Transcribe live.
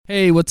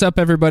Hey, what's up,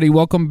 everybody?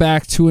 Welcome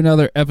back to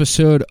another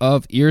episode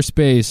of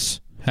Earspace.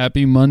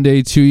 Happy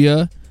Monday to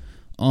you.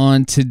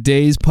 On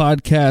today's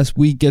podcast,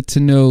 we get to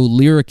know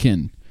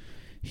Lyrican.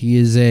 He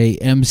is a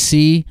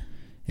MC,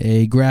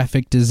 a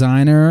graphic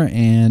designer,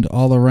 and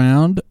all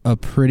around a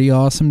pretty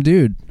awesome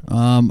dude.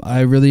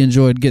 I really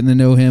enjoyed getting to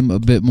know him a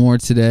bit more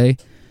today.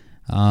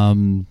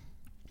 I'm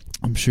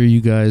sure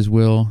you guys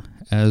will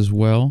as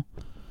well.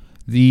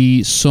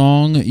 The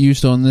song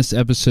used on this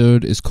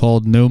episode is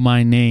called Know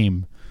My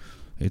Name.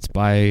 It's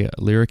by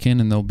Lyrican,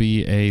 and there'll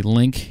be a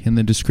link in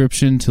the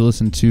description to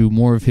listen to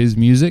more of his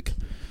music.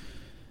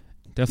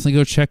 Definitely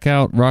go check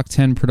out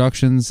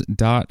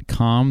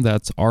rock10productions.com.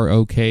 That's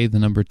R-O-K, the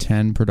number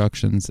 10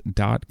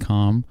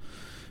 productions.com.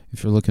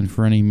 If you're looking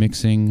for any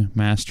mixing,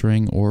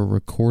 mastering, or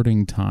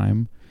recording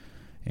time.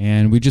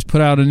 And we just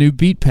put out a new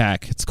beat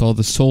pack. It's called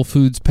the Soul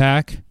Foods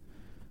Pack.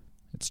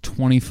 It's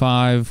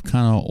 25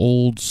 kind of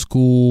old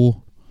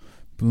school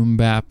boom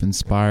bap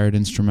inspired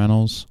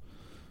instrumentals.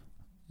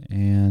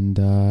 And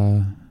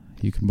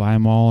you can buy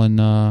them all in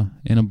a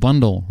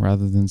bundle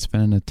rather than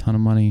spending a ton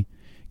of money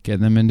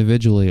getting them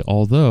individually.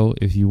 Although,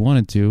 if you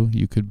wanted to,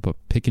 you could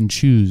pick and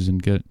choose and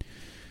get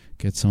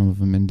some of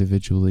them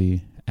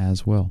individually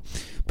as well.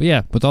 But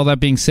yeah, with all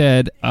that being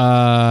said,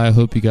 I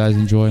hope you guys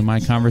enjoy my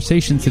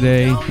conversation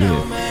today with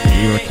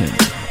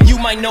Lyrican. You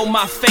might know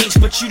my face,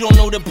 but you don't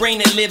know the brain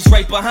that lives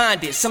right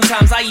behind it.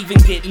 Sometimes I even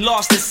get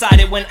lost inside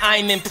it when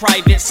I'm in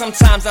private.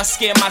 Sometimes I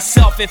scare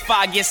myself if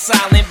I get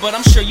silent, but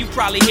I'm sure you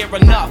probably hear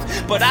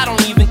enough. But I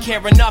don't even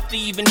care enough to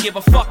even give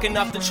a fuck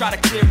enough to try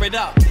to clear it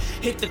up.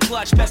 Hit the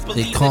clutch, best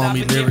believe they call that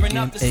me I've been hearing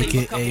Lyrican, up to save a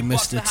aka couple Mr.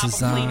 bucks to hop a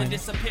plane and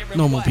disappear in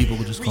Normal what? people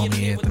would just call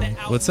me Anthony.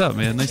 What's up,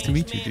 man? Nice to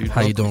meet you, dude.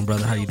 How you doing,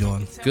 brother? How you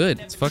doing? Good.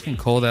 It's fucking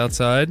cold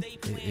outside.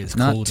 It's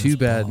Not cold too as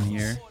bad in balls.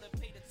 here.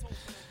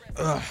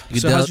 You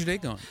So done- how's your day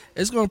going?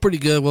 It's going pretty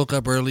good. Woke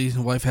up early.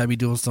 The wife had me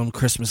doing some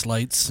Christmas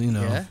lights,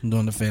 Yeah?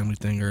 doing the family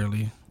thing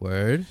early.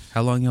 Word.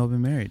 How long y'all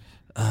been married?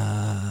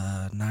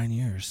 9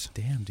 years.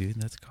 Damn, dude,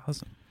 that's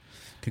awesome.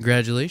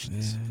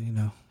 Congratulations.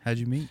 Yeah, How'd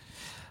you meet?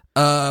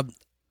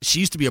 She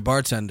used to be a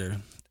bartender,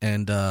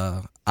 and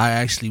I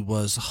actually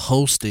was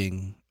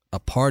hosting a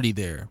party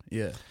there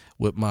Yeah.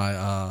 with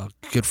my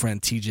good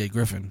friend TJ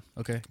Griffin.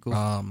 Okay,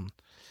 cool.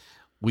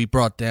 We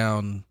brought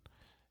down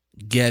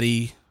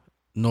Getty,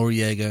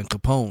 Noriega, and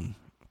Capone.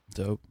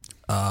 Dope.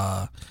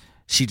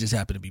 She just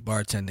happened to be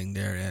bartending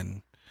there,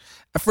 and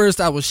at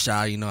first I was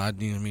shy, you know what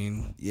I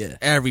mean? Yeah.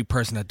 Every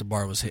person at the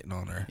bar was hitting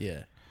on her.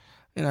 Yeah.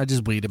 And I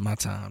just waited my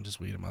time.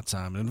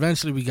 And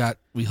eventually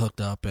we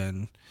hooked up,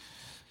 and,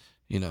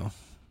 it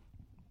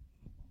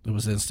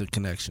was instant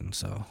connection.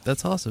 So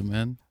That's awesome,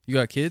 man. You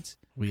got kids?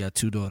 we got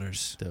 2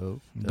 daughters.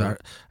 Dope.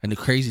 And the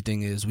crazy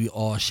thing is we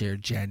all share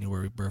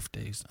January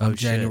birthdays. Oh, I'm shit.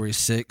 January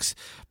 6th,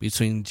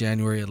 between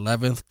January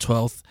 11th,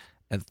 12th,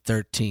 and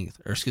 13th.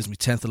 Or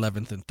 10th,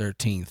 11th, and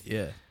 13th.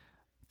 Yeah.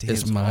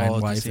 It's all my at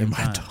the wife same and my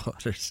time.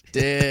 daughters.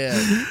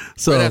 Damn.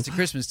 So right after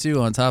Christmas, too,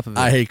 on top of it.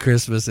 I hate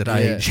Christmas and I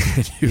Yeah.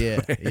 hate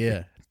January.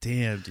 Yeah.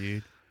 Damn,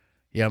 dude.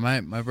 Yeah, my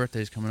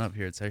birthday's coming up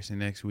here. It's actually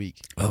next week.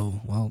 Oh,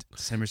 well,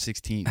 December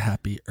 16th.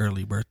 happy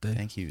early birthday.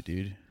 Thank you,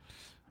 dude. I'm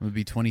going to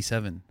be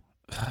 27.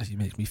 You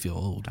make me feel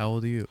old. How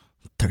old are you?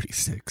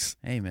 36.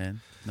 Hey,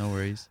 man. No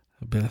worries.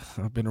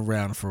 I've been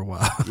around for a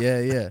while.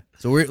 Yeah.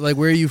 So where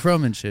are you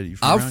from and shit? You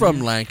I'm around from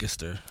here?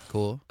 Lancaster.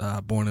 Cool.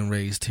 Born and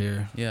raised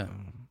here. Yeah.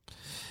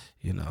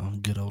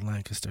 Good old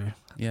Lancaster.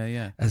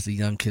 Yeah. As the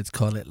young kids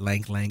call it,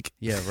 Lank.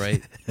 Yeah,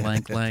 right.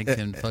 Lank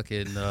and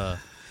fucking the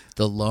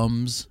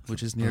Lums,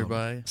 which is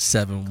nearby.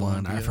 7-1.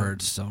 Columbia. I've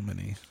heard so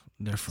many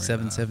different.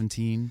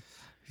 717.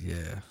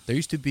 Yeah. There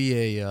used to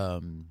be a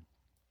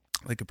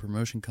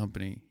promotion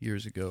company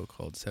years ago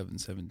called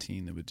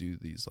 717 that would do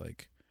these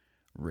like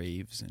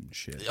raves and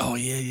shit. Oh,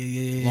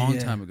 yeah. Long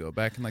time ago,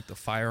 back in like the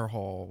Fire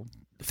Hall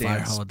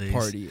dance days.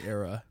 party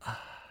era.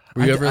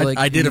 Were you ever like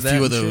I did a into that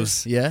few of and shit?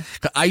 those. Yeah.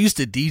 I used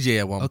to DJ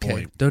at one Okay.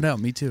 point. No doubt.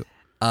 Me too.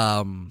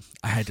 I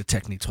had the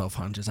Technic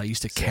 1200s. I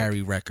used to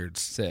carry records.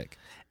 Sick.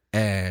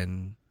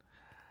 And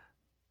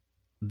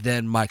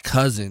then my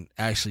cousin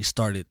actually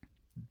started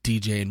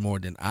DJing more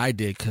than I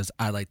did because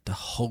I liked the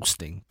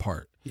hosting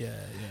part. Yeah.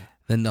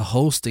 Then the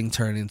hosting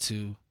turned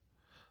into,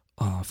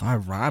 if I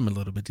rhyme a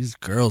little bit, these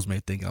girls may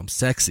think I'm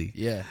sexy.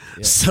 Yeah.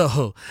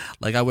 So,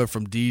 like, I went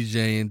from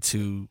DJing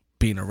to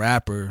being a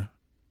rapper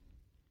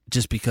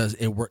just because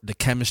it worked. The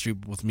chemistry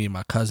with me and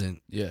my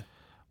cousin Yeah.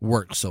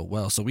 worked so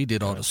well. So we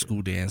did all the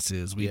school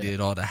dances. We did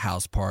all the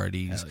house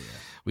parties. Hell yeah.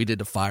 We did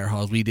the fire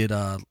halls. We did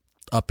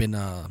up in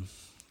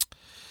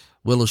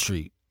Willow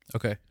Street.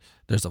 Okay.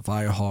 There's a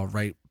fire hall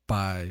right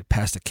by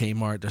past the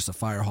Kmart. There's a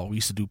fire hall. We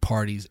used to do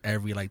parties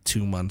every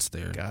 2 months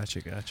there.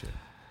 Gotcha.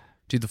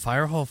 Dude, the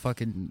Fire Hall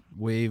fucking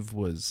wave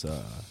was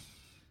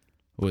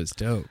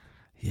dope.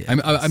 Yeah,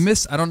 I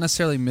miss. I don't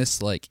necessarily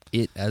miss like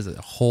it as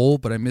a whole,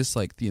 but I miss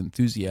like the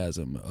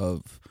enthusiasm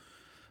of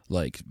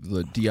like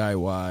the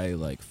DIY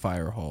like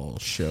Fire Hall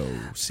show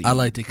scene. I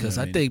liked it because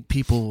You know I what think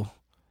people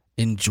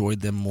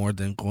enjoyed them more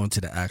than going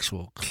to the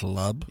actual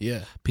club.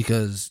 Yeah.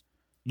 Because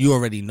you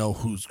already know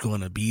who's going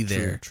to be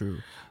there. True.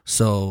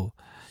 So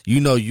you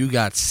know you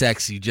got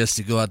sexy just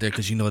to go out there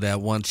because you know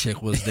that one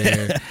chick was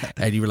there,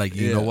 and you were like,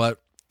 you know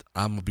what,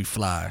 I'm gonna be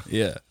fly.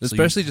 Yeah,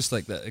 especially just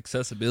like that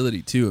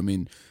accessibility too. I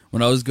mean,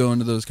 when I was going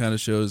to those kind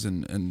of shows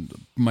and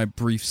my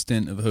brief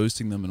stint of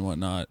hosting them and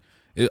whatnot,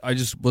 I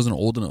just wasn't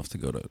old enough to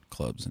go to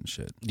clubs and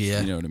shit.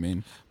 Yeah, you know what I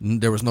mean.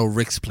 There was no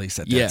Rick's Place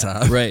at that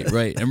time.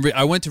 right. And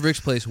I went to Rick's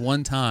Place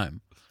one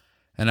time,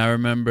 and I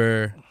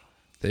remember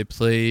they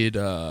played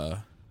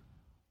whatever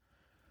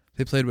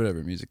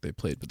music they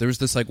played, but there was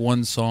this like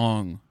one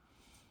song,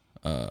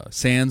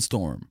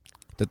 Sandstorm,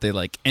 that they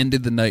like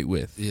ended the night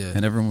with,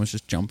 and everyone was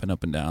just jumping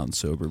up and down,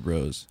 sober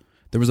bros.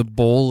 There was a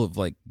bowl of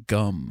like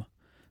gum.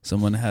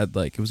 Someone had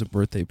like, it was a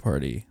birthday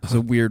party. It was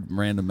a weird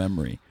random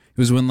memory. It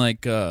was when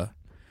like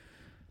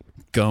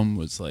gum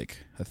was like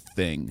a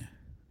thing.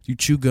 Do you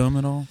chew gum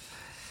at all?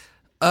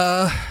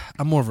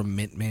 I'm more of a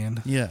mint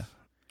man. Yeah,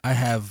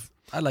 I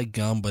like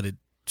gum, but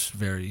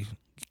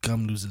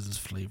gum loses its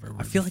flavor. Really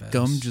I feel like fast.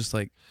 gum just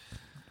like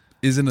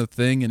isn't a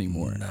thing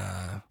anymore.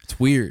 Nah, it's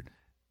weird.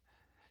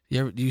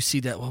 You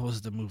see that? What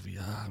was the movie?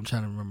 I'm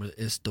trying to remember.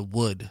 It's The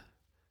Wood.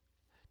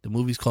 The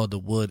movie's called The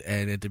Wood,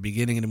 and at the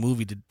beginning of the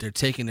movie, they're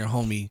taking their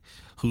homie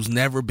who's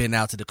never been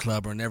out to the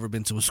club or never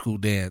been to a school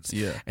dance,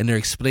 and they're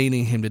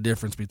explaining him the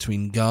difference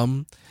between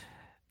gum,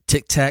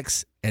 Tic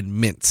Tacs, and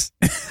mints.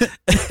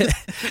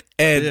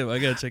 And I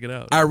gotta check it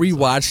out. I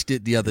rewatched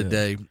it the other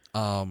day,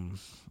 and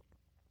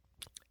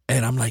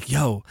I'm like,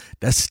 yo,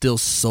 that's still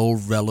so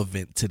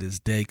relevant to this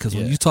day. Because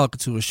when you're talking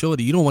to a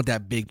shorty, you don't want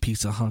that big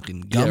piece of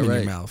hunking gum in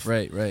your mouth.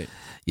 Right.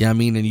 Yeah, I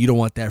mean, and you don't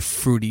want that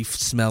fruity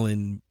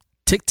smelling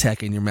Tic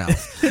Tac in your mouth.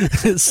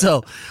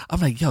 So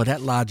I'm like, yo,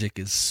 that logic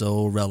is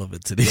so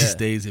relevant to these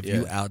days if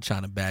you out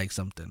trying to bag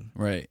something.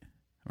 Right.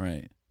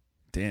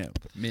 Damn.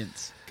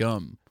 Mints.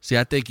 Gum. See,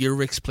 I think your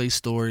Rick's Place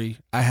story,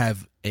 I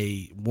have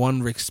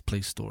one Rick's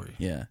Place story.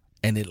 Yeah.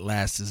 And it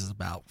lasts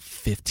about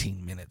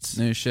 15 minutes.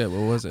 No shit.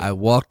 What was it? I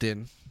walked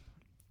in,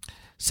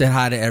 said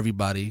hi to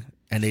everybody,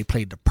 and they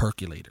played The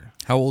Percolator.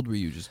 How old were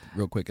you, just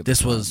real quick at this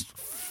the time? was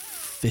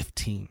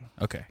 15.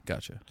 Okay,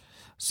 gotcha.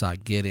 So I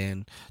get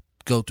in,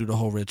 go through the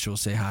whole ritual,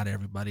 say hi to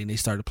everybody, and they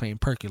started playing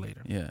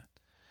Percolator. Yeah.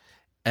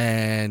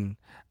 And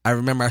I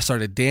remember I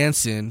started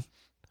dancing,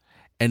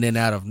 and then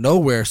out of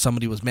nowhere,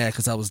 somebody was mad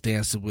because I was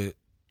dancing with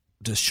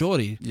this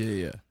shorty.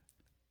 Yeah.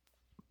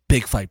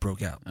 Big fight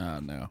broke out. Oh,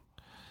 no.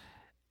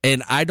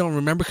 And I don't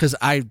remember because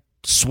I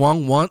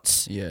swung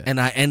once, and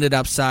I ended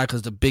upside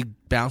because the big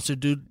bouncer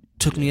dude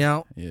took me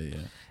out. Yeah.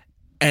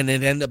 And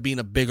it ended up being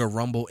a bigger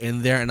rumble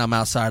in there, and I'm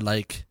outside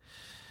like,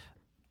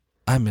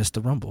 I missed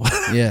the rumble.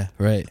 Yeah,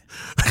 right.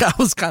 I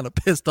was kind of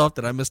pissed off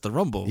that I missed the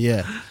rumble.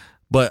 Yeah.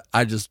 But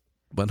I just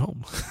went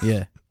home.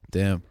 Yeah.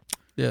 Damn.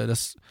 Yeah,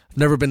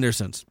 never been there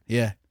since.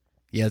 Yeah.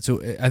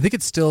 So I think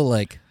it's still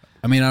like,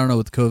 I mean, I don't know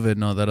with COVID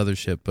and all that other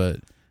shit, but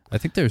I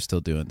think they're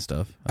still doing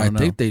stuff. I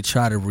think they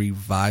tried to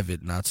revive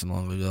it not so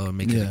long ago and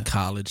make it a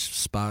college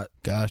spot.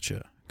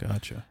 Gotcha.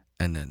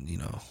 And then,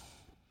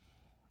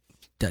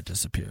 that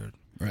disappeared.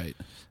 Right.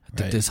 I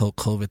think this whole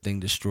COVID thing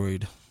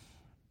destroyed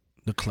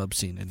the club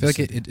scene. I feel like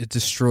it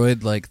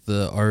destroyed like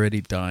the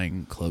already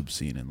dying club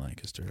scene in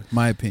Lancaster.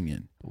 My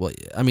opinion. Well,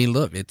 I mean,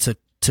 look, it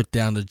took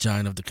down the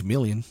Giant of the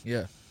Chameleon.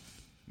 Yeah.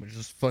 Which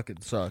just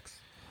fucking sucks.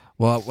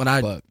 Well, when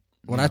I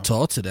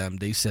talked to them,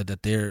 they said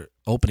that they're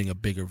opening a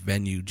bigger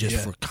venue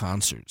just for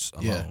concerts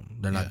alone. Yeah.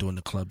 They're not doing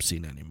the club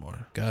scene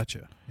anymore.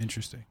 Gotcha.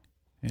 Interesting.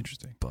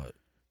 But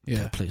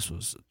that place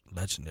was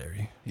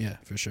legendary. Yeah,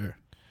 for sure.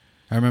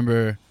 I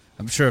remember,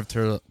 I'm sure I've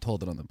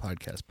told it on the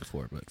podcast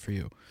before, but for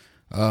you,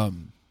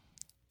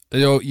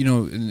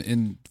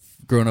 in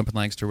growing up in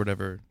Lancaster or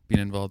whatever,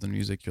 being involved in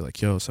music, you're like,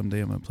 yo,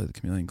 someday I'm going to play the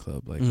Chameleon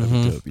Club. Like,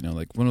 that'd be dope.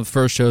 Like, one of the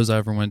first shows I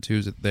ever went to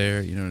was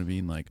there, you know what I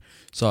mean? Like,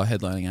 saw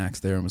headlining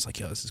acts there and was like,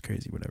 yo, this is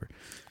crazy, whatever.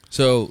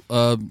 So,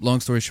 long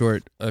story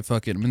short, I'm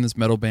in this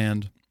metal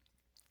band.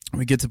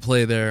 We get to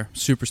play there,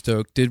 super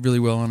stoked, did really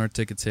well on our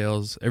ticket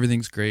sales.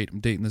 Everything's great.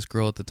 I'm dating this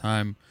girl at the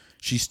time.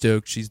 She's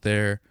stoked. She's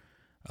there.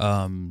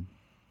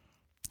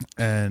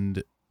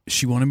 And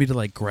she wanted me to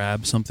like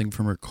grab something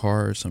from her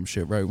car or some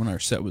shit right when our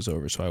set was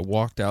over. So I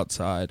walked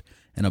outside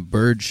and a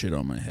bird shit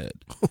on my head.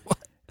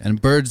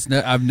 And birds,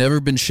 I've never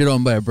been shit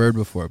on by a bird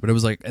before, but it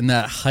was like in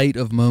that height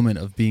of moment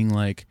of being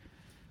like,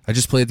 I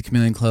just played the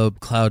Chameleon Club,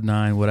 Cloud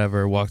 9,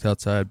 whatever, walked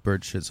outside,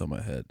 bird shits on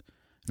my head.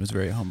 It was a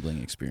very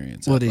humbling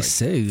experience. Well, they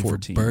say if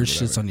bird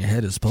shits on your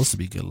head is supposed to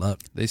be good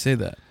luck. They say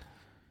that.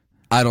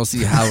 I don't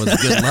see how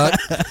it's good luck.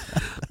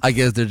 I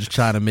guess they're just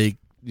trying to make,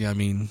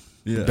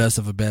 the best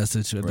of a bad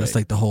situation. That's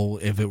like the whole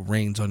if it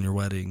rains on your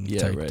wedding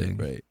type thing.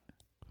 Right.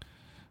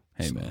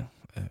 Hey, man,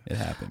 it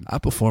happened. I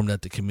performed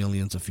at the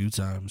Chameleons a few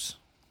times.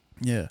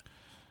 Yeah.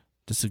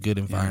 Just a good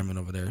environment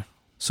over there.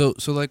 So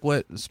like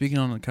what, speaking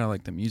on kind of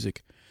like the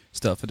music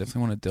stuff, I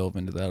definitely want to delve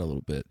into that a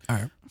little bit. All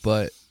right.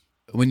 But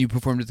when you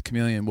performed at the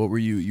Chameleon, what were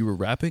you were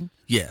rapping?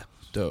 Yeah.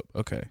 Dope.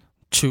 Okay.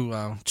 True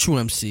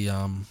MC.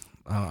 I'm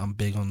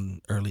big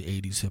on early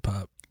 80s hip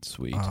hop.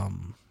 Sweet.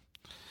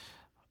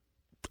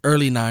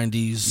 Early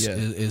 90s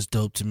is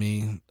dope to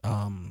me.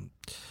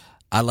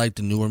 I like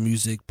the newer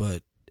music,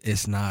 but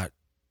it's not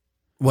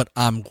what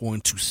I'm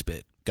going to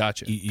spit.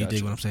 Gotcha. You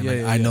dig what I'm saying? Yeah,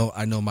 like, yeah,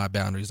 I know my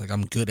boundaries. Like,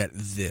 I'm good at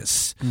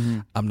this.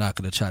 I'm not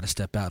going to try to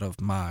step out of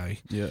my,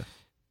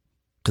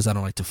 because I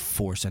don't like to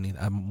force any.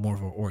 I'm more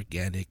of an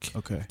organic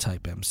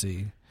type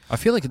MC. I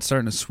feel like it's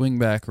starting to swing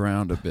back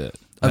around a bit,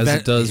 as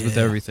it does with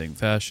everything.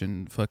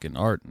 Fashion, fucking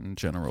art in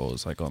general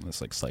is like on this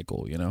like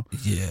cycle, you know?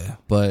 Yeah.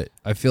 But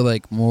I feel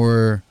like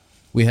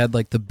we had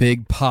like the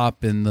big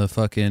pop in the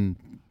fucking,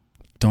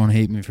 don't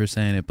hate me for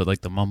saying it, but like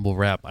the mumble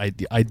rap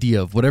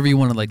idea of whatever you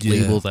want to like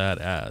label that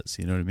as,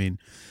 you know what I mean?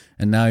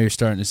 And now you're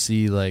starting to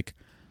see like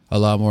a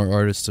lot more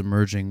artists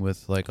emerging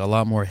with like a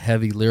lot more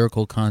heavy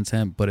lyrical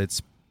content, but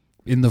it's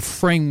in the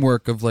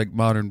framework of like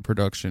modern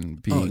production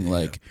being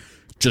like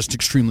just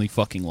extremely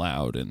fucking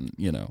loud and,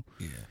 you know,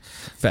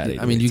 fat.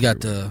 I mean, you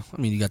got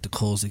the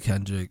Coles and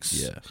Kendricks.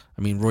 Yeah.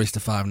 I mean, Royce the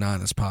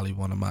 5'9" is probably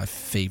one of my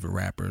favorite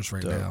rappers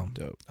right now.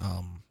 Dope.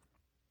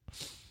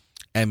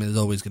 M is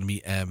always going to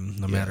be M,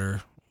 no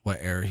matter what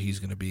era he's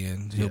going to be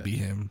in. He'll be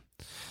him.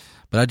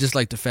 But I just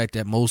like the fact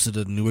that most of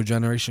the newer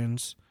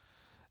generations,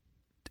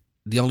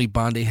 the only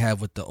bond they have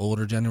with the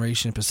older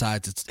generation,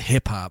 besides it's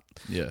hip hop,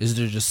 is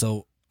they're just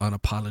so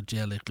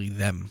unapologetically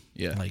them.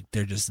 Yeah. Like,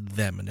 they're just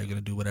them, and they're going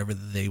to do whatever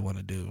they want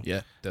to do.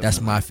 Yeah, definitely.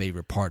 That's my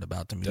favorite part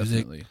about the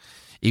music. Definitely.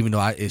 Even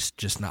though it's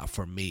just not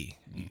for me.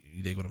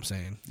 You dig what I'm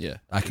saying? Yeah.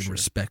 I can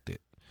respect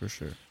it. For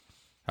sure.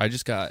 I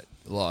just got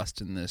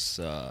lost in this,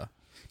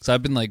 because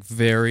I've been like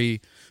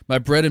my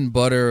bread and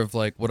butter of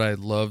like what I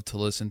love to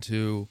listen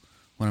to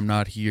when I'm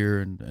not here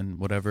and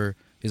whatever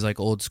is like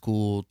old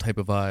school type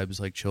of vibes,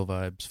 like chill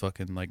vibes,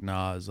 fucking like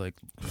Nas, like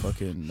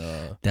fucking.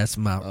 That's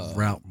my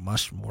route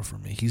much more for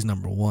me. He's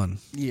number one.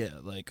 Yeah,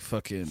 like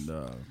fucking.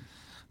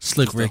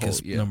 Slick Rick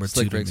is number two.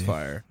 Slick Rick's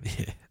fire.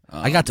 Yeah.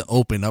 I got to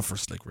open up for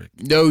Slick Rick.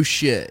 No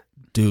shit,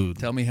 dude.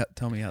 Tell me how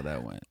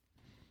that went.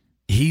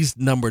 He's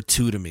number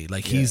two to me.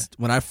 Like he's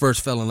when I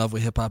first fell in love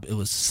with hip hop, it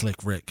was Slick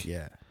Rick.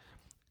 Yeah,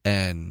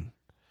 and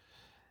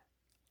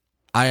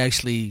I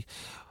actually,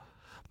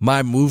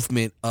 my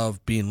movement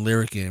of being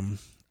lyricking,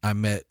 I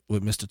met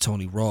with Mr.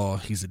 Tony Raw.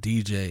 He's a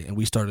DJ, and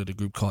we started a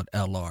group called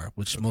LR,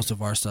 which most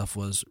of our stuff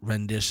was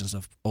renditions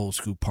of old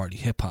school party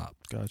hip hop.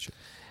 Gotcha.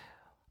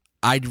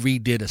 I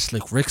redid a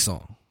Slick Rick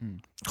song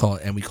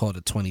we called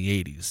it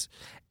 2080s,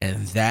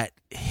 and that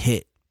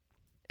hit,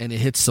 and it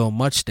hit so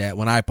much that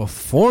when I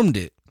performed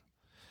it,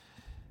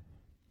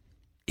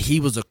 he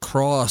was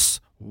across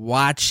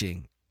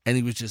watching, and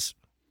he was just,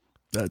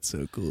 that's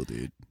so cool,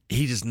 dude.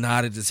 He just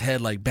nodded his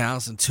head like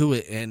bouncing to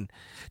it, and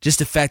just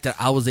the fact that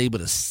I was able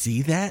to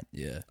see that,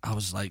 I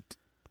was like,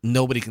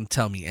 nobody can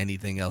tell me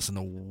anything else in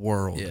the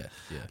world.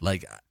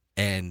 Like,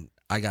 and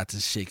I got to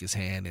shake his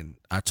hand, and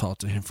I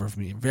talked to him for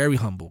me. Very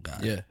humble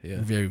guy.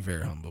 Very,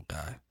 very humble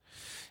guy.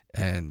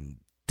 And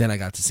then I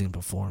got to see him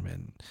perform,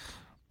 and,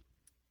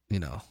 you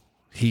know,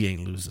 he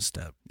ain't lose a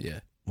step.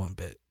 One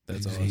bit.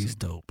 That's awesome. He's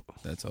dope.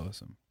 That's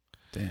awesome.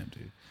 Damn,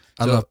 dude.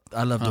 I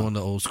love doing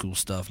the old school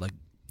stuff. Like,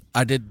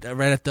 I did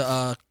right at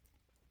the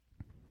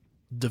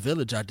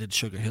Village. I did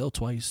Sugar Hill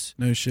twice.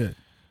 No shit,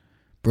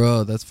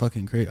 bro. That's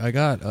fucking great. I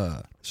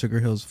got Sugar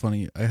Hill's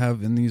funny. I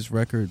have in these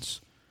records.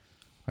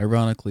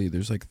 Ironically,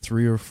 there's like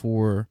 3 or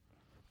 4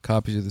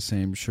 copies of the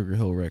same Sugar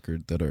Hill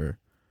record that are.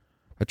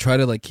 I try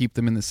to like keep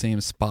them in the same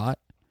spot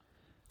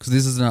because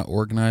this is not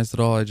organized at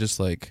all. I just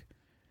like.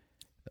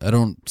 I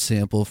don't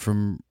sample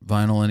from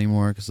vinyl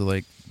anymore because of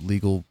like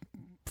legal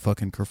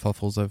fucking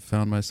kerfuffles I've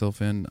found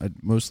myself in. I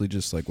mostly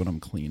just like when I'm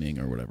cleaning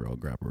or whatever, I'll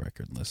grab a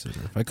record and listen.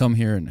 Or if I come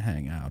here and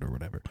hang out or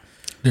whatever.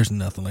 There's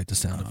nothing like the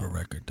sound of a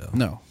record, though.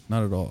 No,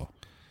 not at all.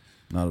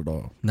 Not at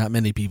all. Not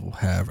many people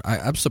have.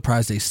 I'm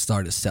surprised they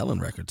started selling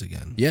records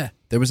again. Yeah,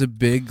 there was a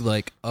big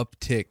like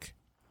uptick.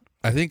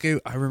 I think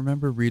I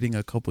remember reading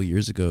a couple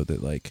years ago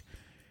that like,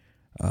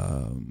 I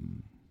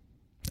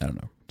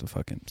don't know. The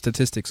fucking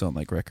statistics on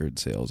like record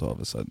sales all of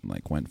a sudden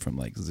like went from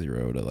like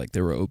 0 to like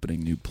they were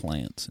opening new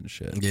plants and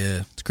shit.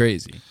 Yeah, it's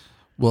crazy.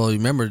 Well, you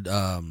remember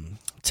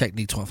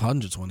Technique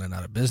 1200s when they're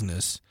out of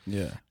business.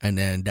 Yeah, and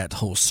then that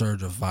whole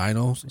surge of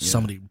vinyl,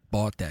 somebody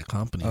bought that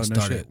company and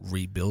started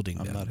rebuilding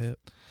them. I'm not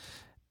hip.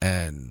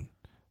 And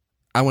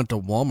I went to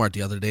Walmart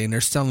the other day and they're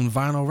selling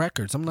vinyl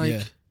records. I'm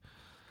like,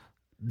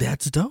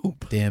 that's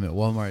dope. Damn it,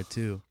 Walmart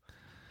too.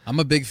 I'm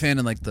a big fan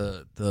of like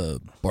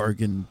the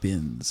bargain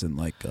bins and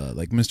like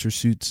Mr.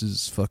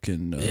 Suits'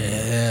 fucking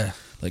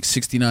like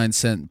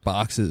 69-cent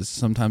boxes.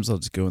 Sometimes I'll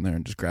just go in there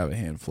and just grab a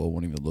handful,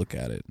 won't even look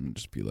at it, and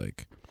just be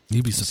like,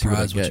 you'd be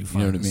surprised what you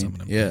find. You know what I mean?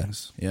 Some of them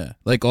things. Yeah.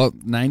 Like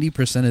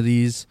 90% of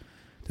these,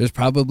 there's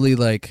probably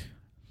like,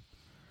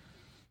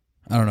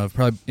 I don't know, I've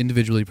probably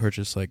individually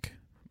purchased like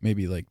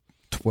maybe like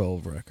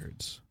 12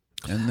 records.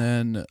 And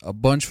then a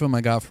bunch of them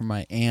I got from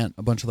my aunt,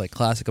 a bunch of like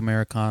classic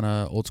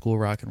Americana, old school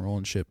rock and roll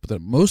and shit. But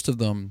then most of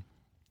them,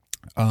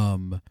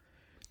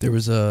 there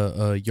was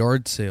a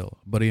yard sale.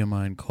 A buddy of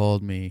mine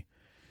called me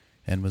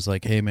and was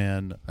like, "Hey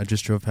man, I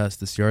just drove past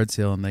this yard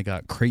sale and they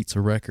got crates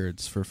of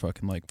records for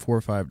fucking like $4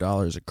 or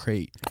 $5 a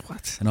crate."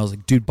 What? And I was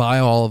like, "Dude, buy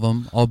all of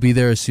them. I'll be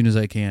there as soon as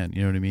I can."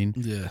 You know what I mean?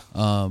 Yeah.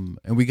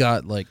 And we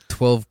got like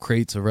 12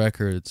 crates of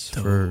records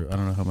for I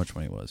don't know how much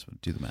money it was.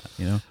 But do the math,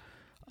 you know.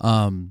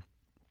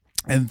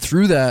 And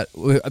through that,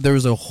 there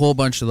was a whole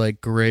bunch of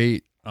like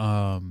great,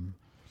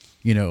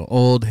 you know,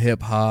 old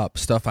hip hop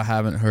stuff I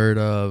haven't heard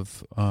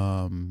of.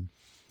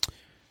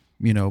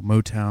 You know,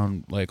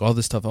 Motown, like all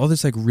this stuff, all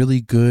this like really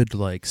good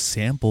like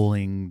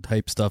sampling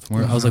type stuff.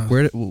 Where I was like,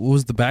 what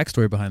was the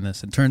backstory behind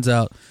this? And it turns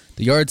out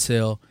the yard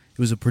sale, it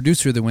was a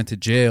producer that went to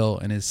jail,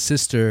 and his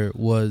sister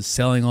was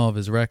selling all of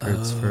his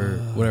records for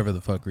whatever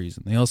the fuck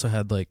reason. They also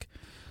had like,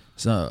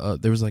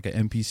 there was like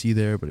an MPC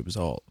there, but it was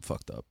all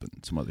fucked up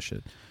and some other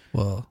shit.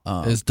 Well,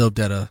 it's dope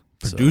that a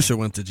producer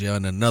went to jail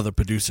and another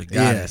producer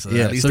got it. So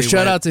yeah. at least So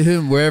shout out to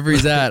him wherever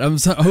he's at. I'm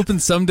hoping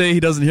someday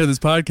he doesn't hear this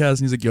podcast and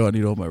he's like, "Yo, I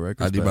need all my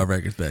records. I need my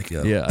records back."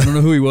 Yeah. Yeah. I don't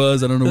know who he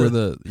was. I don't know where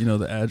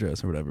the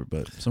address or whatever,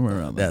 but somewhere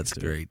around there. That's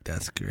great.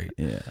 That's great.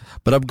 Yeah.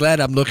 But I'm glad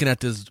I'm looking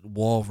at this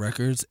wall of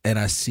records and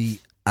I see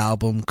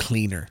album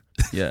cleaner.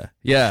 Yeah.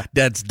 Yeah.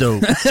 That's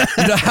dope.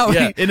 You know how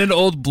many, in an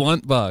old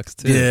blunt box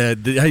too. yeah,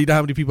 you know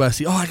how many people I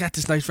see, "Oh, I got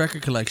this nice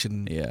record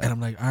collection." Yeah. And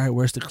I'm like, "All right,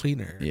 where's the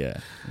cleaner?"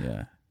 Yeah.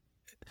 Yeah.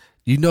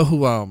 You know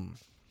who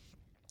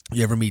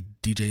you ever meet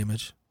DJ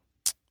Image?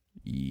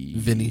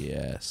 Vinny?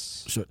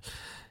 Yes. Sure.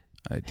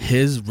 I did.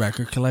 His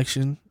record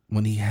collection,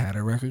 when he had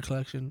a record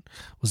collection,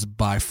 was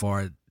by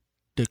far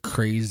the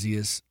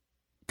craziest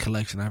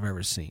collection I've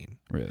ever seen.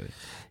 Really?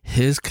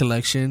 His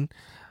collection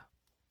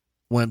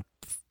went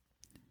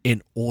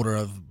in order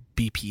of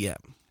BPM.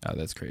 Oh,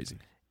 that's crazy.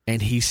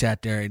 And he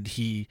sat there and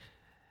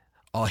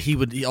all he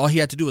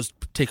had to do was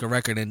take a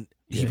record and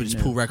he would just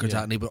pull records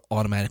out and they would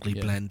automatically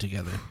blend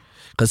together.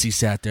 Because he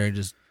sat there and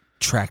just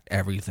tracked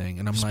everything.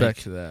 And I'm Respect like,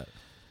 to that.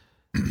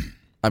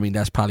 I mean,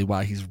 that's probably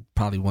why he's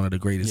probably one of the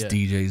greatest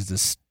DJs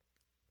this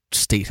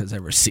state has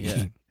ever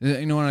seen. Yeah.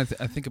 You know, when I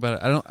think about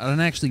it, I don't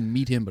actually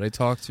meet him, but I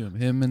talked to him.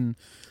 Him and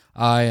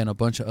I and a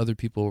bunch of other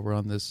people were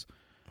on this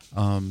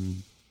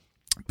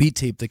beat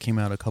tape that came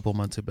out a couple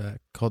months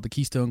back called the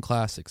Keystone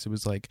Classics. It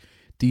was like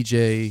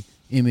DJ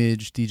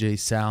Image, DJ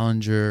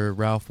Salinger,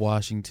 Ralph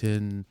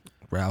Washington,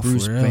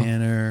 Bruce Real.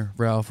 Banner,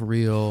 Ralph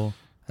Real.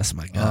 That's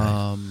my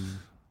guy.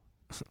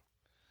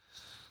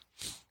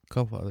 A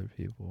couple other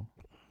people.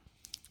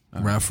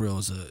 Ralph Real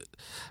is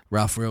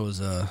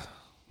a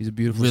he's a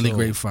beautiful, really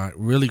soul.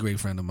 really great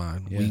friend of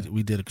mine. Yeah.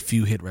 We did a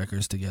few hit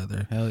records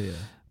together. Hell yeah.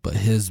 But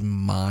his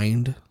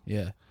mind,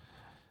 Yeah.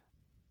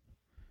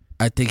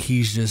 I think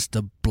he's just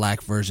the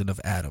black version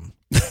of Adam.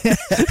 You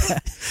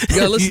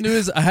gotta listen to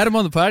his. I had him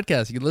on the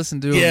podcast. You can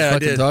listen to him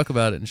and fucking talk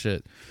about it and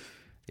shit.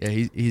 Yeah,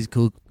 he's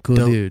cool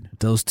dude.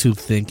 Those two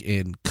think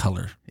in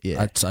color.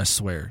 Yeah. I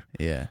swear.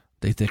 Yeah.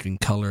 They think in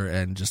color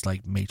and just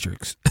like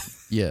Matrix.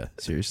 Yeah,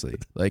 seriously.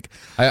 Like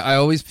I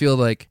always feel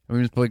like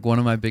one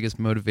of my biggest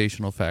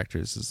motivational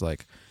factors is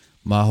like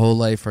my whole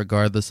life,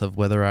 regardless of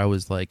whether I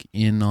was like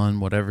in on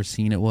whatever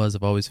scene it was,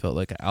 I've always felt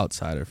like an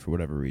outsider for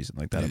whatever reason,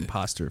 like that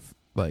imposter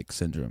like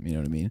syndrome. You know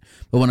what I mean?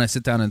 But when I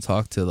sit down and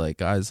talk to like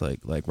guys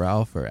like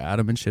Ralph or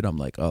Adam and shit, I'm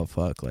like, oh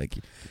fuck, like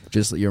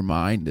just your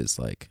mind is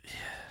like.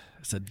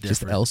 It's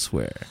just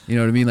elsewhere. You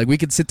know what I mean? Like we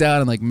could sit down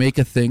and like make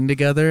a thing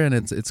together and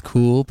it's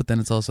cool, but then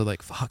it's also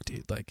like, fuck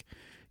dude, like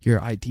your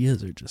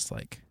ideas are just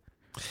like,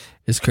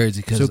 it's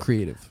crazy because so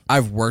creative.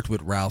 I've worked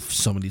with Ralph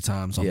so many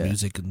times on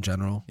music in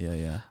general. Yeah,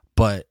 yeah.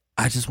 But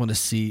I just want to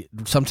see,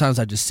 sometimes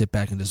I just sit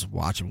back and just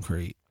watch him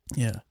create.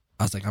 Yeah.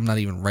 I was like, I'm not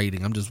even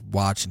rating, I'm just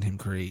watching him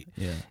create.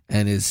 Yeah.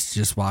 And it's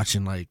just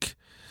watching like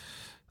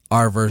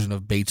our version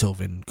of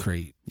Beethoven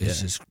create.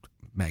 It's just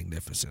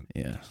magnificent.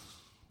 Yeah.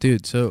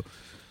 Dude, so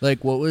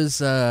like what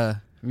was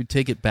we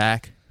take it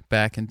back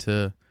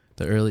into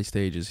the early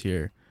stages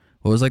here.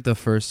 What was like the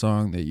first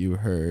song that you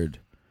heard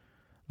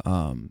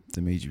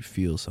that made you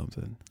feel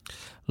something?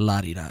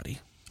 Lottie Dottie.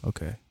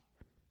 Okay.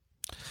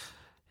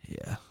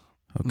 Yeah.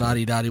 Okay.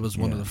 Lottie Dottie was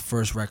one of the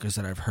first records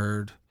that I've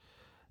heard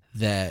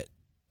that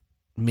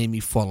made me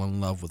fall in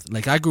love with it.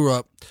 Like I grew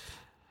up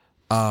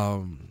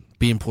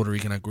being Puerto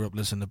Rican, I grew up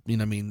listening to, you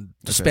know what I mean,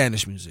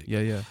 Spanish music.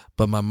 Yeah, yeah.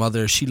 But my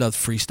mother, she loved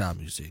freestyle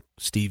music.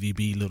 Stevie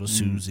B, Little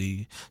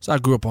Susie. So I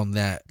grew up on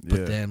that.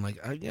 But then, like,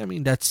 I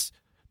mean, that's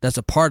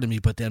a part of me.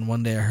 But then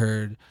one day I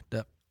heard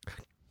the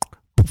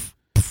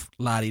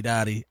Lottie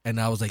Dottie,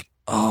 and I was like,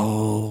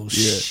 oh,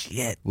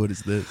 shit. What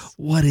is this?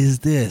 What is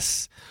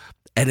this?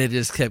 And it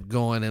just kept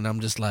going, and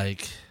I'm just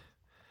like,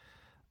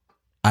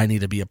 I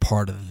need to be a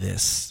part of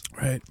this.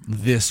 Right.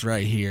 This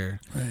right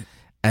here. Right.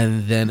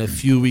 And then a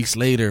few weeks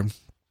later,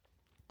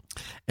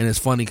 and it's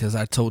funny because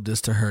I told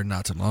this to her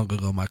not too long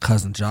ago, my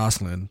cousin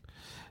Jocelyn,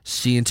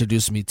 she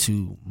introduced me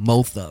to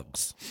Mo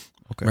Thugs.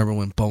 Okay. Remember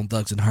when Bone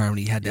Thugs and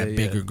Harmony had that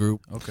bigger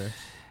group? Okay.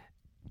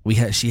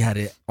 She had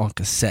it on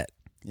cassette.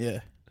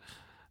 Yeah.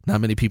 Not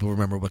many people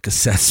remember what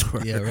cassettes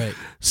were. Yeah, right.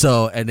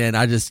 So, and then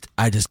I just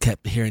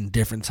kept hearing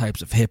different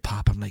types of hip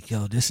hop. I'm like,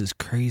 yo, this is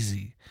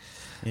crazy.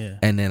 Yeah.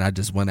 And then I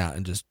just went out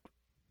and just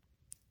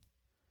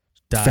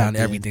found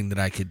everything that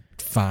I could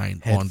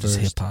find on just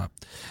hip hop.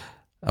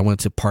 I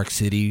went to Park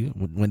City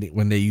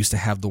when they used to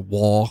have the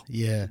wall.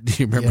 Yeah. Do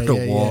you remember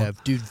the wall? Yeah,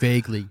 dude,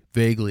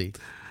 vaguely.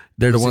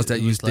 They're the ones that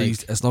used,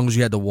 as long as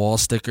you had the wall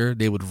sticker,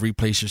 they would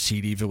replace your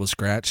CD if it was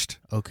scratched.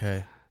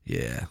 Okay.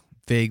 Yeah.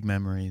 Vague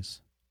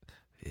memories.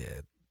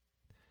 Yeah.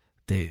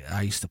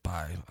 I used to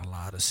buy a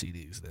lot of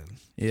CDs then.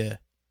 Yeah.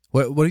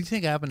 What do you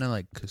think happened to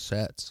like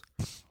cassettes?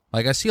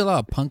 Like I see a lot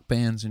of punk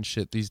bands and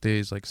shit these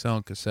days like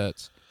selling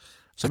cassettes.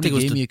 Somebody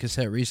gave me a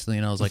cassette recently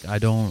and I was like, I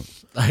don't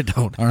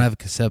have a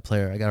cassette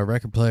player. I got a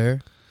record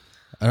player.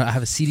 I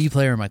have a CD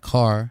player in my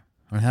car.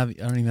 I don't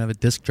even have a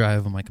disc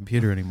drive on my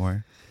computer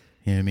anymore.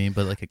 You know what I mean?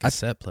 But like a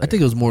cassette player. I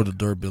think it was more the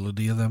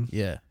durability of them.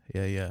 Yeah.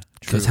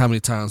 Because how many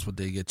times would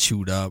they get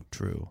chewed up?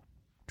 True.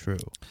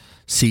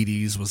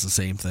 CDs was the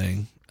same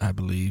thing, I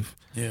believe.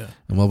 Yeah.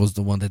 And what was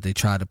the one that they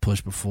tried to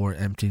push before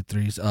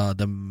MP3s?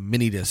 The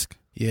mini disc.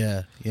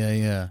 Yeah.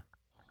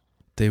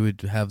 They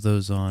would have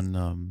those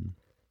on.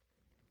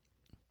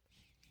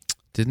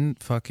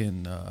 Didn't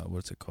fucking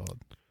what's it called?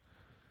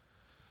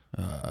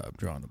 I'm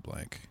drawing a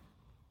blank.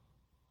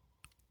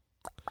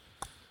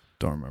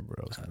 Don't remember what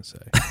I was gonna say.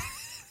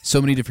 So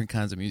many different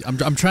kinds of music.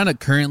 I'm trying to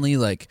currently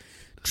like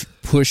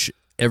push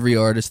every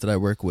artist that I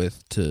work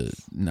with to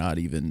not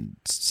even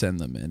send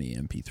them any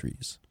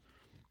MP3s.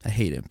 I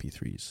hate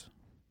MP3s.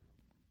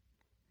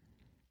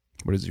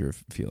 What is your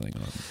feeling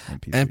on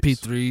MP3s?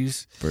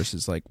 MP3s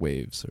versus like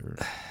waves or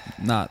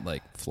not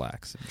like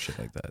FLACs and shit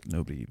like that.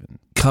 Nobody even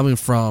coming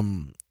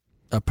from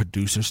a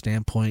producer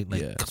standpoint,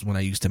 like cause when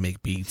I used to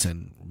make beats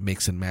and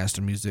mix and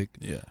master music,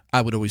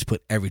 I would always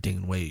put everything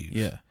in wave.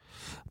 Yeah.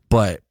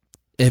 But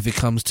if it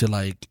comes to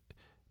like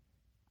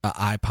an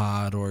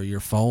iPod or your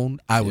phone,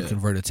 I would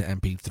convert it to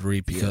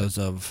MP3 because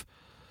of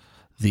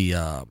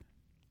the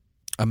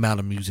amount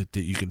of music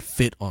that you can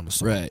fit on the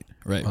song. Right.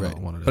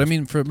 But I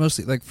mean, for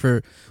mostly like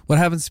for what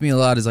happens to me a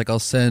lot is like I'll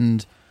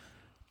send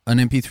an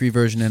MP3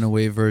 version and a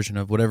wave version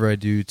of whatever I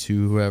do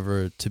to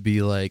whoever to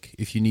be like,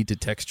 if you need to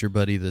text your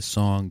buddy this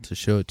song to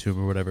show it to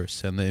him or whatever,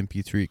 send the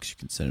MP3 because you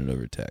can send it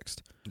over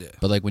text. Yeah.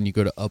 But like when you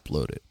go to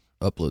upload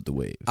the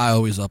wave. I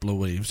always upload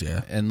waves,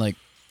 yeah. And like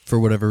for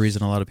whatever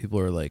reason, a lot of people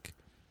are like,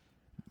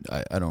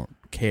 I don't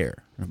care.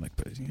 And I'm like,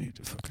 but you need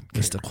to fucking care.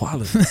 It's the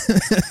quality.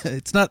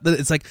 It's not that.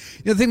 It's like,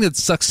 the thing that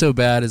sucks so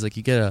bad is like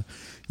you get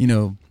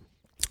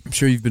I'm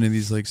sure you've been in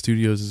these like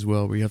studios as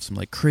well where you have some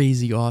like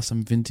crazy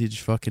awesome vintage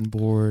fucking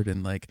board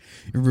and like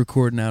you're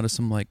recording out of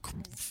some like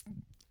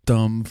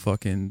dumb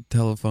fucking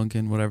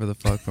Telefunken whatever the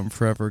fuck from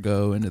forever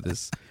ago into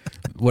this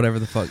whatever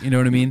the fuck, you know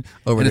what I mean?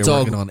 Over and there it's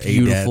all on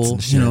beautiful,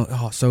 you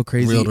know, so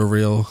crazy, real to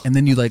real. And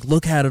then you like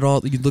look at it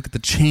all, you look at the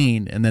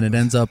chain, and then it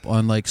ends up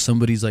on like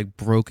somebody's like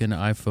broken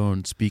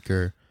iPhone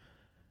speaker,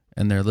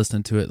 and they're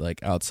listening to it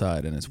like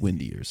outside, and it's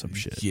windy or some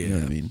shit. Yeah. You know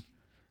what I mean?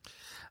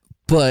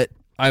 But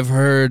I've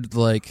heard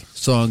like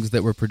songs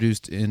that were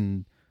produced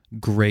in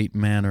great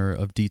manner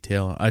of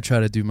detail. I try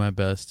to do my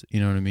best,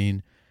 you know what I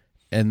mean?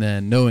 And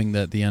then knowing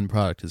that the end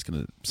product is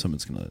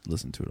someone's gonna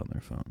listen to it on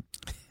their phone.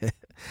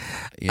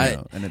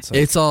 And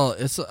it's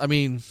like, I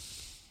mean,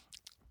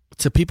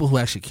 to people who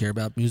actually care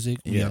about music,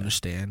 we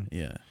understand.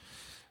 Yeah.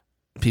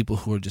 People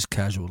who are just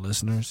casual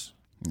listeners,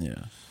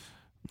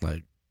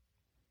 like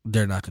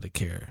they're not gonna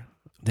care.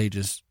 They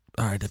just,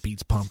 all right, the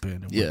beat's pumping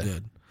and we're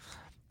good.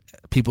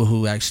 People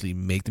who actually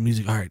make the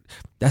music, all right,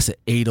 that's an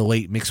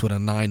 808 mixed with a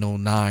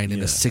 909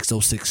 and a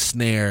 606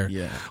 snare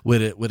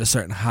with a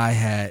certain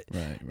hi-hat.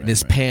 And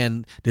this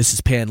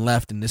is pan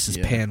left and this is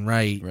pan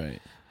right. Right.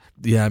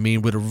 Yeah, I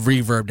mean, with a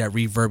reverb, that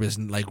reverb is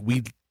like,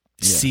 we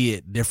see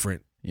it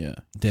different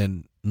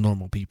than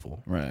normal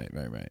people. Right.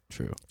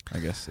 True. I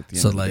guess at the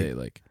end of the day,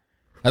 like,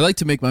 I like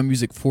to make my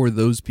music for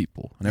those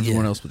people, and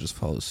everyone else will just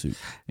follow suit.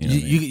 You know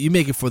you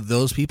make it for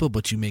those people,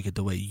 but you make it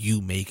the way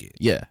you make it.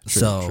 Yeah.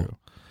 True.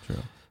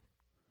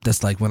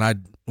 That's like when I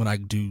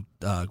do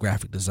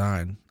graphic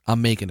design,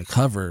 I'm making a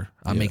cover.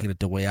 I'm making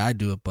it the way I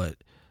do it, but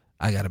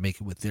I got to make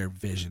it with their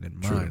vision in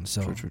mind.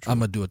 So I'm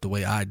gonna do it the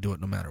way I do it,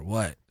 no matter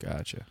what.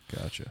 Gotcha.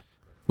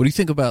 What do you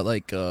think about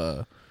like?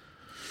 It's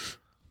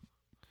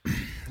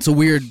a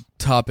weird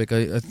topic.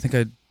 I think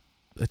I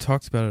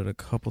talked about it a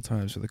couple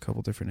times with a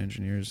couple different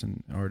engineers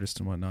and artists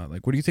and whatnot.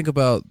 Like, what do you think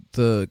about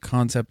the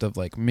concept of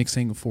like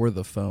mixing for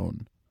the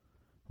phone,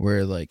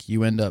 where like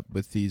you end up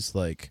with these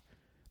like,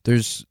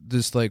 there's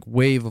this like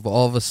wave of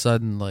all of a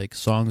sudden like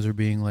songs are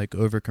being like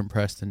over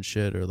compressed and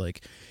shit, or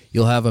like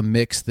you'll have a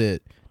mix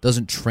that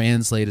doesn't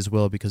translate as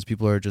well because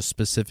people are just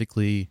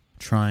specifically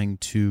trying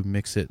to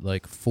mix it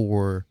like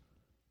for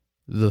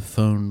the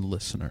phone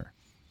listener.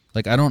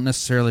 Like, I don't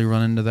necessarily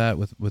run into that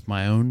with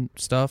my own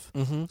stuff.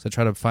 So I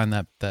try to find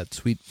that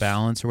sweet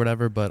balance or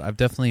whatever, but I've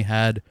definitely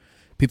had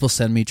people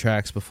send me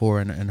tracks before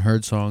and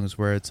heard songs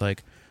where it's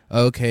like,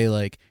 okay,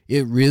 like,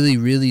 it really,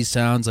 really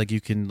sounds like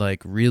you can,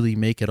 like, really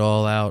make it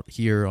all out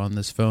here on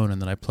this phone,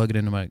 and then I plug it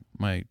into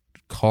my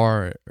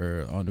car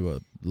or onto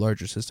a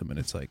larger system, and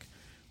it's like,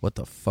 what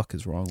the fuck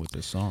is wrong with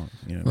this song?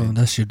 You know what I mean?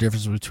 That's your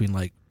difference between,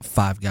 like,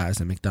 Five Guys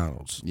and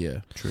McDonald's. Yeah,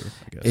 true,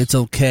 I guess. It's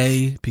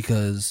okay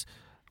because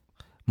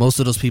most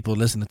of those people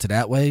listen to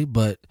that way.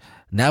 But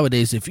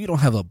nowadays, if you don't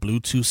have a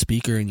Bluetooth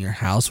speaker in your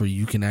house where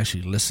you can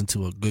actually listen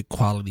to a good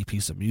quality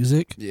piece of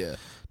music,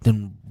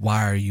 then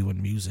why are you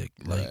in music?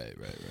 Like,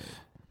 right.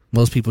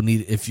 most people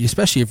need,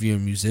 especially if you're a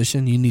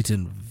musician, you need to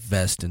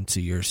invest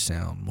into your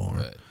sound more.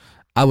 Right.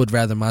 I would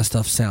rather my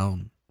stuff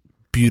sound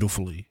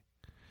beautifully.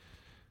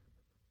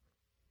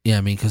 Yeah,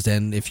 I mean, because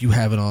then if you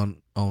have it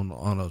on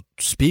a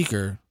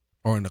speaker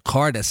or in a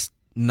car that's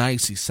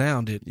nicely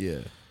sounded, Yeah.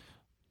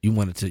 you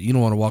want it to. You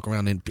don't want to walk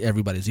around in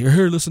everybody's ear.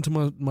 Here, listen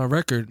to my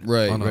record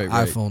on an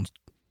iPhone.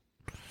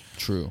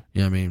 True.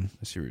 You know what I mean?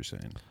 I see what you're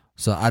saying.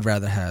 So I'd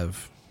rather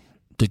have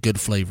the good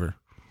flavor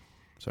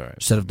Sorry.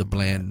 instead of the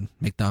bland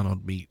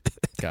McDonald's meat.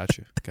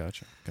 Gotcha.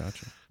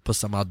 Put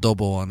some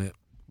adobo on it.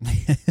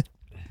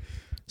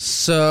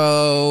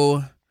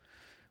 So,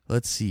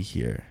 let's see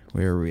here.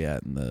 Where are we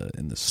at in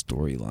the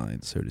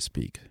storyline, so to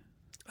speak?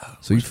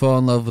 So you fall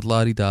in love with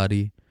Lottie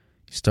Dottie.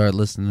 You start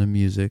listening to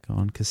music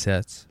on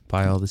cassettes,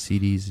 buy all the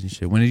CDs and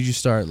shit. When did you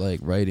start like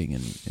writing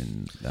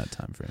in that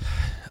time frame?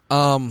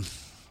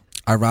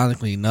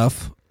 Ironically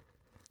enough,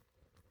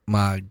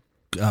 my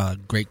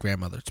great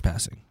grandmother's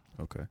passing.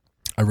 Okay.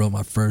 I wrote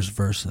my first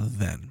verse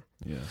then.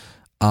 Yeah.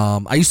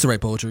 I used to write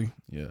poetry.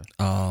 Yeah.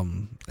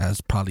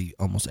 As probably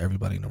almost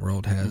everybody in the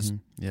world has.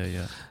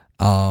 Yeah.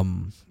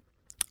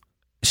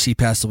 She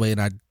passed away,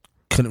 and I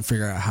couldn't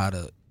figure out how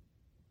to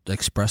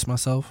express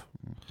myself.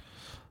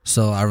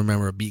 So I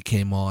remember a beat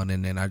came on,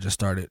 and then I just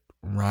started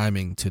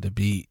rhyming to the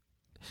beat,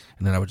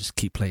 and then I would just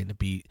keep playing the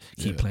beat,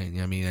 playing. You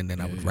know what I mean? And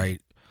then I would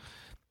write.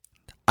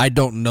 I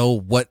don't know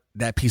what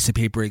that piece of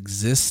paper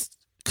exists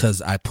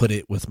because I put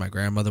it with my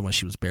grandmother when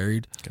she was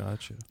buried.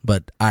 Gotcha.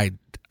 But I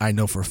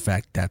know for a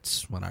fact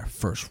that's when I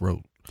first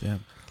wrote.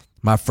 Damn.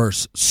 My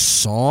first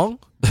song,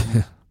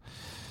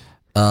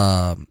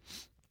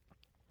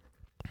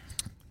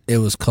 it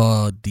was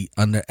called The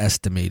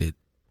Underestimated.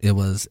 It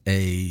was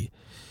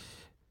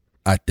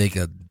I think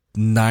a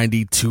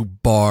 92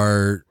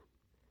 bar,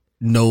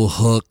 no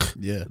hook.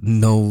 Yeah.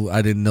 No,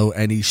 I didn't know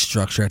any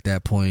structure at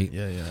that point.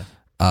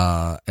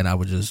 Yeah. And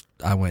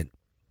I went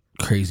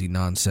crazy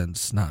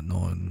nonsense, not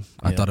knowing.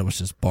 I thought it was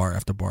just bar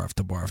after bar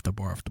after bar after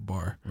bar after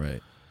bar.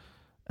 Right.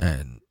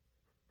 And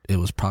it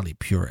was probably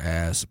pure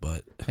ass,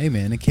 but Hey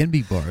man, it can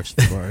be bars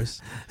for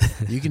bars.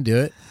 You can do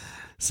it.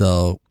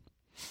 so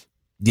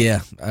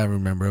yeah, I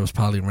remember it was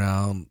probably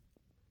around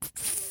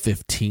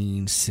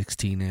 15,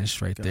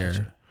 16-ish right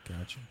there.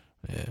 Gotcha.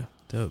 Yeah.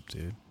 Dope,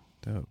 dude.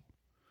 Dope.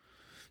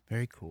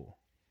 Very cool.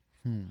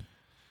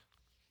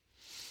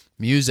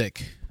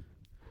 Music.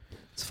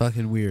 It's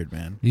fucking weird,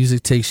 man.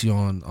 Music takes you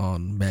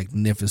on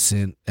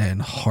magnificent and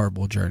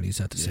horrible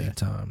journeys at the same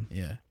time.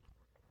 Yeah.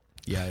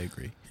 Yeah, I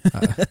agree.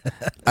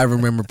 I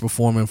remember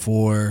performing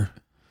for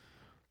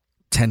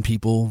 10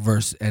 people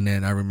and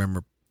then I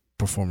remember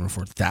performing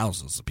for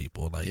thousands of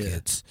people. Like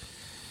it's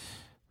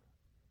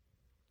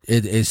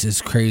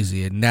just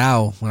crazy. And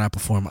now when I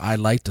perform, I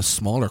like the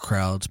smaller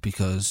crowds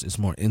because it's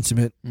more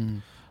intimate.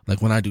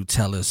 Like when I do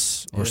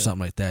Tellus or something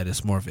like that,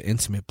 it's more of an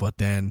intimate. But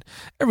then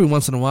every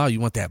once in a while, you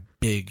want that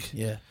big,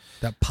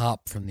 that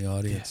pop from the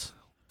audience.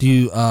 Do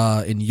you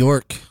in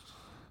York?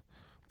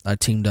 I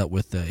teamed up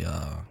with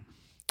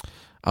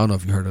I don't know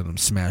if you heard of them,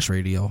 Smash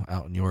Radio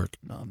out in York.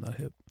 No, I'm not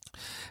hip.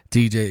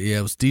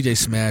 It was DJ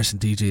Smash and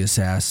DJ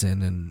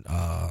Assassin and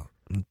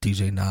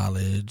DJ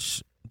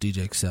Knowledge,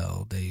 DJ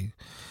Excel. They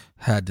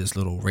had this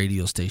little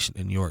radio station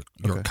in York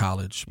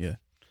College. Yeah.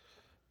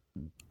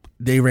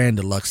 They ran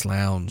the Lux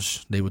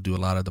Lounge. They would do a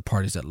lot of the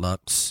parties at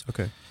Lux.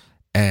 Okay.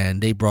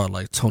 And they brought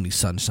like Tony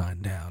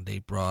Sunshine down. They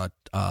brought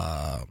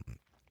Ron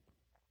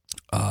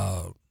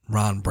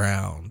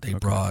Brown. They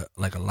brought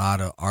like a lot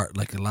of art,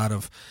 like a lot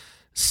of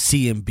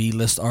C and B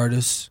list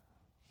artists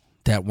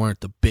that weren't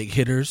the big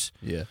hitters.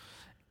 Yeah.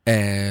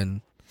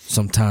 And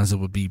sometimes it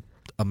would be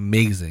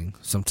amazing.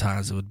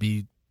 Sometimes it would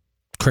be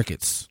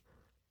crickets.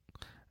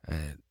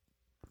 And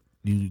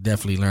you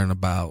definitely learn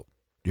about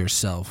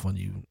yourself when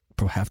you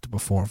have to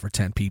perform for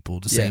 10 people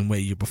the same way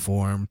you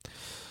perform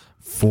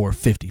for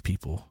 50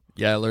 people.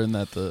 Yeah, I learned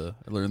that the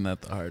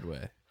hard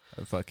way.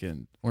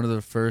 One of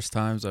the first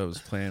times I was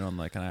playing on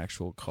like an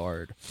actual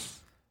card.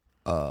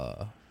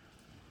 I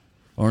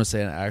want to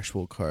say an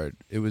actual card.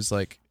 It was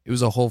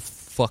a whole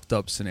fucked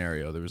up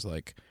scenario. There was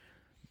like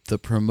the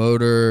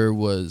promoter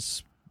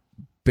was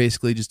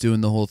basically just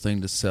doing the whole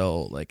thing to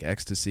sell like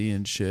ecstasy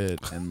and shit,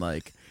 and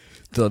like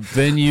the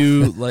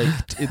venue, like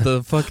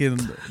the fucking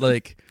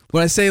like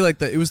when I say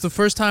like it was the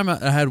first time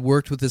I had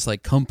worked with this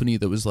like company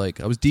that was like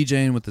I was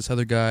DJing with this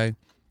other guy,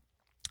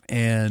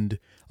 and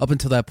up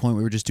until that point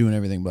we were just doing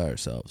everything by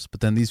ourselves.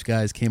 But then these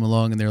guys came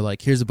along and they're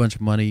like, "Here's a bunch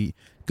of money.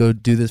 Go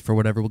do this for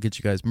whatever. We'll get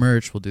you guys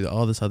merch. We'll do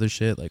all this other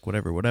shit, like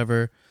whatever. We'll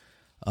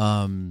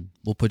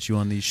put you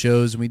on these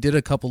shows." And we did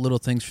a couple little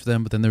things for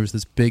them, but then there was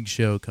this big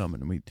show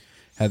coming, and we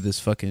had this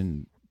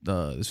fucking.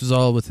 This was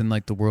all within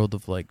like the world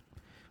of like,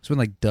 it was when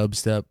like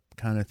dubstep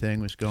kind of thing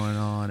was going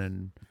on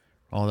and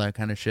all that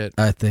kind of shit.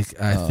 I think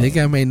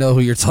I may know who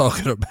you're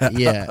talking about.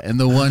 Yeah, and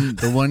the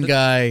one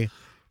guy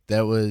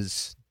that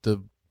was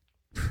the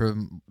I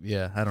don't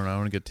know. I don't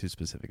want to get too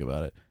specific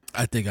about it.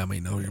 I think I may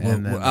know you.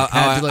 And then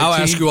I'll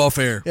ask you off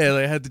air. Yeah,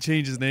 they had to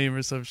change his name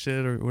or some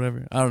shit or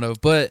whatever. I don't know.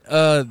 But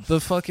the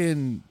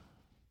fucking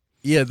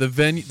the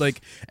venue,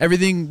 like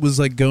everything was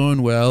like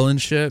going well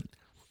and shit.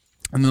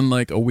 And then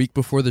like a week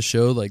before the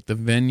show, like the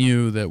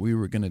venue that we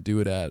were gonna do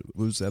it at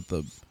was at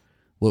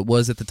what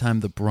was at the time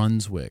the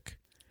Brunswick,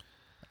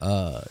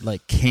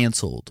 like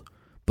canceled.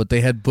 But they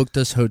had booked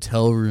us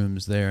hotel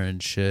rooms there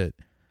and shit.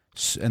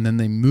 And then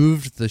they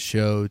moved the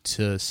show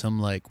to some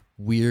like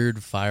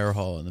weird fire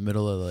hall in the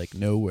middle of like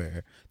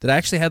nowhere that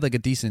actually had like a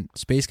decent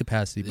space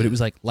capacity, but it was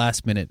like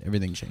last minute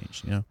everything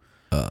changed, you know?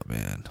 Oh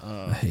man,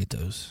 I hate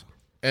those.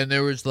 And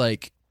there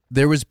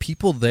was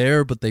people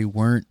there, but they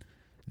weren't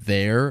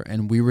there,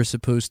 and we were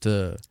supposed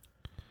to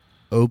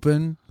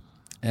open,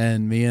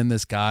 and me and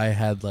this guy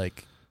had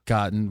like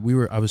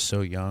I was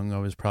so young. I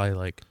was probably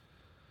like,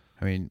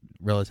 I mean,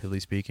 relatively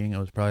speaking, I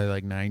was probably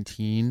like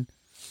 19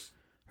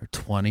 or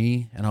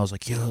 20, and I was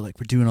like, yo, like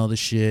we're doing all this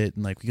shit,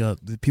 and like we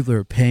got the people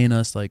are paying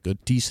us like a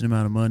decent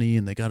amount of money,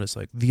 and they got us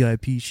like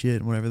VIP shit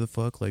and whatever the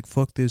fuck, like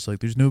fuck this, like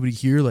there's nobody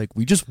here, like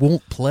we just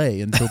won't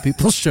play until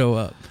people show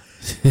up.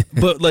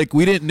 But like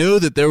we didn't know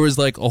that there was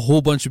like a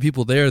whole bunch of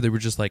people there. They were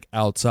just like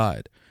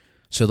outside.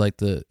 So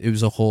like it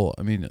was a whole,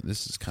 I mean,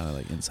 this is kind of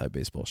like inside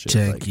baseball shit.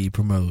 Janky like,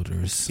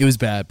 promoters. It was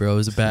bad,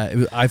 bro.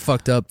 I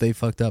fucked up. They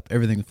fucked up.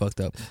 Everything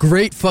fucked up.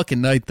 Great fucking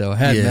night though.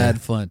 Had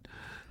mad fun.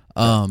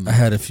 I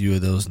had a few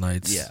of those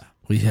nights. Yeah.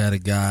 We had a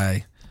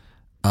guy,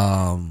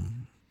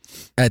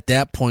 at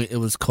that point it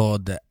was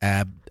called the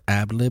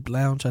Ad-Lib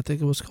Lounge, I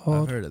think it was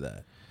called. I've heard of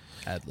that.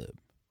 Ad-Lib.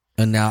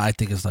 And now I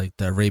think it's like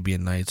the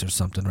Arabian Nights or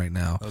something right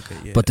now. Okay,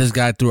 yeah. But this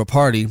guy threw a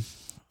party.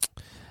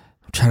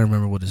 I'm trying to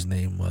remember what his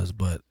name was,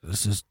 but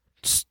it's just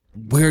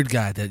weird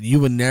guy that you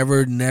would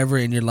never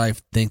in your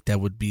life think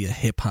that would be a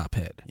hip hop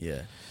head.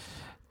 Yeah.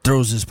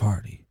 Throws his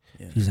party.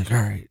 Yeah. He's like,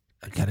 all right,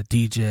 I got a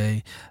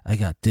DJ, I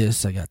got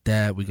this, I got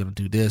that, we're gonna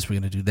do this, we're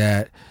gonna do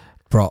that.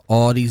 Brought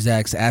all these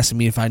acts, asking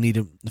me if I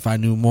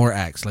knew more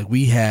acts. Like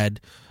we had,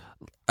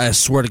 I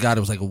swear to God, it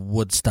was like a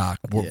Woodstock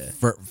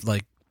for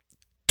like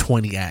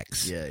 20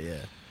 acts. Yeah,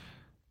 yeah.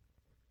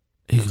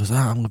 He goes,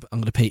 I'm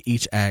gonna pay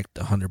each act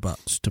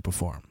 $100 to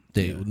perform.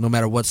 No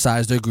matter what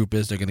size their group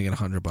is, they're gonna get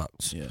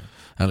 $100. Yeah.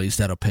 At least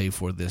that'll pay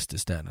for this,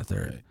 that, and the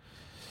third. Right.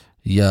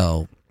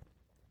 Yo,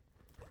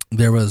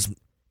 there was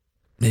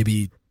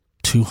maybe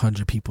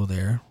 200 people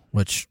there,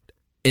 which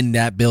in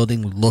that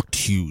building looked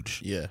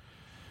huge. Yeah.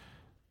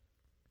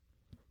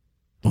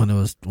 When it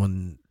was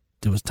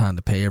time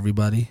to pay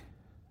everybody,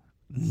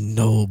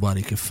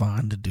 nobody could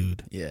find the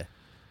dude. Yeah.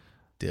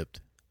 Dipped.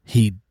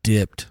 He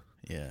dipped.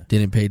 Yeah.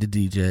 Didn't pay the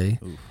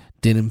DJ. Oof.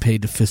 Didn't pay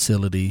the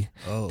facility.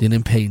 Oh.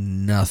 Didn't pay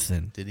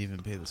nothing. Didn't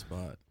even pay the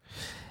spot.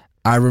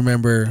 I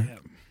remember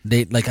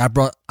I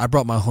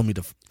brought my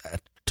homie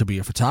to be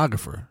a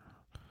photographer,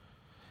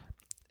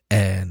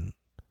 and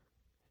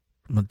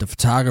the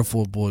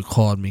photographer boy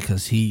called me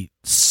because he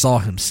saw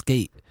him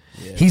skate.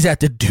 Yeah. He's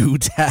at the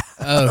dude's house.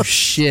 Oh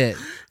shit!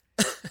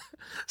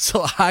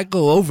 So I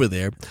go over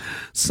there.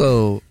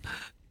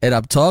 And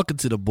I'm talking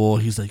to the boy.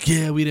 He's like,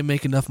 "Yeah, we didn't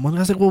make enough money." I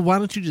was like, "Well, why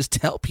don't you just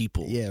tell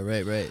people?" Yeah,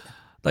 right.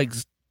 Like,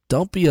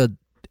 don't be a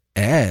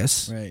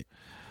ass. Right.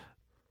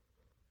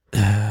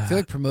 I feel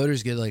like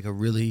promoters get like a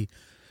really,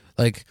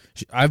 like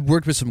I've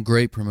worked with some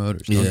great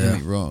promoters. Don't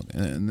get me wrong,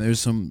 and there's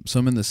some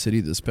in the city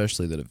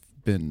especially that have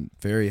been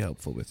very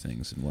helpful with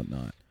things and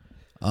whatnot.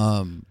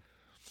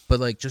 But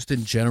like just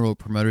in general,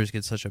 promoters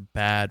get such a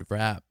bad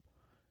rap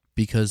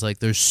because like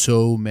there's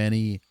so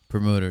many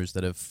promoters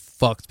that have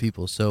fucked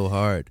people so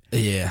hard.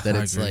 Yeah, that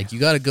it's like you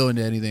got to go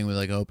into anything with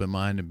like an open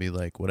mind and be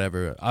like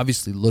whatever.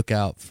 Obviously, look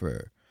out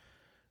for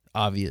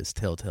obvious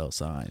telltale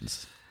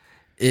signs.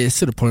 It's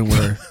to the point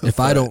where if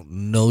I don't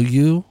know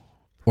you,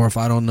 or if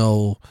I don't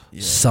know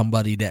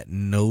somebody that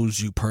knows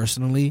you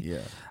personally,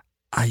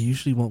 I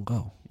usually won't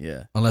go.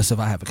 Yeah, unless if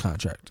I have a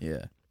contract.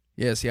 Yeah.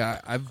 See,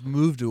 I've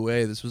moved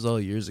away. This was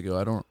all years ago.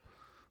 I don't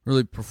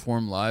really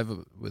perform live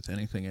with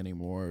anything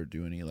anymore or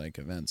do any like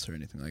events or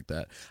anything like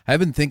that. I've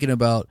been thinking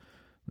about,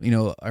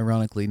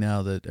 ironically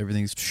now that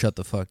everything's shut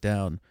the fuck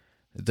down,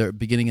 the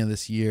beginning of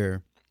this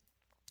year,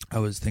 I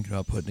was thinking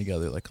about putting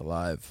together like a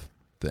live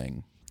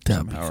thing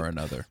somehow or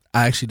another.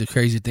 The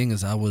crazy thing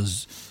is I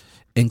was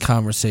in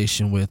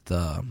conversation with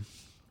a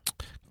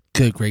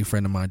great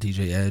friend of mine,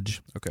 DJ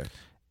Edge. Okay.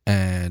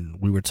 And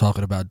we were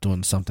talking about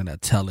doing something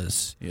at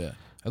Tellus. Yeah.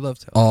 I love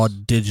Tellus. All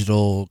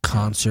digital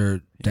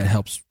concert that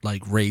helps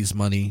like raise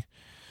money.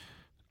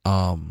 We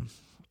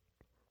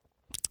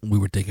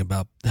were thinking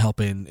about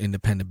helping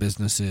independent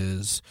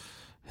businesses,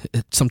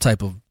 some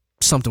type of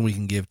something we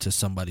can give to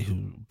somebody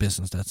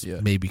business that's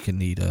maybe can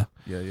need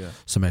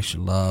some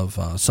extra love.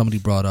 Somebody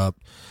brought up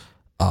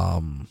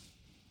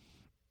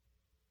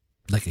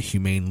like a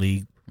Humane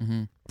League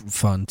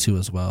fund too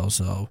as well.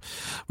 So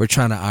we're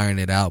trying to iron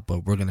it out,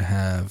 but we're gonna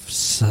have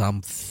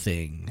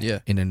something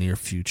in the near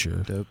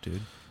future. Dope,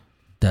 dude.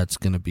 That's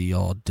gonna be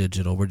all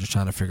digital. We're just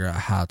trying to figure out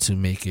how to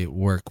make it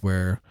work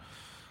where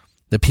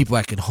the people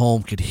back at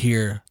home could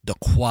hear the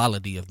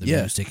quality of the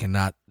music and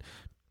not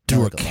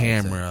through like a lot of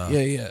camera.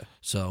 things. Yeah.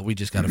 So we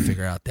just got to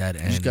figure out that.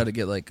 And You just got to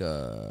get like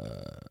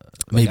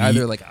maybe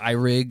either like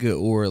iRig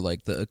or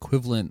like the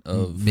equivalent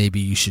of. maybe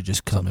you should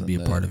just come and be a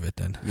something part that- of it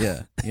then.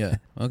 Yeah.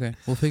 Okay,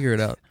 we'll figure it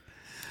out.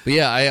 But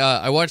yeah,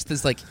 I watched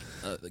this like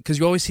because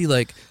you always see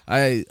like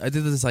I did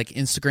this like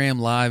Instagram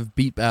live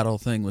beat battle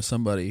thing with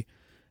somebody,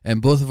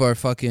 and both of our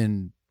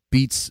fucking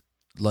beats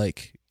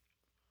like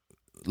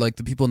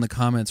the people in the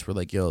comments were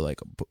like, yo, like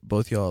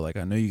both y'all, like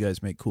I know you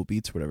guys make cool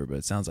beats or whatever, but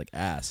it sounds like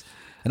ass.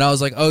 And I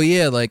was like, oh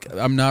yeah, like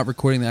I'm not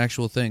recording the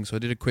actual thing. So I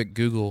did a quick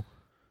Google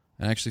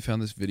and I actually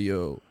found this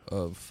video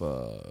of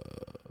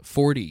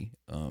 40,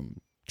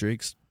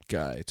 Drake's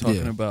guy,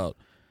 talking about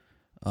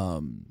I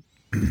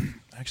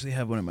actually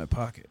have one in my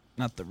pocket.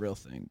 Not the real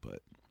thing,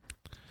 but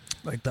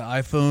like the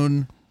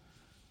iPhone,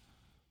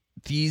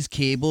 these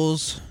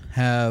cables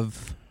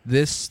have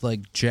this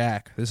like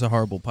jack. This is a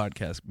horrible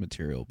podcast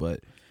material, but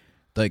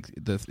like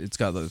it's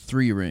got the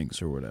 3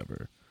 rings or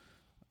whatever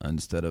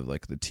instead of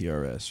like the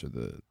TRS or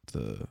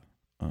the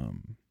I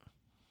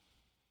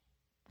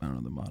don't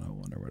know, the mono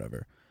one or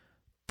whatever.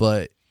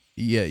 But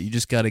yeah, you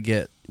just got to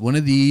get one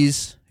of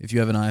these if you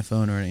have an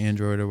iPhone or an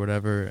Android or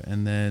whatever,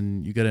 and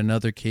then you got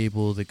another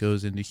cable that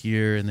goes into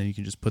here, and then you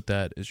can just put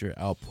that as your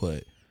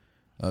output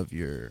of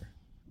your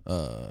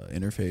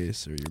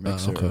interface or your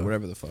mixer or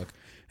whatever the fuck.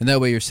 And that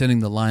way you're setting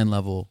the line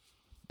level.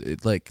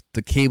 Like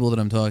the cable that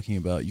I'm talking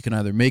about, you can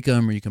either make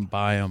them or you can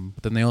buy them.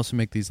 But then they also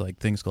make these like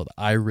things called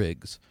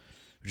iRigs,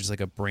 which is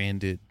like a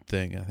branded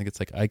thing. I think it's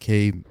like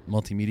IK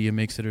Multimedia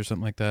makes it or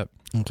something like that.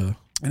 Okay.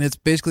 And it's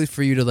basically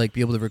for you to like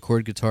be able to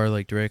record guitar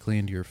like directly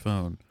into your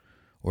phone,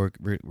 or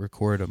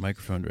record a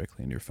microphone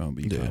directly into your phone.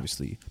 But you can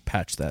obviously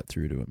patch that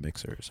through to a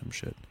mixer or some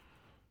shit.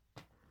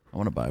 I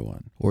want to buy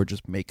one, or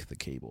just make the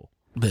cable.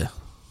 Yeah.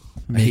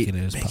 Making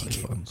it is probably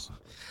fun.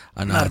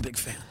 I'm not a big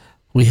fan.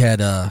 We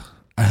had I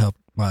helped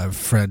my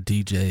friend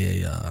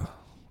DJ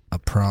a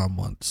prom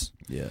once.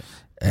 Yeah.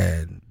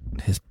 And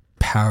his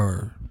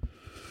power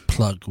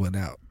plug went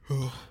out.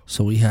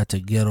 So we had to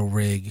get a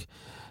rig,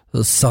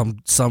 some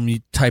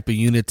type of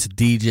unit to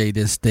DJ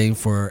this thing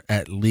for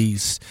at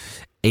least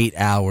 8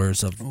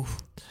 hours of,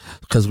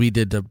 because we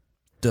did the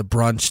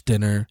brunch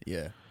dinner.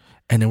 Yeah.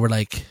 And then we're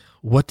like,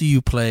 what do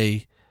you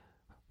play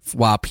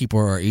while people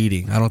are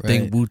eating? I don't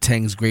think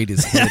Wu-Tang's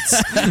greatest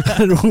hits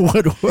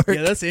would work.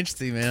 Yeah, that's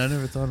interesting, man. I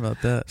never thought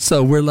about that.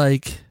 So we're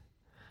like,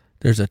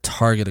 there's a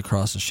Target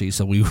across the street.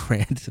 So we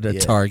ran to the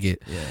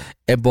Target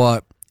and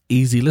bought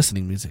easy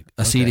listening music,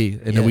 a CD.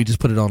 And then we just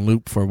put it on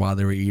loop for while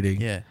they were eating.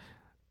 Yeah.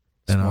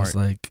 And Smart. I was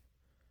like,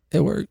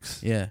 it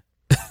works. Yeah.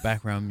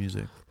 Background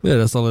music. Yeah,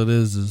 that's all it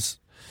is.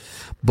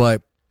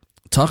 But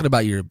talking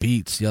about your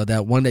beats, yo,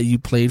 that one that you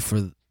played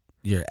for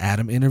your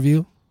Adam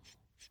interview,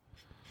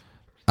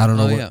 I don't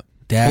know what.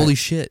 That, holy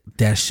shit.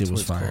 That shit That's was what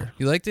it's fire. called.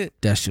 You liked it?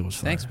 That shit was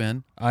fire. Thanks,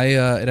 man.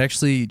 It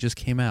actually just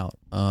came out.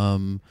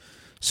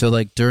 So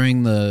like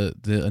during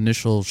the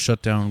initial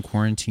shutdown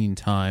quarantine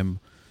time,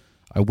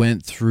 I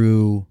went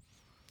through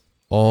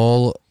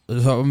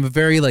I'm a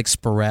very like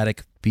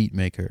sporadic beat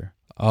maker.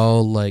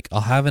 I'll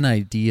have an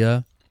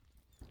idea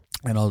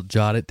and I'll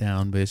jot it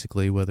down,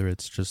 basically, whether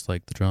it's just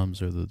like the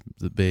drums or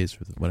the bass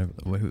or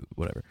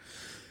whatever.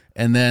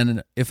 And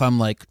then if I'm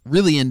like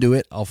really into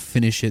it, I'll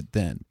finish it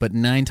then. But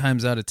 9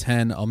 times out of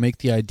 10, I'll make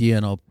the idea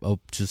and I'll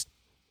just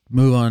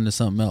move on to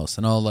something else.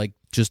 And I'll like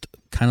just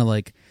kind of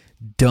like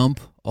dump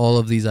all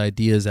of these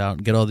ideas out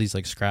and get all these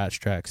like scratch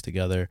tracks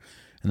together.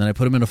 And then I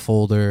put them in a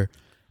folder.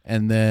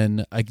 And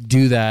then I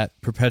do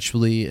that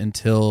perpetually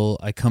until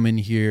I come in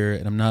here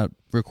and I'm not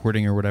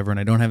recording or whatever and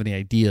I don't have any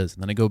ideas.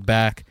 And then I go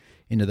back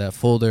into that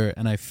folder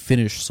and I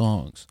finish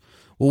songs.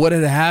 Well, what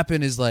had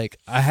happened is like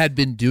I had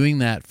been doing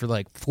that for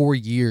like 4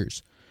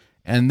 years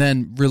and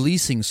then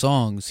releasing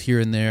songs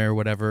here and there or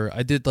whatever.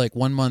 I did like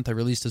 1 month, I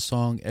released a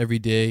song every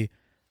day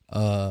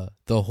the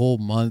whole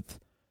month.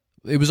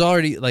 It was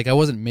already like I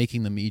wasn't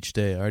making them each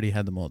day. I already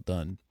had them all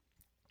done.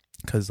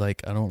 Because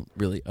like I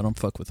don't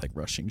fuck with like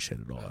rushing shit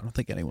at all. I don't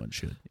think anyone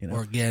should, you know.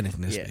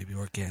 Organicness, baby,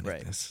 organicness.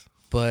 Right.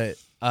 But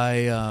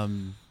I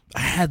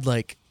had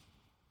like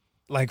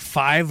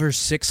 500 or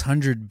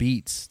 600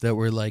 beats that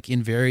were like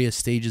in various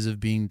stages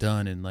of being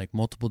done in like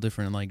multiple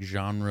different like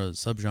genres,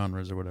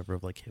 subgenres or whatever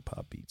of like hip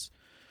hop beats.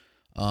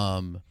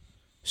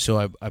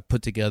 So I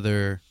put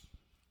together.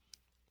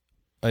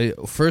 I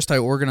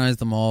organized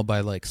them all by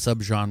like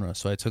subgenre.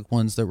 So I took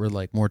ones that were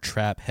like more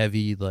trap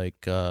heavy,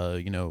 like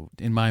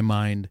in my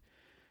mind.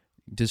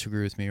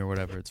 Disagree with me or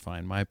whatever, it's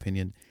fine. My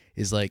opinion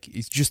is like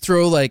you just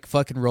throw like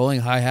fucking rolling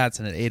hi-hats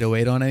and an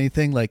 808 on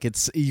anything, like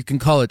you can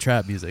call it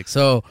trap music.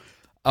 So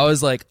I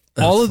was like,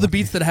 all of the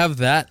beats that have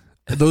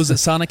those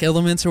sonic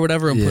elements or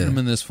whatever, I'm putting them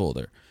in this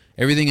folder.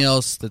 Everything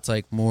else that's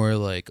like more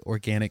like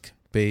organic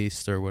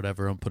based or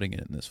whatever, I'm putting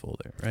it in this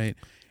folder, right?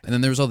 And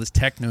then there was all this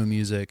techno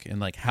music and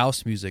like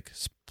house music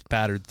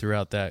spattered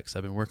throughout that because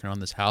I've been working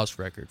on this house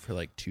record for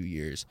like 2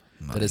 years.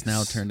 Nice. That has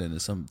now turned into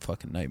some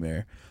fucking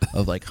nightmare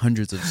of like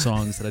hundreds of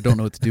songs that I don't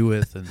know what to do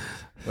with and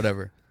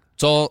whatever.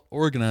 It's all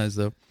organized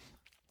though.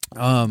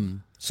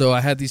 So I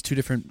had these 2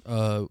 different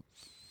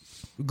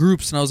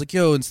groups, and I was like,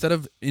 yo, instead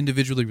of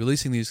individually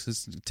releasing these,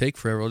 because it take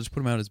forever, I'll just put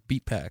them out as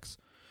beat packs.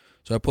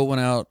 So I put one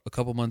out a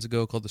couple months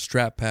ago called the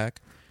Strap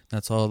Pack.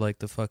 That's all like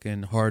the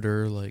fucking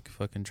harder, like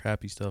fucking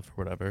trappy stuff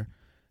or whatever.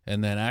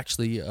 And then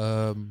actually,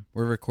 we're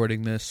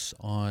recording this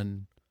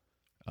on,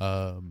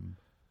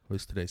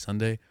 what's today,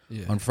 Sunday?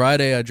 Yeah. On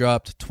Friday, I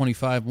dropped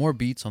 25 more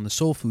beats on the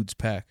Soul Foods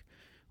pack,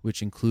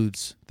 which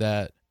includes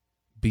that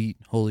beat,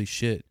 Holy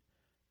Shit.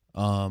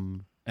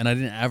 And I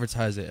didn't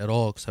advertise it at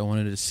all because I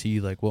wanted to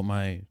see like what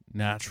my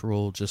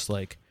natural, just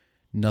like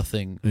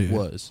nothing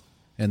was.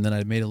 And then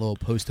I made a little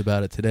post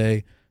about it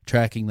today,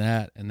 tracking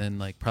that, and then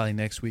like probably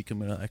next week I'm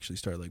gonna actually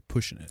start like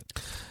pushing it.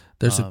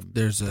 There's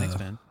thanks,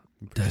 man.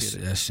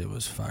 That shit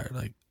was fire.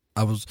 Like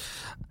I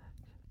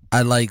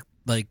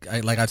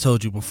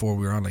told you before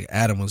we were on, like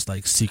Adam was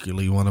like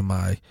secretly one of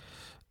my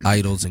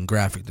idols in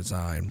graphic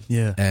design.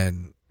 Yeah.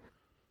 And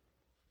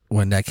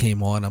when that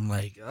came on, I'm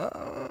like,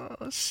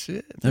 oh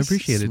shit. I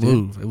appreciate it,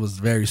 smooth. dude. It was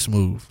very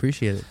smooth.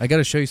 Appreciate it. I got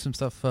to show you some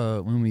stuff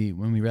when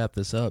we wrap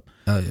this up.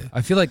 Oh yeah.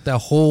 I feel like that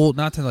whole,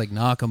 not to like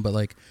knock them, but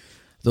like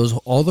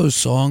all those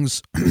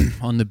songs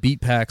on the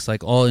beat packs,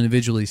 like all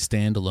individually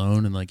stand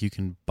alone, and like you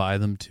can buy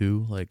them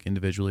too, like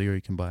individually, or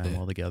you can buy them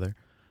all together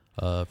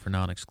for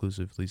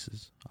non-exclusive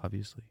leases,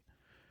 obviously.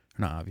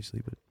 Or not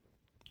obviously, but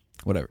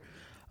whatever.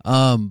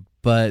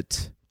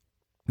 But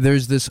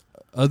there's this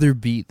other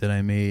beat that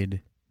I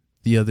made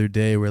the other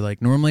day where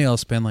like normally I'll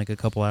spend like a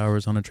couple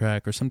hours on a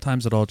track, or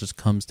sometimes it all just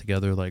comes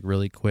together like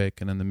really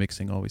quick, and then the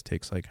mixing always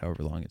takes like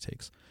however long it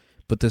takes.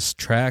 But this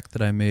track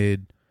that I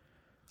made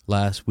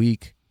last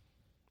week,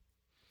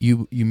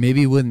 you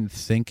maybe wouldn't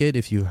think it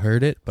if you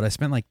heard it, but I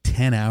spent like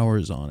 10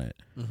 hours on it,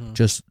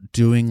 just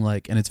doing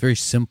like, and it's very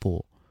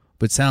simple,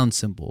 but it sounds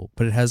simple,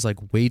 but it has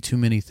like way too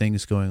many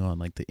things going on.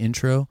 Like the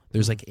intro,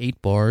 there's like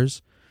 8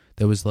 bars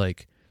that was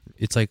like,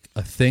 it's like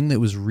a thing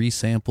that was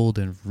resampled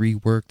and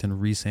reworked and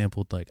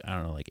resampled like, I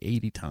don't know, like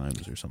 80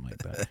 times or something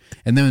like that.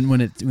 And then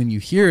when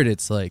you hear it,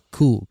 it's like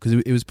cool, because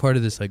it was part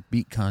of this like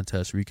beat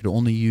contest where you could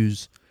only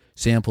use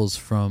samples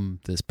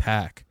from this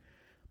pack.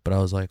 But I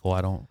was like, well,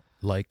 I don't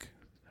like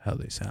how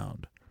they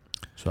sound,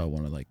 so I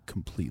want to like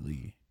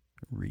completely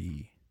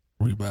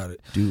About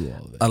it. do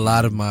all of it. A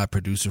lot of my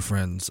producer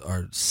friends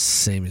are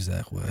same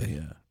exact way.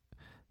 Yeah.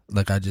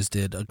 Like I just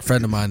did. A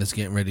friend of mine is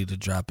getting ready to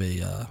drop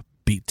a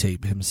beat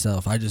tape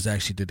himself. I just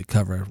actually did the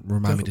cover.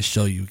 Remind me to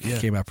show you. It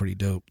came out pretty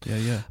dope.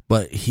 Yeah.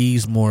 But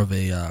he's more of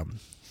a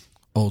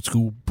old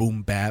school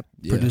boom bap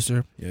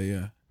producer.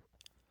 Yeah.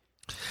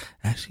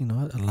 Actually, you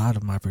know what? A lot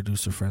of my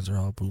producer friends are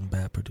all boom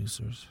bap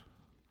producers.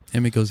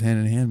 And it goes hand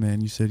in hand,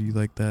 man. You said you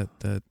like that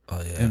Oh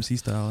yeah, MC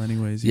style,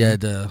 anyways. Yeah,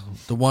 the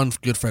one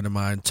good friend of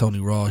mine, Tony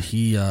Raw,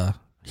 he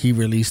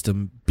released a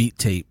beat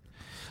tape,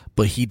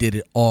 but he did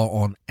it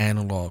all on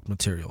analog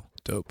material.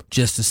 Dope.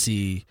 Just to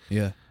see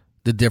Yeah.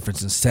 the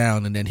difference in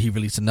sound, and then he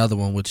released another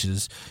one, which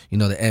is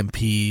the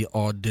MP,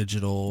 all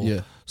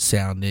digital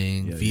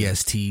sounding,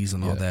 VSTs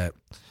and all that.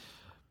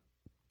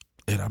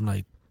 And I'm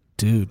like,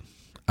 dude,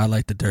 I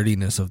like the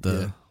dirtiness of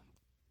the.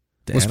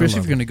 Well, especially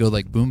if you're gonna go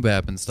like boom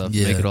bap and stuff,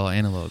 make it all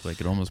analog. Like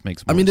it almost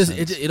makes more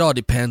sense. It all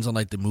depends on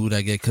like the mood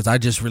I get, because I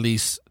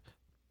released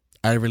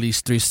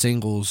 3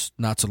 singles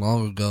not too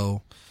long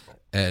ago,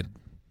 and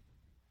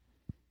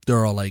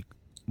they're all like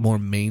more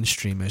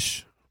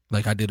mainstreamish.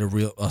 Like I did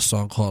a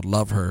song called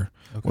 "Love Her"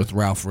 with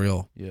Ralph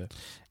Real,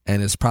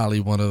 and it's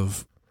probably one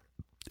of,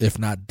 if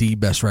not the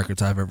best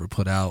records I've ever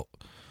put out.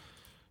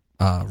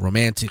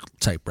 Romantic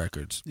type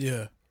records.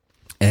 Yeah.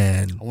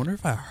 And I wonder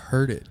if I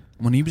heard it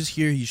when he was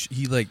here.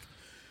 He like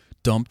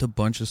dumped a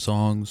bunch of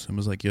songs and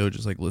was like, "Yo,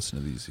 just like listen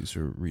to these. These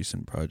are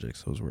recent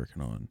projects I was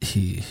working on."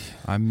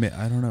 I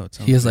don't know.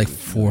 He has like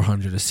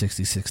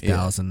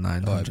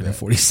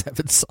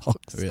 466,947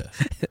 songs. Oh, yeah.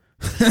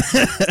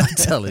 I'm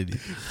telling you.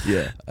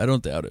 Yeah, I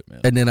don't doubt it, man.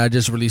 And then I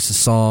just released a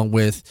song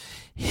with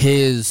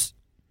his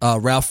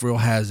Ralph Real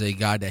has a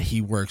guy that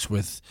he works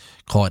with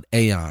called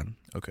Aeon.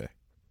 Okay.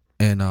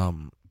 And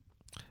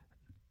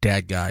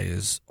that guy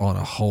is on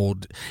a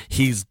hold.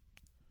 He's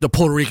the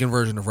Puerto Rican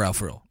version of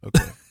Ralph Real.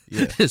 Okay.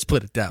 Yeah. Just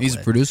put it that way. He's a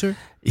producer?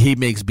 He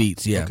makes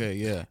beats, yeah. Okay,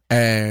 yeah.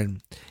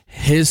 And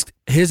his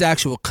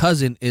actual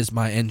cousin is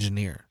my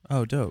engineer.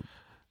 Oh, dope.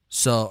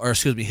 So, or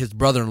excuse me, his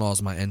brother-in-law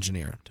is my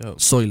engineer. Dope.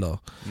 Soilo.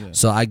 Yeah.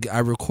 So I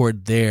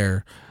record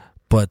there,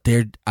 but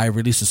I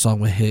released a song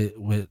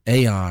with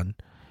Aeon.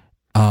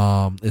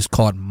 It's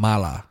called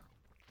Mala,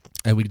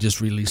 and we just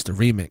released a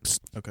remix.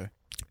 Okay.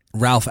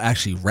 Ralph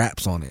actually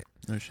raps on it.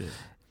 No shit.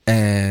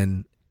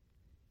 And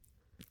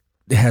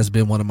it has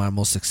been one of my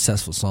most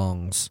successful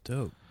songs.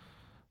 Dope.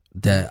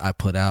 That I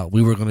put out.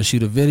 We were going to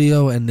shoot a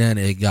video, and then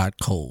it got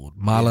cold.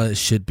 Mala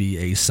should be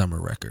a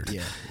summer record.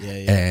 Yeah.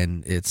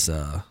 And it's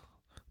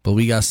but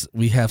we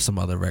have some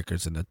other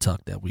records in the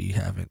tuck that we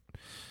haven't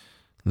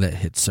let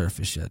hit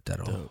surface yet.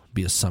 That'll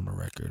be a summer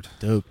record.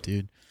 Dope,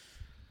 dude.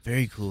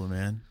 Very cool,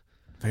 man.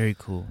 Very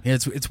cool. Yeah,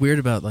 it's weird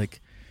about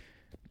like,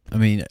 I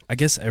mean, I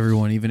guess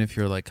everyone, even if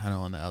you're like kind of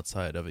on the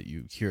outside of it,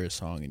 you hear a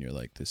song and you're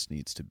like, this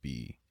needs to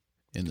be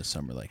in the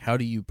summer. Like, how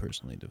do you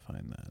personally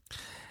define that?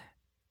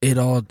 it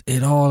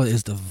all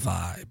is the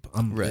vibe.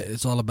 Right.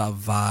 It's all about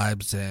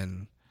vibes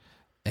and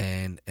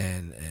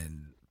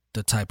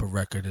the type of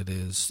record it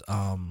is.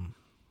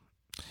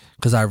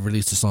 Because I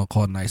released a song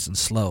called "Nice and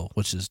Slow,"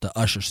 which is the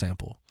Usher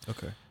sample.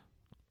 Okay.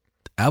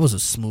 That was a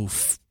smooth,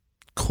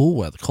 cold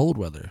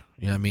weather.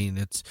 You know what I mean?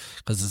 It's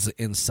because it's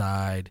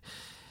inside.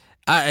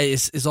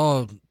 It's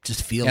all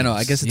just feelings. I know.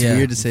 I guess it's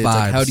weird to say. It's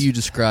like, how vibes. do you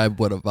describe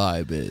what a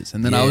vibe is?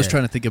 And then I was Yeah.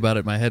 trying to think about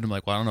it in my head. I'm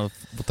like, well, I don't know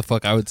what the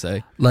fuck I would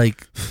say.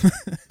 Like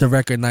the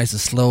record "Nice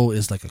and Slow"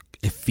 is like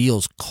it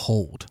feels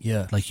cold.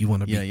 Yeah. Like you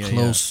want to be Yeah,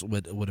 close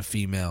with a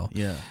female.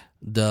 Yeah.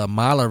 The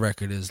Mala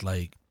record is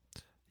like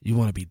you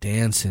want to be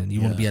dancing.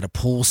 You want to be at a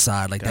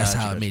poolside. Like that's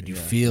how it made you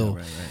feel.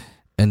 Right.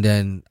 And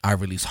then I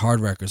released hard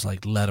records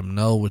like "Let 'Em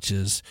Know," which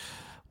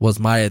was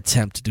my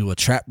attempt to do a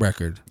trap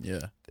record,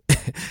 Yeah.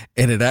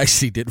 and it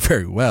actually did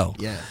very well.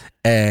 Yeah.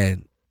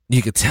 And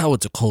you could tell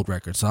it's a cold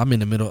record. So I'm in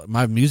the middle.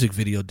 My music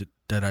video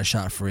that I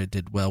shot for it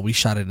did well. We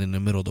shot it in the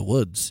middle of the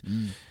woods,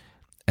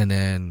 and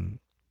then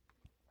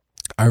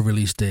I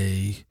released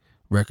a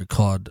record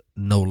called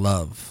 "No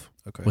Love,"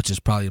 Okay. which is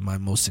probably my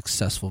most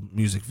successful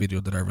music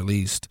video that I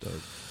released. Dope.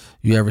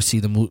 You ever see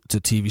the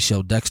TV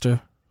show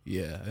Dexter?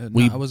 Yeah.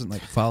 We- I wasn't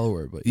like a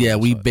follower, but Yeah, I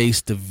we saw it.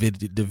 based the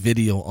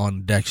video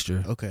on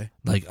Dexter. Okay.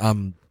 Like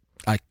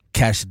I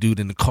catch the dude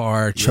in the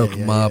car, choke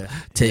him up,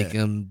 take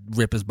yeah. him,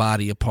 rip his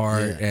body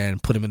apart, Yeah.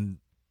 and put him in.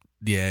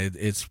 Yeah,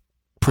 it's I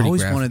pretty.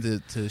 always graphic.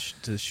 wanted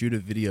to shoot a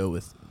video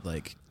with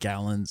like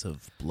gallons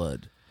of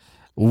blood.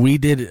 We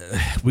did.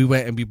 We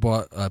went and we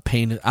bought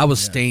painted. I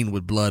was Yeah. stained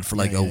with blood for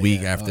like Yeah, a yeah,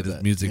 week yeah. after Oh, this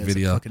that- music yeah, it's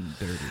video. fucking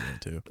dirty one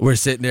too. We're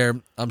sitting there.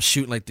 I'm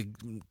shooting like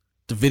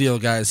the video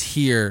guy's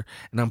here,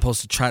 and I'm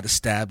supposed to try to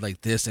stab like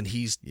this, and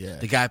he's Yeah.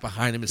 the guy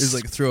behind him is He's,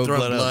 like, throwing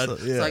blood out,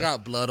 so- yeah. So I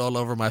got blood all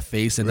over my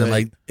face, and then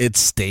Right. like it's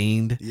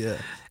stained. Yeah.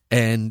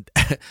 And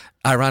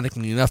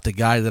ironically enough, the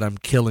guy that I'm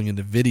killing in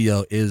the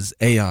video is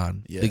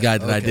Aeon, Yeah, the guy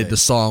that I okay. did the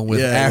song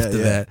with after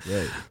that.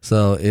 Right.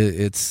 So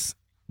it's,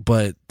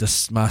 but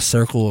my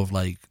circle of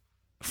like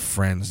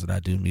friends that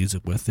I do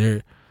music with,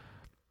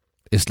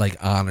 it's like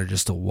honor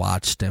just to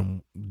watch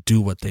them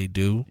do what they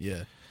do,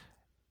 Yeah.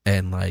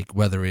 and like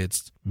whether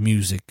it's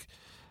music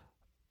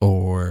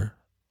or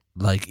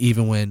like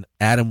even when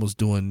Adam was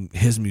doing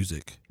his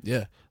music,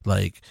 Yeah.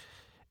 like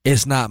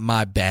it's not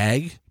my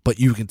bag, but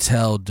you can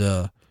tell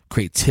the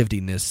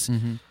creativeness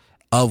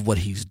of what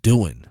he's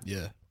doing.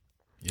 Yeah.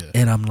 Yeah.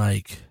 And I'm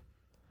like,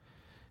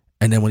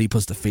 and then when he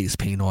puts the face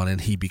paint on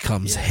and he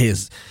becomes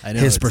his I know,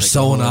 his it's like a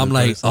persona, whole I'm other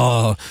like, person.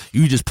 oh,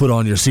 you just put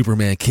on your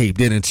Superman cape,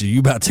 didn't you? You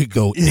about to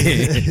go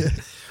in.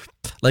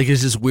 Like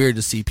it's just weird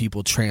to see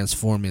people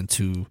transform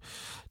into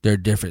their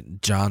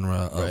different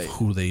genre of Right.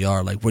 who they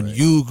are. Like when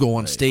you go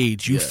on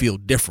stage, you Yeah. feel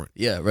different.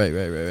 Yeah. Right.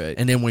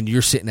 And then when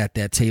you're sitting at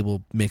that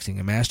table mixing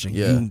and mastering,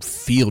 Yeah. you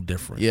feel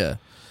different. Yeah.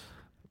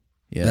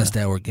 Yeah. That's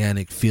that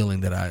organic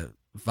feeling that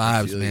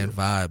vibes, feel man, you.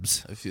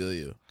 vibes. I feel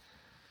you.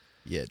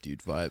 Yeah,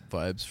 dude,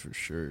 vibes for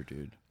sure,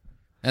 dude.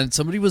 And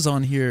somebody was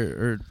on here,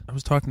 or I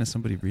was talking to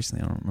somebody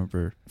recently. I don't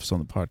remember if it's on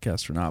the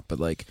podcast or not, but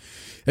like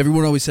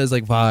everyone always says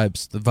like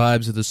vibes, the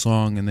vibes of the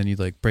song, and then you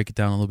like break it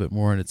down a little bit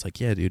more, and it's like,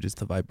 yeah, dude, it's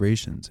the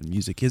vibrations, and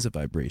music is a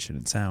vibration,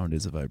 and sound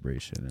is a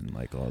vibration, and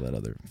like all that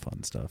other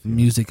fun stuff. you know?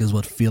 Music is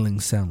what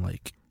feelings sound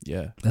like.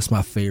 Yeah, That's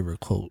my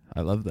favorite quote.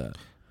 I love that.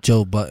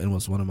 Joe Budden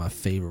was one of my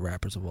favorite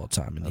rappers of all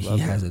time, and I he love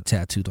has that. it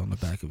tattooed on the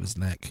back of his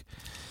neck.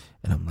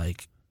 And I'm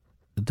like,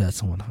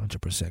 that's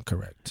 100%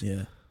 correct.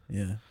 Yeah.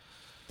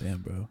 Damn,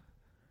 bro.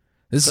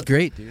 This is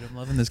great, dude. I'm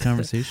loving this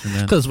conversation,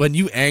 man. Because when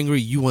you angry,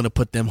 you want to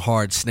put them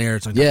hard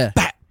snares on. Yeah.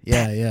 Bat,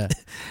 Yeah.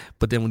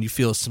 But then when you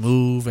feel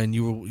smooth and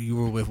you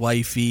were with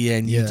wifey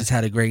and you Yeah. just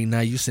had a great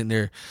night, you sitting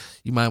there,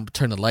 you might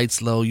turn the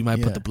lights low, you might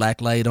Yeah. put the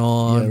black light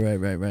on, Yeah,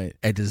 right.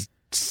 and just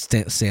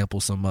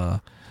sample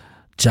some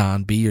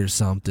John B or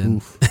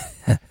something.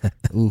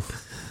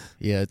 Oof.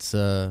 Yeah, it's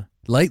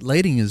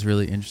lighting is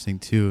really interesting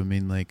too. I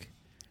mean, like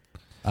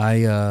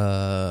I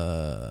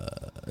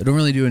don't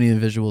really do any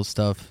visual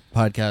stuff.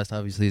 Podcast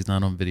obviously is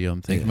not on video.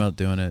 I'm thinking Yeah. about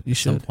doing it You at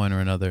some should. point or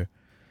another.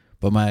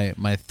 But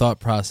my thought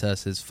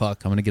process is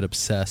fuck, I'm gonna get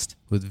obsessed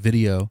with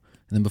video,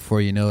 and then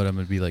before you know it, I'm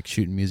gonna be like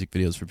shooting music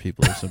videos for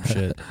people or some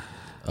shit.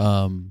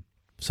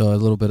 So a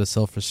little bit of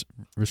self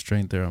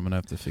restraint there. I'm gonna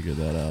have to figure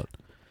that out.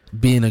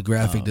 Being a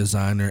graphic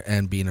designer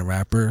and being a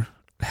rapper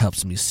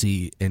helps me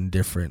see in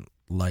different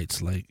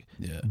lights. Like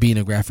Yeah. being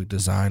a graphic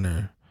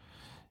designer,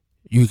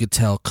 you could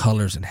tell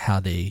colors and how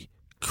they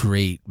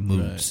create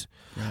moods.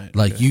 Right.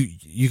 Like okay.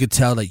 you could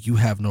tell that you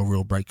have no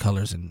real bright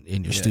colors in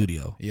your Yeah.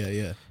 studio.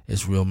 Yeah.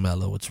 It's real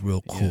mellow. It's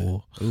real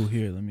cool. Oh,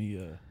 here, let me.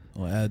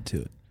 I'll add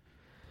to it.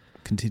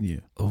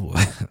 Continue. Oh,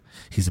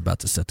 he's about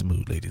to set the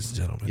mood, ladies and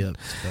gentlemen. Yep,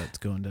 it's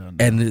going down.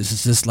 now. And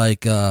it's just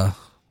like,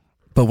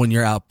 but when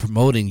you're out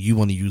promoting, you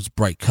want to use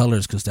bright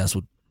colors because that's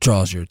what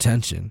draws your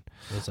attention.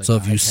 It's like So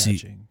if you see,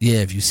 eye-catching.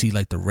 if you see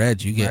like the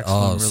red, you get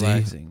Maximum see,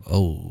 relaxing.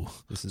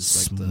 This is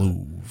like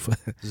smooth.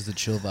 this is the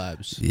chill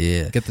vibes.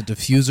 Yeah. Get the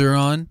diffuser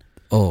on.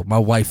 Oh, my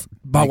wife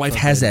Big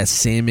has fuck that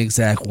same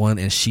exact one,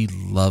 and she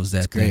loves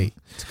that It's great. thing.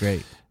 It's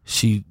great.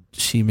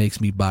 She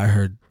makes me buy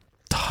her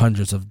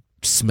hundreds of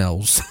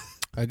smells.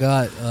 I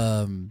got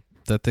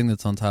that thing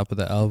that's on top of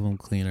the album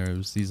cleaner. It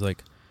was these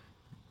like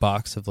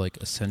box of like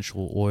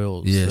essential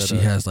oils. Yeah, that, she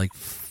has like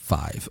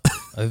 5.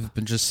 I've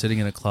been just sitting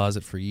in a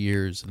closet for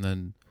years, and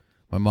then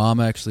my mom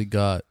actually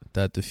got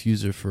that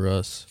diffuser for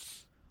us,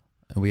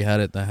 and we had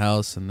it in the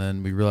house, and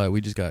then we realized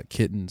we just got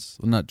kittens.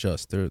 Well, not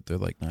just, they're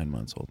like 9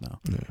 months old now.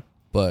 Yeah.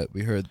 But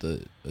we heard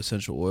the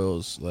essential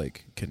oils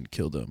like can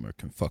kill them or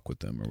can fuck with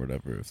them or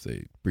whatever if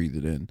they breathe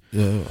it in.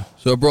 Yeah.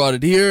 So I brought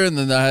it here, and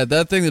then I had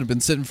that thing that had been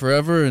sitting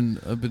forever, and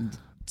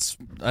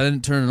I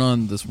didn't turn it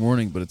on this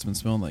morning, but it's been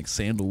smelling like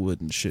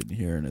sandalwood and shit in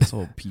here, and it's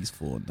all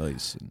peaceful and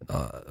nice.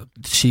 And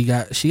She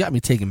got me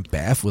taking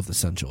bath with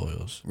essential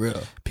oils.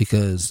 Real.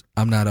 Because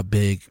I'm not a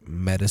big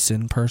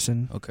medicine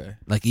person. Okay.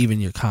 Like even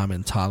your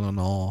common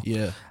Tylenol.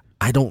 Yeah.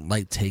 I don't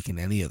like taking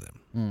any of them.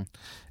 Mm.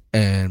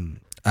 And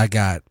I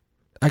got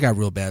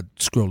real bad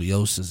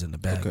scoliosis in the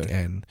back, Okay.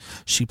 and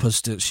she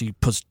puts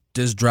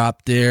this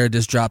drop there,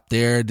 this drop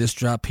there, this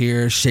drop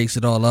here, shakes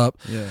it all up.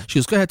 Yeah. She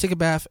goes, go ahead, take a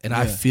bath. And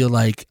I Yeah. feel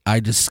like I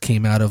just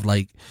came out of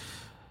like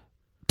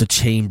the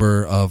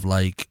chamber of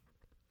like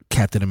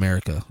Captain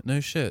America. No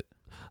shit.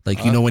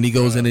 Like, you know, when he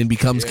goes in and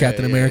becomes Yeah,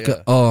 Captain yeah, America.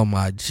 yeah. Oh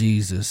my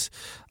Jesus.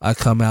 I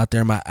come out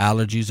there, my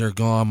allergies are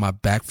gone, my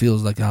back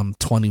feels like I'm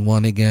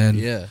 21 again.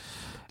 Yeah.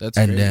 That's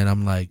And great. then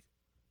I'm like,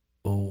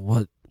 oh,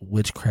 what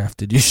witchcraft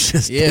did you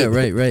just Yeah, do?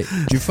 right.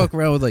 Did you fuck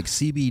around with like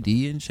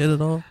CBD and shit at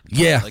all?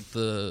 Yeah. Like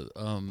the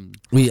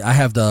I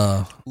have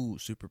the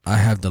super. I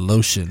have the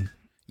lotion.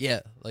 Yeah,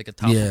 like a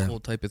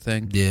topical type of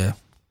thing. Yeah.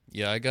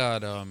 Yeah, I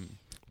got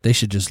They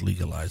should just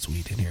legalize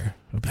weed in here.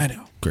 I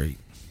know. Great.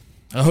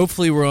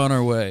 Hopefully we're on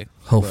our way.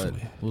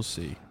 Hopefully. but we'll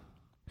see.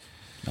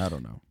 I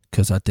don't know.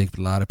 Because I think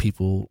a lot of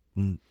people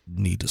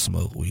need to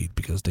smoke weed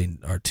because they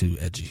are too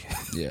edgy.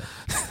 Yeah.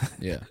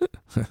 Yeah.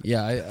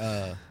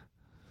 Yeah,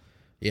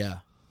 yeah.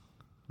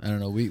 I don't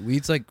know.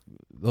 Weed's like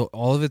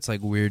all of it's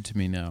like weird to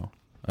me now.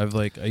 I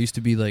used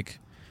to be like,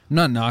 I'm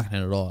not knocking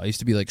it at all. I used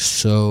to be like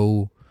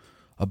so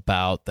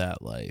about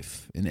that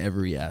life in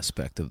every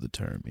aspect of the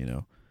term, you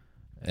know.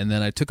 And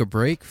then I took a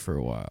break for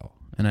a while,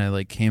 and I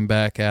like came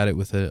back at it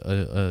with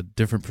a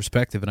different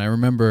perspective. And I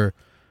remember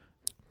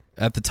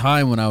at the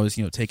time when I was,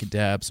 you know, taking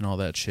dabs and all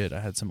that shit, I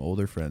had some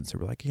older friends that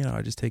were like, you know,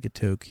 I just take a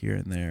toke here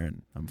and there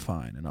and I'm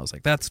fine. And I was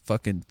like, that's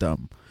fucking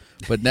dumb.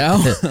 But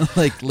now,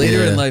 like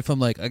later in life, I'm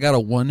like, I got a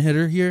one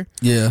hitter here.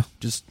 Yeah.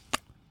 Just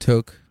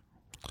toke.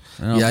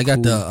 And Yeah, I got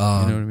cool. the you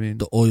know what I mean?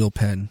 the oil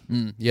pen.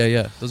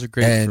 Yeah. Those are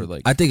great And for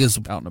like I think it's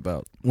out and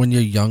about. when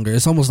you're younger,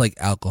 it's almost like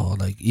alcohol.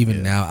 Like even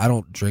Yeah. now, I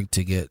don't drink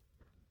to get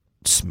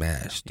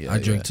smashed. Yeah, I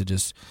drink yeah. to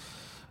just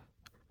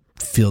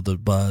feel the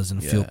buzz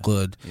and feel Yeah.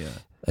 good. Yeah.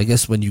 I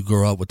guess when you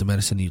grow up with the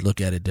medicine, you look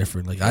at it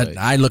different. Like Right.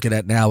 I look at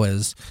it now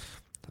as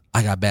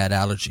I got bad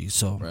allergies,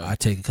 so Right. I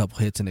take a couple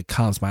hits and it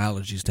calms my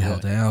allergies the hell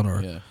Yeah. down,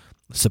 or Yeah.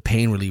 it's a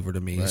pain reliever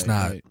to me. It's Right,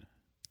 not right.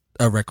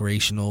 a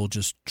recreational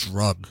just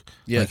drug.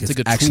 Yeah, like it's it's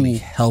like a actually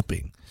tool.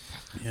 helping.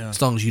 Yeah.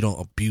 As long as you don't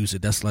abuse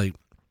it, that's like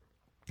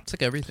It's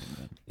like everything,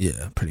 man.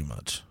 yeah, pretty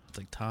much It's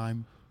like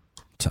time,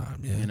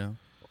 time. Yeah, you know?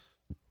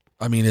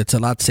 I mean it's a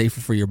lot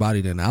safer for your body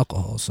than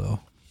alcohol.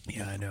 So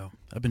Yeah, I know.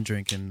 I've been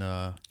drinking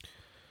a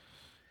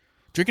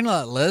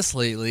lot less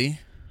lately,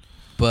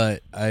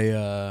 but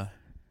I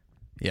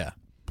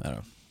don't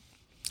know.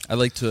 I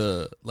like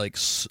to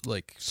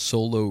like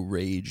solo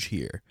rage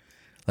here.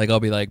 Like I'll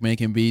be like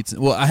making beats.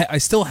 Well, I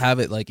still have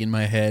it like in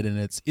my head, and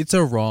it's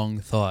a wrong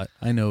thought.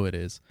 I know it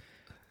is,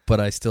 but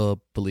I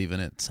still believe in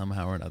it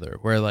somehow or another.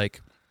 Where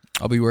like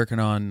I'll be working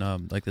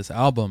on like this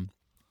album.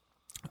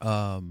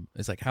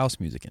 It's like house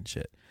music and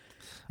shit.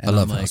 And I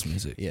love I'm like, house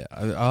music. Yeah,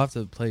 I'll have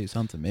to play you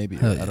something maybe.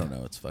 Hell I yeah. don't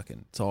know.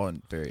 It's all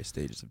in various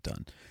stages of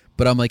done.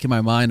 But I'm like in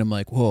my mind, I'm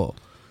like, whoa.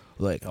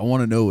 Like, I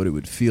want to know what it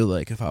would feel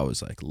like if I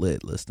was, like,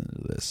 lit listening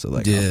to this. So,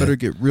 like, I Yeah. better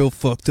get real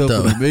fucked up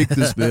when I make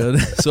this, man.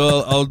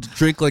 So, I'll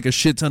drink, like, a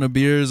shit ton of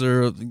beers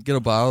or get a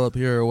bottle up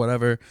here or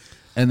whatever.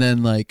 And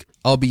then, like,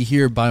 I'll be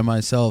here by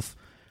myself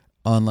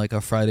on, like,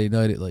 a Friday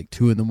night at, like,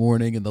 2 in the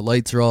morning. And the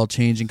lights are all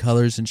changing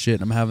colors and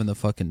shit. And I'm having the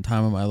fucking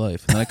time of my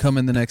life. And I come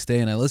in the next day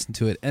and I listen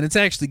to it. And it's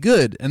actually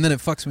good. And then it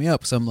fucks me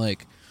up. So, I'm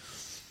like,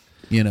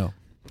 you know,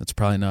 that's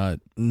probably not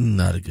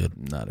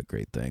a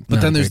great thing. But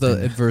Not then a there's great the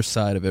thing. adverse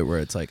side of it where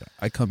it's like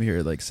I come here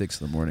at like 6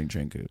 in the morning,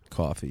 drink a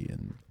coffee,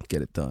 and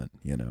get it done.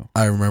 You know?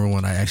 I remember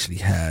when I actually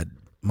had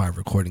my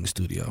recording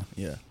studio,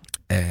 Yeah.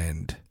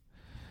 and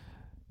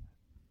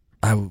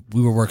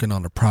we were working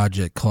on a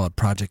project called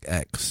Project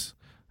X.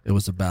 It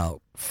was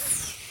about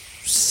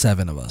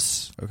 7 of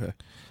us. Okay.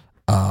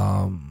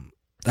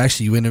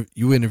 Actually,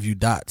 you interviewed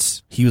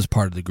Dots. He was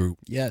part of the group,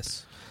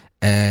 Yes.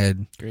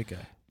 and Great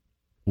guy.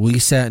 we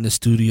sat in the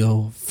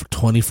studio for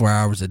 24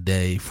 hours a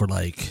day for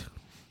like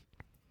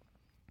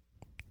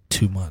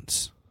 2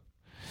 months.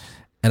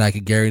 And I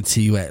could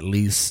guarantee you at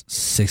least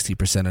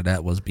 60% of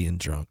that was being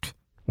drunk,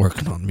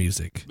 working on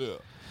music. Yeah.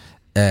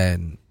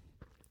 And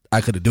I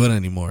couldn't do it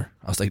anymore.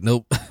 I was like,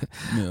 nope.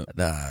 Yeah.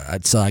 Nah.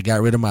 So I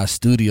got rid of my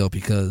studio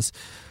because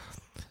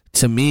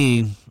to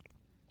me,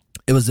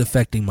 it was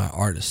affecting my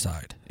artist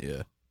side.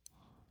 Yeah.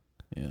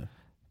 Yeah.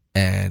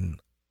 And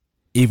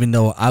even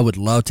though I would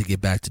love to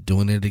get back to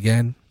doing it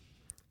again,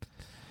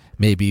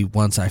 maybe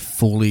once I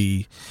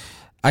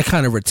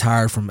kind of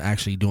retired from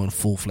actually doing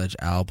full-fledged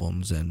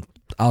albums, and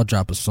I'll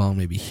drop a song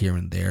maybe here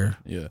and there.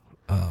 Yeah.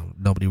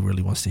 Nobody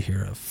really wants to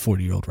hear a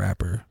 40-year-old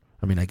rapper.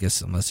 I mean, I guess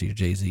unless you're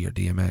Jay-Z or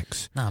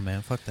DMX. Nah,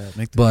 man, fuck that.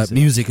 Make the But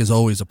music is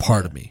always a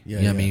part of me. Yeah,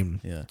 you know what I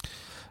mean? Yeah.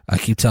 I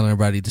keep telling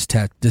everybody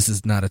this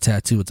is not a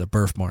tattoo, it's a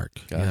birthmark.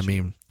 You know what I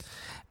mean?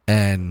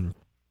 And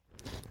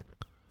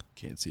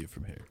can't see it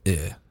from here.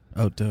 yeah.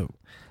 Oh, dope.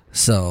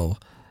 So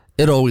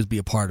it'll always be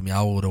a part of me.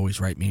 I would always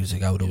write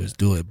music. I would always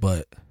do it.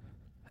 But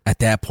at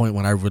that point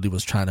when I really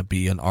was trying to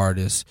be an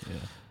artist,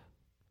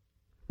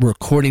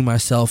 recording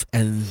myself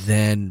and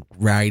then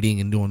writing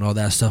and doing all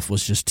that stuff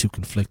was just too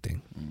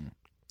conflicting.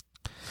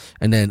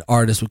 And then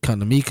artists would come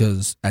to me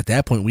because at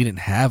that point we didn't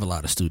have a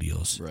lot of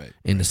studios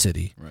in the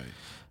city. Right.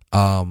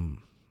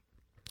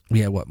 We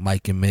had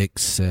Mike and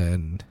Mix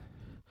and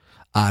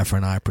Eye for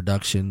an Eye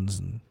Productions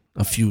and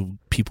a few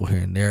people here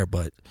and there,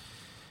 but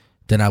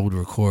then I would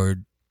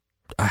record.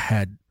 I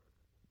had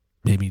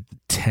maybe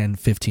 10,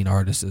 15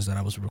 artists that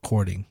I was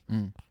recording.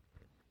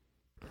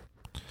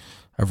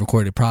 I've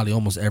recorded probably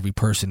almost every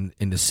person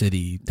in the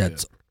city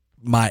that's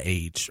my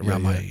age,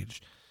 around my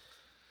age.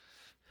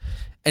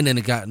 And then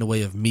it got in the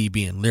way of me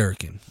being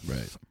lyricking.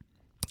 Right.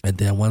 And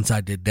then once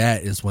I did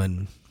that is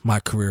when my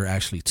career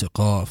actually took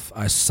off.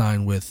 I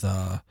signed with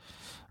an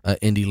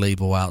indie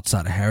label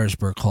outside of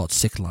Harrisburg called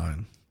Sick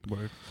Line.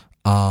 Word.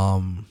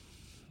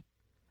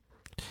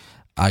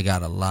 I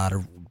got a lot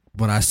of,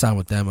 when I signed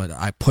with them,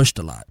 I pushed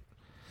a lot.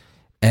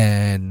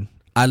 And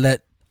I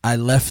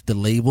left the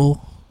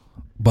label,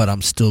 but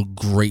I'm still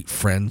great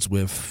friends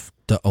with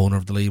the owner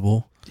of the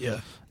label.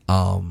 Yeah.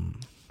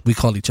 We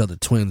called each other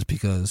twins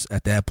because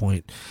at that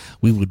point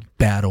we would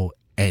battle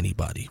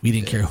anybody. We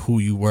didn't care who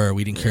you were.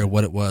 We didn't care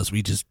what it was.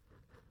 We just,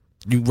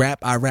 you rap,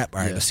 I rap.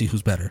 All right, let's see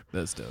who's better.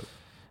 That's dope.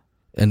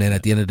 And then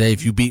at the end of the day,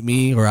 if you beat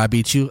me or I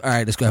beat you, all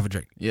right, let's go have a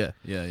drink. Yeah.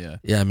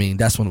 Yeah, I mean,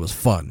 that's when it was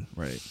fun.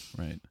 Right.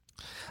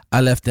 I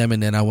left them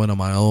and then I went on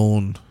my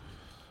own.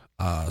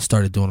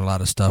 Started doing a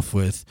lot of stuff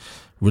with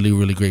really,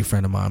 really great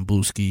friend of mine,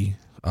 Booski.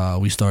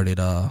 We started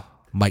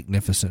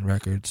Mike-nificent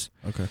Records.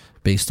 Okay.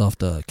 Based off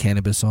the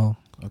Cannabis song.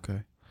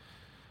 Okay.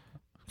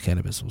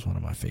 Cannabis was one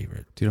of my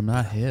favorite. Dude, I'm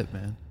not hip,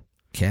 man.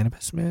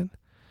 Cannabis, man.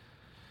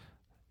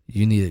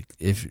 You need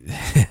if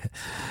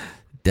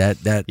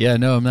that. Yeah,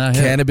 no, I'm not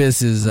hip.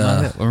 Cannabis is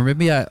or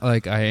maybe I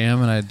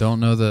am and I don't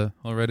know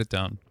I'll write it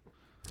down.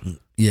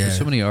 Yeah. There's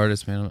so many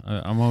artists, man.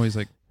 I'm always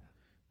like,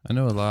 I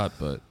know a lot,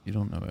 but you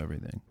don't know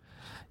everything.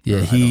 Yeah,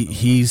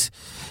 he's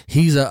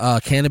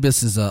a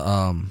Cannabis is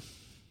a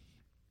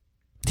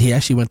he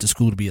actually went to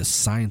school to be a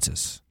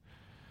scientist.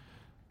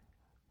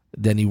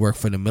 Then he worked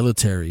for the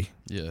military.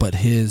 Yeah. But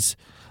his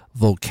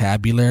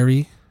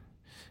vocabulary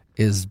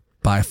is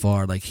by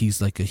far like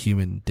he's like a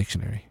human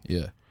dictionary.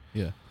 Yeah.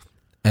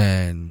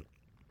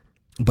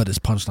 But his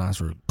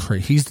punchlines were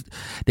crazy.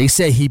 They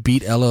said he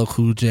beat LL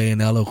Cool J,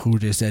 and LL Cool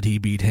J said he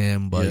beat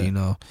him. But you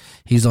know,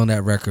 he's on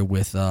that record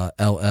with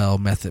LL,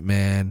 Method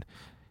Man,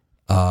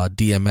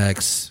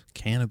 DMX,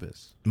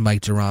 Cannabis,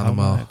 Mike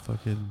Geronimo.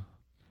 Fucking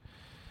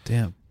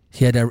damn.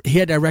 He had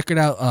that record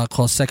out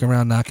called Second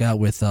Round Knockout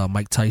with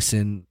Mike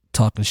Tyson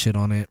talking shit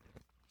on it.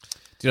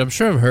 Dude, I'm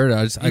sure I've heard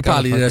it. I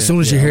probably did. As soon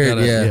as you hear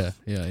it,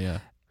 yeah.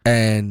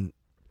 And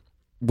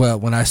well,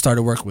 when I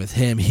started working with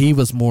him, he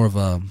was more of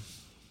a.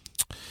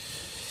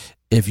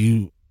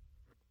 He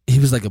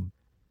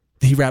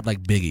rapped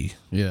like Biggie.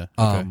 Yeah.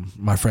 Okay.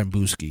 My friend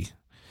Booski,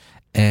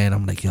 and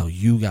I'm like, yo,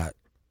 you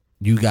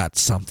got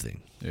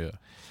something. Yeah.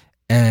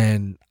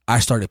 And I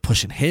started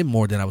pushing him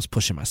more than I was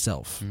pushing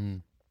myself.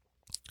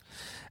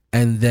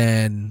 And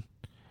then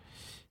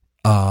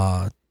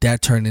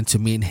that turned into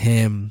me and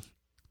him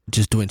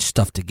just doing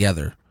stuff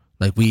together.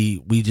 Like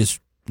we just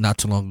not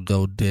too long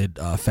ago did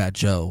Fat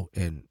Joe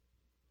in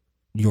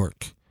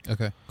York.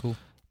 Okay, cool.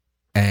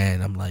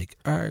 And I'm like,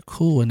 all right,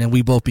 cool. And then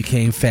we both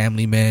became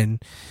family men.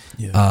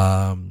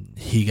 Yeah.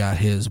 He got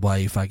his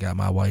wife, I got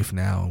my wife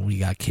now, and we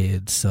got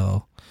kids.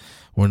 So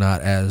we're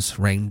not as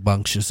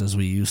rambunctious as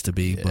we used to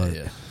be, but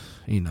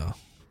you know,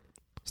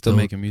 still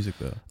making music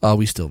though. Oh,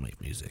 we still make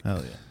music.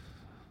 Hell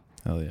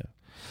yeah.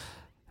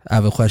 I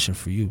have a question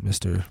for you,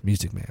 Mr.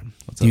 Music Man.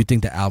 What's Do you up?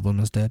 think the album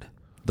is dead?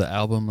 The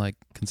album, like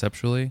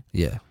conceptually,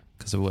 Yeah.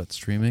 because of what,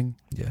 streaming?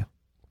 Yeah.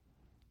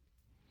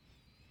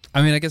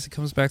 I mean, I guess it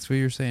comes back to what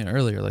you were saying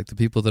earlier, like the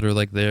people that are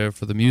like there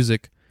for the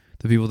music,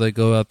 the people that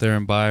go out there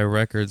and buy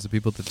records, the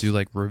people that do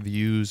like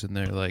reviews and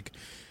they're like,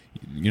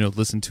 you know,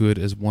 listen to it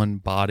as one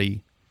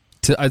body.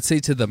 I'd say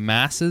to the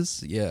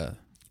masses, yeah.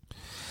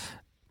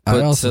 I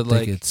But also to,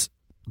 think like, it's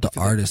the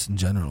artist in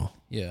general.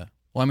 Yeah.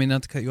 Well, I mean,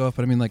 not to cut you off,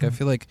 but I mean, like, I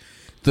feel like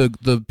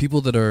the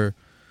people that are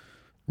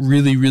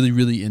really, really,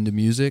 really into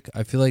music,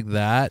 I feel like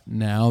that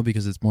now,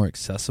 because it's more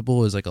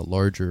accessible, is like a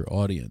larger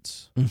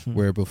audience.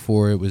 Where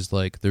before it was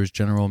like there's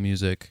general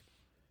music,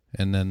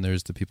 and then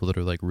there's the people that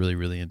are like really,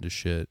 really into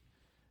shit.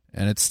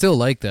 And it's still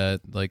like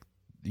that. Like,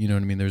 you know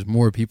what I mean? There's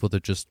more people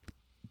that just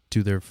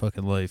do their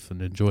fucking life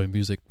and enjoy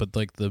music, but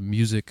like the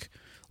music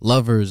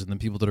lovers and the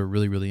people that are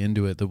really, really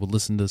into it that will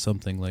listen to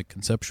something like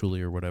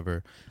conceptually or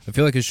whatever. I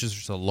feel like it's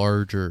just a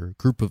larger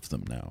group of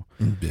them now.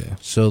 Yeah.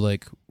 So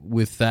like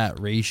with that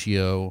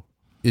ratio,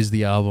 is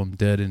the album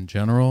dead in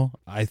general?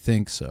 I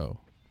think so.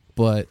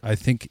 But I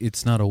think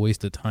it's not a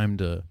waste of time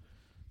to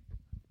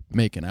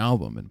make an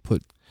album and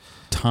put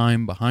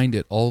time behind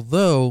it.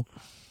 Although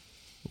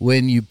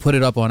when you put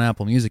it up on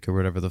Apple Music or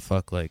whatever the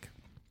fuck, like,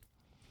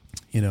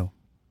 you know,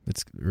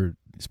 it's or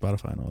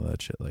Spotify and all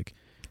that shit, like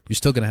you're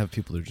still gonna have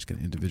people that are just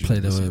gonna individually Play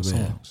the listen to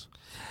way, songs.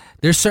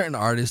 There's certain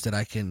artists that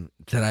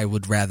I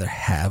would rather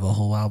have a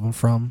whole album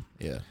from.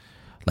 Yeah.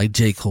 Like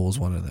J. Cole's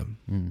one of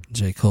them.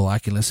 J. Cole, I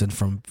can listen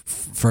from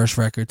first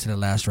record to the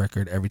last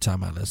record every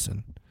time I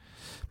listen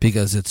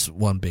because it's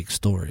one big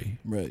story.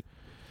 Right.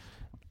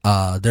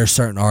 There's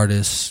certain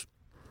artists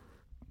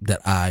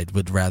that I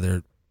would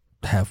rather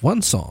have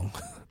one song.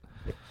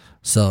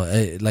 So,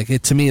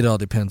 to me, it all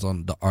depends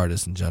on the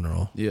artist in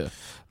general. Yeah.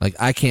 Like,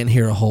 I can't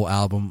hear a whole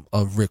album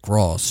of Rick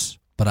Ross,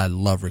 but I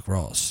love Rick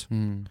Ross.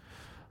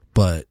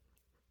 But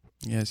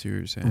Yeah, I see what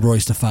you're saying.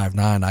 Royce da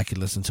 5'9", I could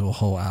listen to a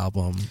whole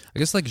album. I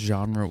guess like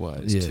genre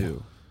wise Yeah.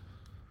 too.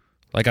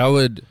 Like I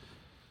would.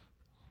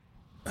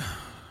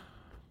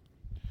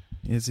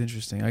 It's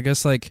interesting. I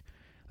guess like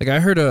I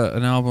heard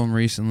an album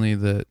recently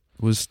that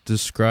was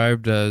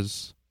described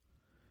as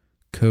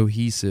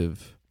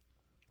cohesive,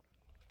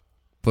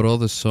 but all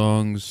the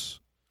songs.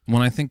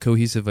 When I think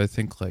cohesive, I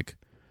think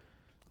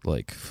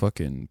like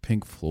fucking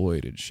Pink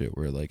Floyd and shit,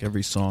 where like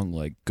every song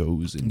like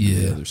goes into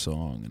the other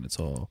song and it's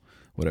all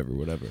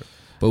whatever.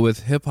 But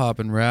with hip hop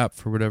and rap,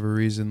 for whatever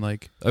reason,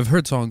 like I've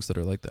heard songs that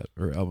are like that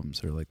or albums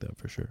that are like that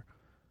for sure.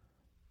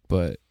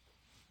 But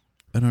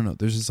I don't know.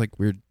 There's this like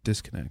weird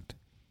disconnect.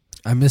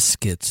 I miss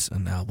skits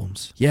and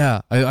albums.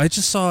 Yeah, I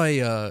just saw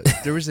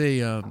there was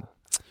a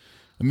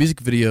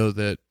music video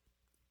that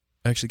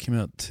actually came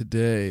out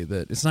today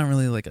that it's not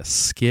really like a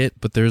skit,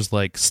 but there's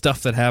like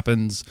stuff that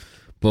happens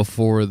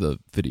before the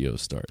video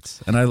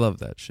starts, and I love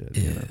that shit.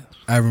 Yeah, you know?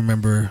 I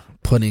remember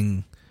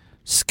putting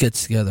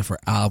skits together for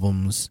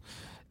albums,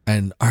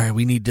 and all right,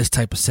 we need this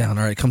type of sound.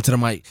 All right, come to the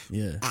mic,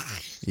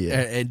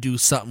 and do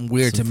something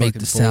weird Some to make fucking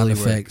the sound Foley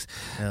work. effects,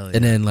 Hell yeah.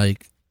 and then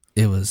like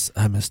it was.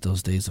 I miss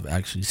those days of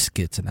actually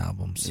skits and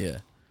albums. Yeah,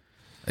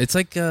 it's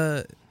like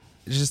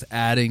it's just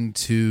adding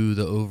to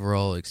the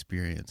overall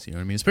experience. You know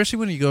what I mean? Especially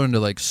when you go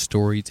into like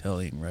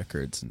storytelling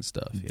records and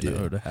stuff. You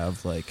know, to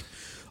have like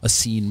a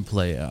scene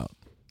play out.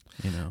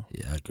 You know?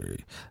 Yeah, I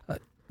agree.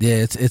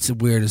 Yeah, it's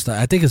weird. It's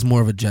I think it's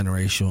more of a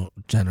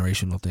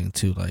generational thing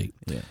too. Like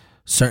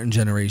certain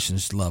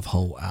generations love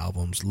whole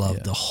albums,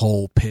 love the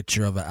whole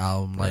picture of an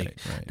album. Like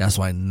that's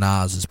why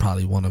Nas is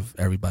probably one of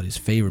everybody's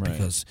favorite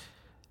because,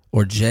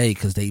 or Jay,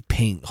 because they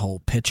paint whole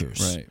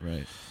pictures.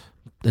 Right.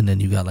 And then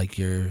you got like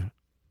your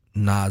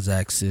Nas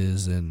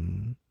X's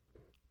and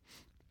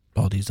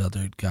all these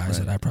other guys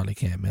that I probably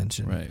can't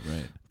mention. Right.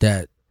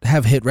 That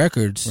have hit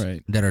records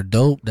Right. that are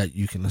dope that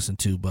you can listen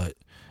to, but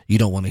you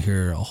don't want to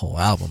hear a whole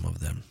album of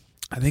them.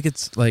 I think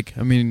it's like,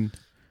 I mean,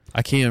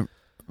 I can't,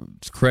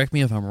 correct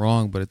me if I'm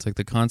wrong, but it's like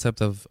the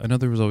concept of, I know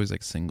there was always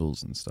like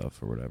singles and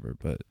stuff or whatever,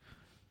 but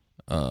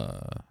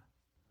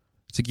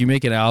it's like you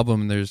make an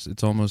album and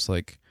it's almost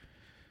like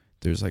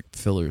there's like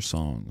filler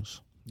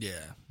songs.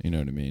 Yeah. You know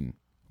what I mean?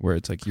 Where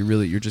it's like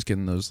you're just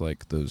getting those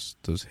like those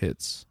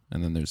hits,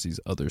 and then there's these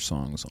other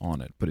songs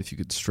on it. But if you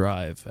could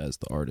strive as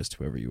the artist,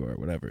 whoever you are,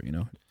 whatever, you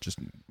know, just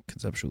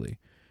conceptually,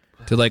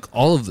 to like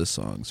all of the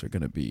songs are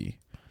gonna be,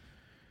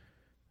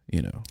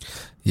 you know,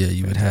 yeah,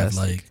 you would have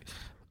like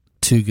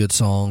 2 good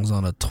songs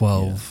on a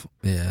 12.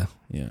 Yeah.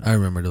 I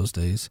remember those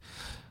days.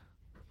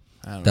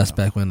 That's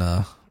back when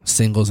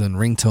singles and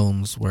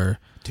ringtones were.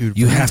 Dude,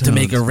 you have to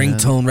make a man.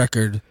 ringtone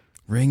record.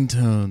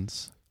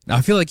 Ringtones. Now,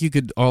 I feel like you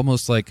could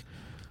almost like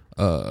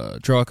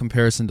draw a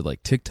comparison to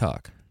like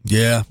TikTok.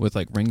 Yeah. With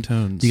like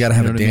ringtones. You got to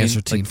have a know what I dance mean?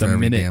 routine Like for the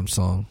every minute. damn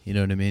song. You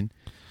know what I mean?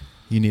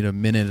 You need a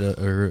minute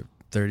or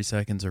 30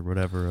 seconds or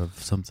whatever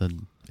of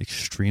something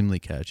extremely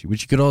catchy,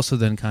 which you could also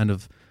then kind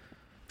of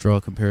draw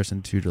a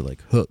comparison to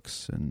like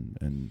hooks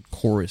and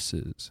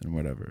choruses and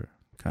whatever,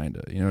 kind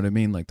of. You know what I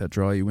mean? Like that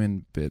draw you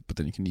in bit, but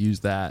then you can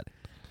use that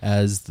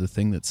as the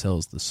thing that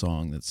sells the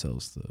song, that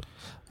sells the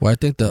Well, I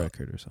think the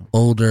record or something.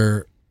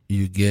 older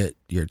you get,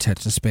 your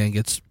attention span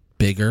gets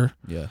bigger.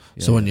 Yeah.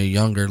 So when you're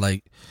younger,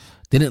 like,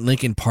 didn't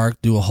Linkin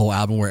Park do a whole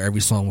album where every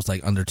song was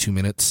like under 2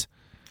 minutes?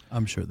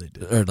 I'm sure they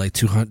did. Or like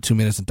 2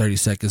 minutes and 30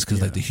 seconds because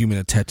like the human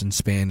attention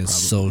span is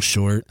so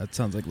short. That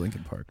sounds like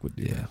Linkin Park would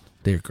do that.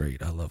 They're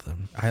great. I love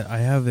them. I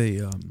have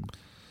a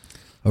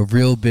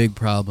real big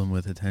problem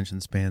with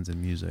attention spans in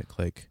music.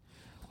 Like,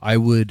 I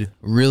would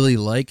really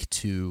like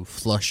to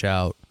flush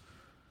out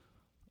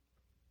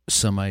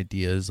some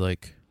ideas,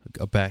 like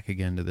back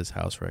again to this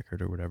house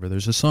record or whatever.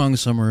 There's a song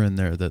somewhere in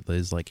there that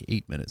is like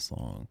 8 minutes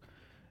long,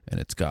 and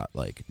it's got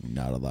like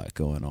not a lot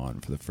going on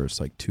for the first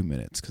like 2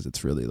 minutes because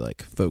it's really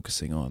like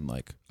focusing on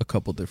like a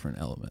couple different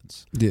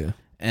elements. Yeah.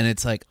 And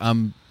it's like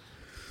I'm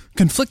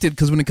conflicted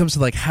because when it comes to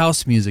like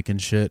house music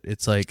and shit,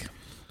 it's like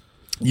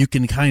you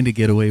can kind of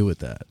get away with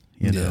that.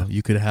 You know, Yeah.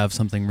 you could have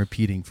something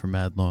repeating for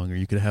mad long, or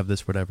you could have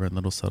this whatever and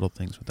little subtle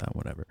things with that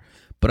whatever.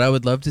 But I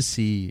would love to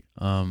see.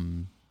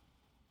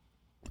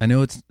 I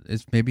know it's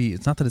maybe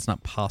it's not that it's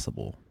not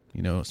possible.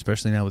 You know,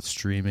 especially now with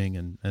streaming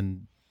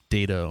and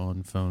data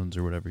on phones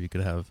or whatever, you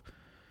could have.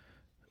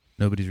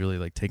 Nobody's really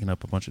like taking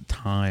up a bunch of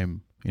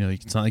time. You know,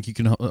 it's not like you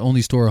can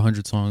only store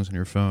 100 songs on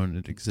your phone.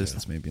 It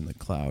exists maybe in the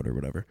cloud or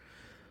whatever.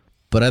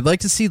 But I'd like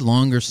to see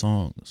longer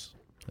songs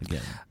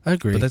again. I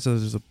agree. But that's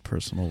just a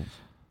personal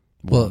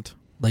Well,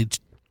 want.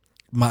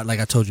 like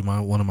I told you,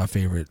 one of my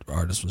favorite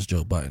artists was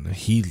Joe Biden. And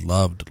he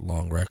loved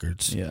long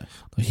records. Yeah,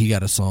 He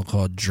got a song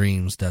called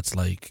Dreams that's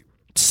like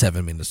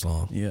 7 minutes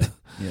long. yeah,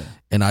 yeah,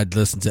 And I'd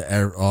listen to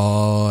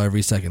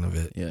every second of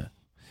it. yeah.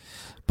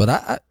 But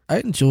I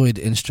enjoyed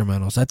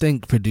instrumentals. I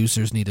think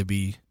producers need to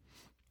be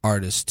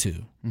artists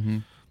too. Mm-hmm.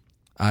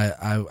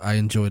 I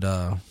enjoyed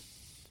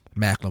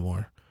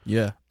Macklemore.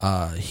 Yeah,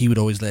 He would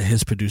always let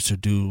his producer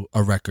do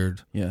a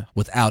record yeah,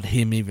 without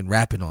him even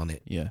rapping on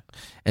it, yeah,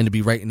 and to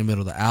be right in the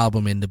middle of the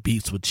album, and the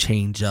beats would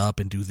change up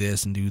and do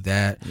this and do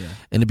that, yeah.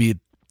 and to be an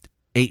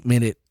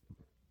 8-minute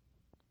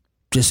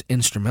just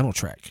instrumental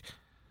track.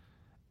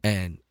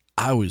 And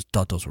I always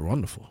thought those were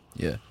wonderful.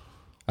 Yeah.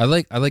 I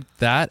like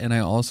that, and I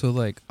also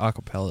like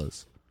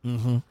acapellas.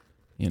 Mm-hmm.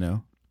 You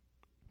know,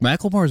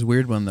 Macklemore's a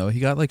weird one though. He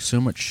got like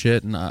so much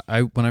shit, and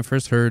I when I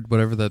first heard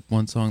whatever that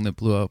one song that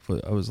blew up,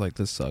 I was like,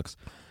 this sucks.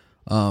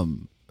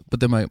 But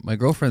then my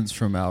girlfriend's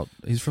from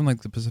he's from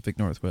like the Pacific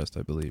Northwest,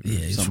 I believe, or Yeah,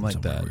 he's something from like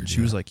somewhere that. weird,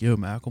 She was yeah. like, "Yo,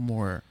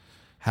 Macklemore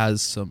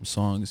has some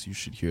songs you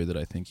should hear that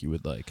I think you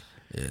would like."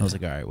 Yeah. I was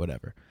like, "All right,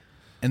 whatever."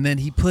 And then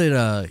he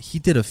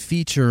did a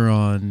feature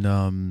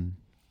on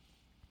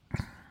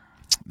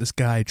this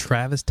guy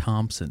Travis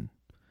Thompson,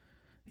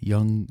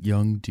 young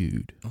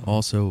dude,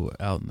 also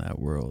out in that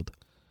world.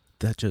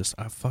 That just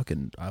I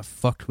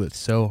fucked with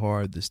so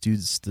hard. This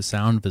dude's the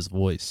sound of his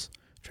voice.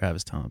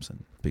 Travis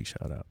Thompson, big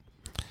shout out.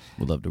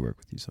 Would love to work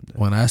with you someday.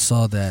 When I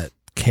saw that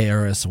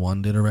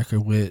KRS-One did a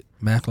record with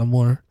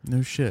Macklemore,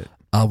 No shit.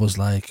 I was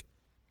like,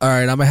 all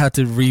right, I'm going to have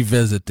to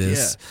revisit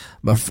this.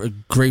 Yeah. My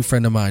great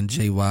friend of mine,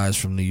 Jay Wise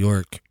from New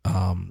York,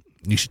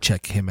 you should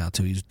check him out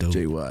too. He's dope.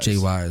 Jay Wise. Jay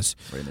Wise.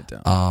 Writing it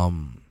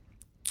down.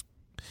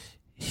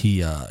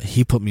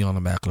 He put me on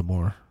a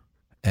Macklemore,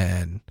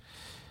 and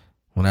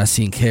when I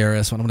seen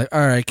KRS-One, I'm like, all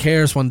right,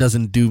 KRS-One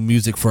doesn't do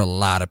music for a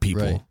lot of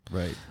people.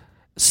 Right.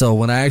 So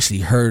when I actually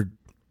heard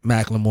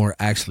Macklemore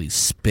actually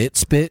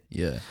spit,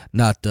 Yeah.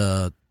 not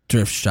the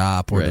thrift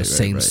shop or the Right,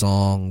 same right.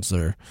 songs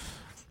or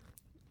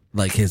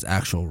like his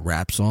actual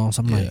rap songs,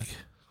 I'm Yeah. like,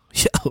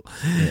 yo,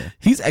 Yeah.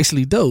 he's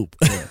actually dope.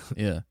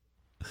 Yeah.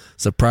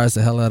 Surprised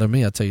the hell out of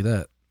me, I'll tell you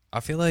that. I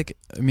feel like,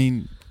 I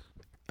mean,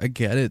 I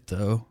get it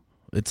though.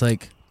 It's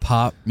like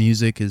pop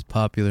music is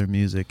popular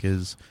music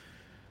is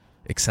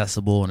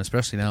accessible, and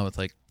especially now with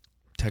like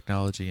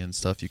technology and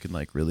stuff, you can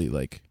like really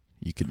like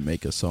you can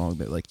make a song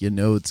that like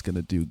it's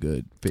gonna do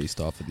good based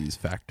off of these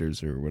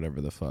factors or whatever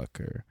the fuck.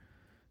 Or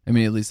I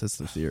mean, at least that's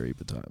the theory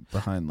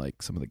behind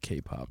like some of the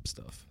K-pop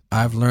stuff.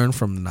 I've learned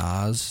from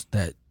Nas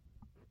that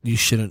you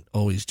shouldn't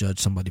always judge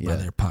somebody by Yeah.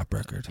 their pop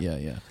record. Yeah,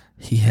 yeah,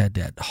 He had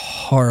that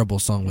horrible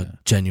song Yeah.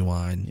 with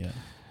Genuine, yeah,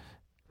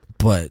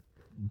 but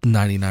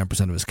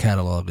 99% of his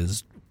catalog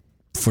is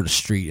for the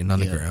street and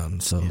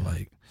underground. So Yeah.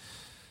 like,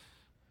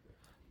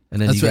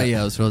 and then that's you right. got-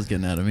 Yeah, that's what I was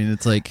getting at. I mean,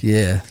 it's like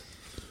yeah.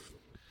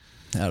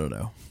 I don't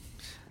know.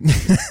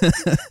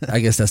 I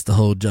guess that's the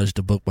whole judge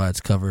the book by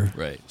its cover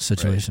Right.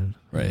 situation.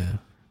 Right.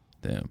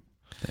 Yeah.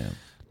 Damn.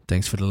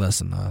 Thanks for the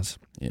lesson, Nas.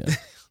 Yeah.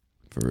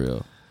 For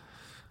real.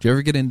 Do you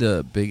ever get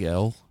into Big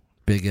L?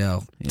 Big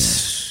L. Yeah.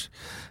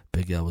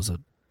 Big L was a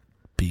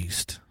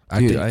beast.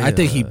 Dude, I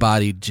think he uh,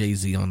 bodied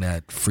Jay-Z on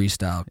that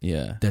freestyle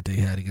Yeah. that they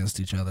had against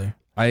each other.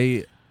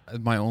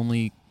 My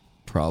only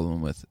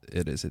problem with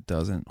it is it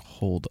doesn't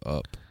hold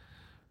up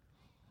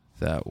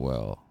that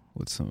well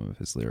with some of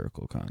his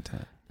lyrical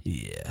content.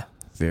 Yeah.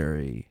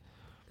 Very,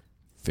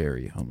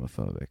 very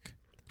homophobic.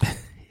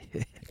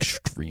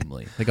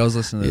 Extremely. Like I was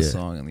listening to this Yeah.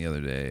 song the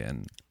other day,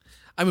 and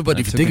I mean, but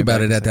That if you took think me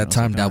about back it a at that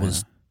second. I time, was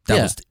like, that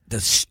yeah. was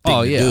the thing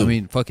oh to yeah, do. I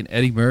mean fucking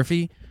Eddie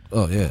Murphy,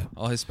 oh yeah.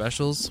 all his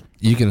specials.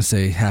 You can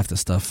say half the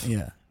stuff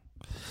Yeah.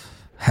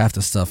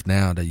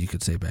 now that you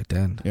could say back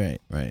then.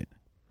 Right.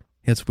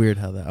 It's weird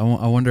how that.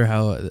 I wonder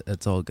how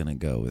it's all gonna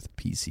go with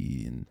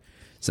PC and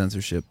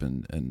censorship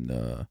and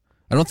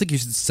I don't think you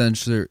should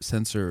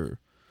censor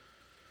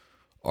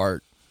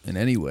art in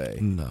any way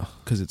No,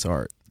 because it's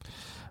art.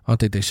 I don't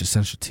think they should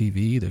censor TV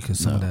either because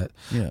some of No. that,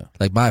 Yeah.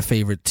 like my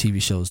favorite TV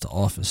show is The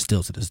Office,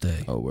 still to this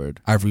day. Oh, word.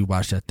 I've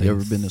rewatched that thing. You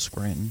ever been to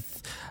Scranton?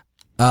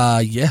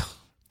 Yeah.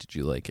 Did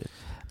you like it?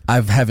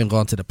 I haven't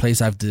gone to the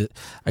place. I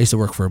used to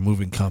work for a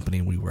moving company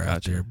and we were out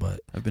Gotcha. there,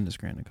 but I've been to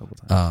Scranton a couple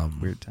times.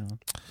 Weird town.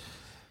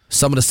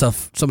 some of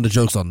the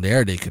jokes on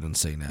there they couldn't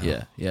say now.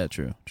 Yeah.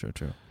 True.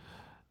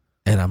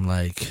 And I'm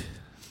like,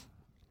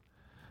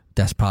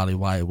 that's probably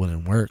why it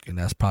wouldn't work, and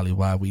that's probably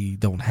why we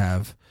don't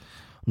have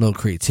no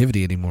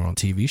creativity anymore on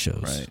TV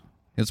shows. Right.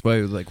 That's why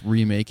like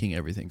remaking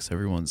everything because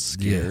everyone's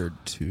scared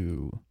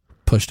to.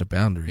 Push the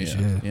boundaries.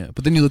 Yeah. Yeah.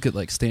 But then you look at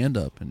like stand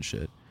up and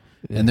shit.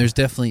 Yeah. And there's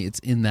definitely, it's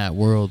in that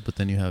world, but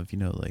then you have,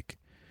 like,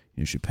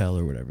 Chappelle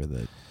or whatever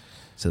that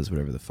says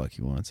whatever the fuck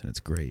he wants, and it's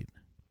great,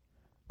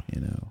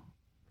 or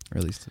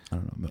at least, I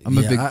don't know. I'm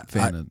a big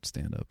fan of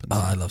stand-up.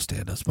 I love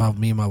stand-ups.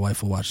 Me and my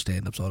wife will watch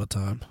stand-ups all the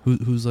time.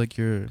 Who's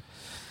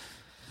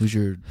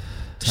your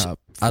top?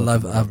 I'm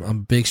a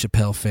big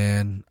Chappelle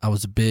fan. I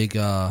was a big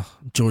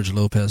George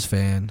Lopez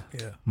fan.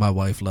 Yeah. My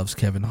wife loves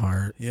Kevin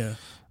Hart. Yeah.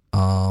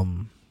 I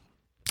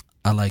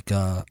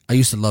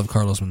used to love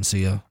Carlos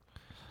Mencia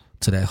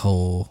to that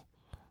whole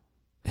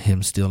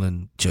him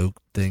stealing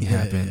joke thing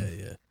happened.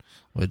 Yeah.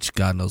 Which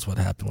God knows what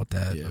happened with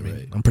that. Yeah, I mean,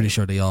 right. I'm pretty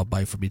sure they all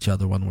bite from each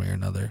other one way or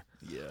another.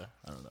 Yeah,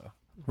 I don't know.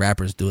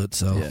 Rappers do it,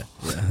 so Yeah.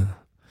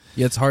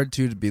 Yeah, it's hard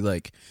to be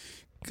like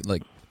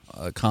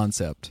a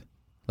concept.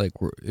 Like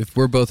if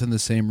we're both in the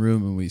same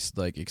room and we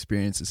like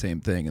experience the same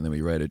thing, and then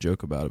we write a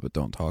joke about it but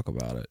don't talk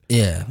about it.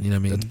 Yeah, you know what I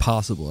mean? That's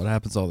possible. It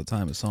happens all the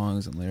time with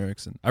songs and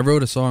lyrics. And I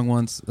wrote a song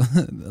once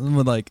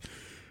with like,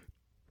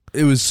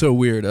 it was so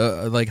weird.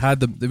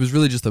 It was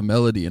really just a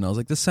melody, and I was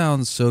like, this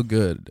sounds so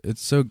good.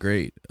 It's so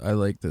great. I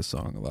like this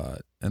song a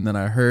lot. And then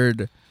I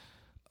heard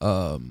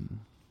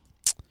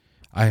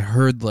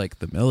like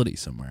the melody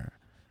somewhere.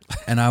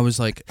 And I was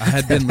like, I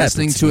had been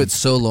listening to it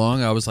so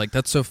long. I was like,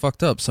 that's so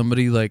fucked up.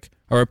 Somebody I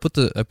put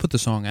the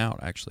song out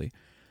actually,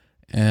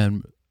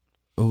 and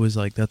it was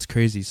like, that's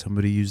crazy.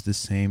 Somebody used the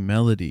same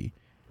melody.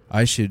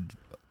 I should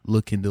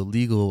look into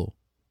legal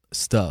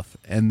stuff.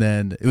 And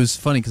then it was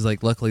funny because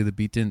like luckily the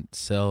beat didn't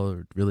sell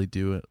or really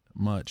do it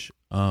much.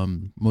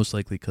 Most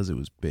likely because it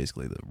was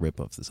basically the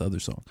rip off this other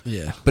song.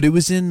 Yeah. But it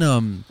was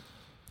in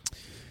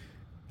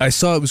I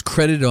saw it was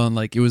credited on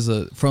like, it was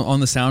on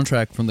the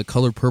soundtrack from The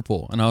Color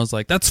Purple, and I was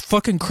like, that's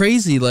fucking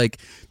crazy. Like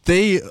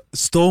they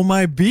stole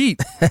my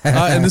beat.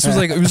 And this was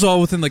like, it was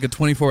all within like a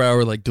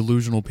 24-hour like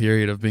delusional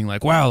period of being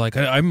like, wow, like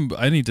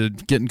I need to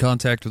get in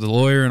contact with a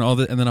lawyer and all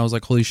that. And then I was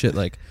like, holy shit,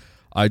 like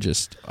I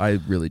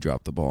really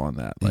dropped the ball on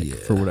that, like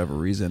for whatever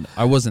reason.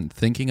 I wasn't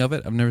thinking of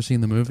it. I've never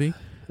seen the movie.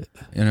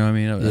 You know what I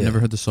mean? I never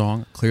heard the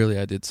song. Clearly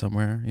I did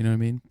somewhere, you know what I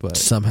mean? But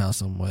somehow,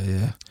 some way,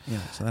 yeah.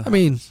 Yeah. So I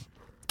mean,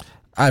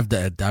 I've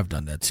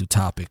done that too,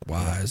 topic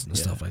wise and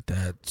stuff like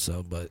that.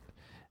 So, but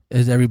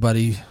is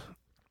everybody?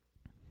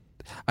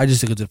 I just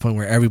think it's a point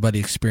where everybody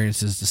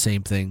experiences the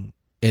same thing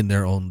in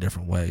their own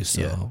different ways.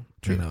 So,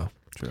 true.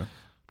 True.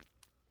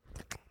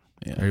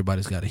 Yeah.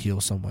 Everybody's got to heal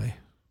some way.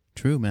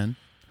 True, man.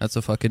 That's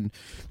a fucking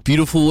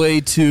beautiful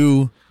way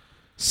to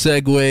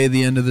segue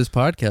the end of this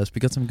podcast. We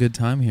got some good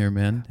time here,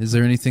 man. Is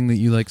there anything that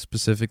you like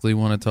specifically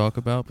want to talk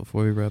about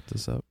before we wrap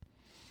this up?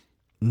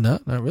 No,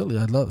 not really.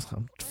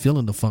 I'm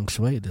feeling the feng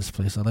shui at this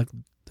place. I like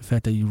the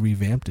fact that you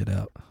revamped it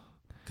out.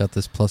 Got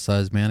this plus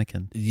size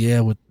mannequin. Yeah,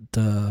 with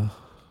the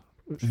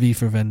V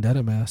for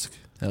Vendetta mask.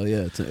 Hell yeah,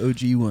 it's an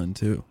OG one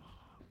too.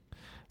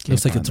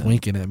 Looks like it's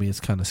winking at me.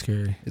 It's kind of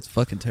scary. It's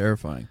fucking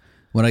terrifying.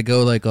 When I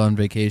go like on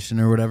vacation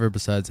or whatever,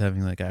 besides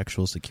having like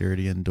actual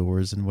security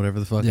indoors and whatever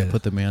the fuck, I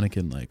put the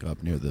mannequin like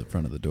up near the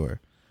front of the door.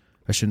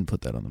 I shouldn't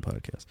put that on the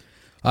podcast.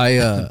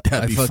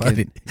 That'd be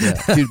funny.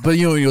 Yeah, dude. But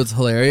you know what's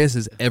hilarious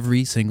is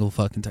every single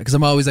fucking time, because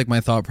I'm always like, my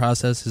thought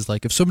process is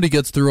like, if somebody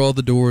gets through all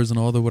the doors and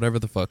all the whatever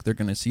the fuck, they're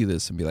gonna see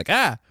this and be like,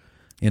 and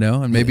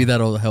maybe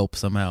that'll help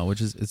somehow.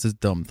 It's a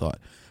dumb thought,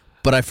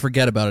 but I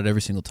forget about it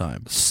every single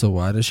time. So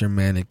why does your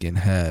mannequin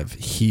have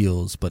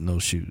heels but no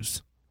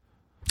shoes?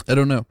 I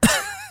don't know.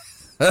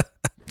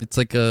 It's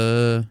like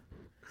I'm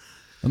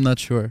not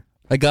sure.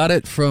 I got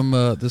it from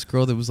this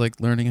girl that was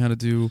like learning how to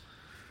do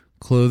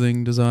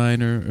clothing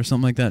design or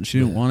something like that, and she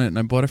didn't want it, and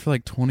I bought it for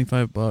like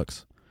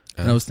 $25,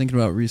 and I was thinking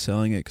about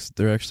reselling it because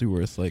they're actually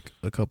worth like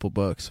a couple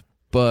bucks,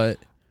 but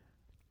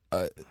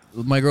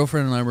my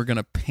girlfriend and I were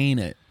gonna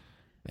paint it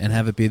and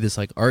have it be this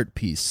like art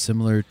piece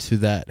similar to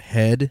that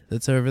head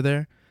that's over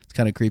there. It's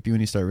kind of creepy when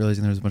you start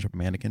realizing there's a bunch of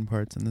mannequin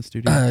parts in the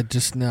studio. I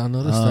just now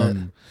noticed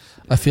that.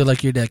 I feel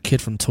like you're that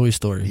kid from Toy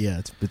Story.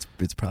 Yeah,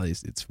 it's probably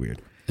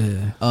weird.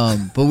 Yeah.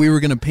 But we were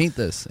gonna paint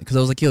this because I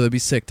was like, yo, that'd be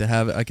sick to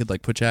have it. I could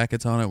like put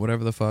jackets on it,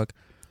 whatever the fuck,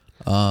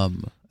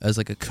 as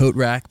like a coat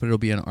rack, but it'll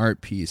be an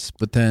art piece.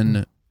 But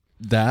then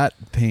that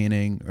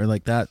painting or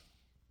like that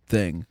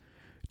thing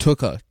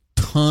took a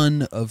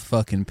ton of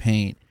fucking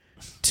paint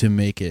to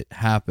make it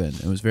happen.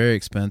 It was very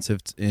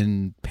expensive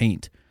in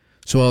paint.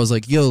 So I was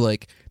like, yo,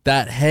 like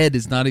that head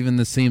is not even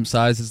the same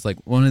size as like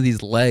one of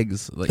these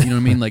legs. Like, you know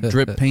what I mean? Like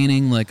drip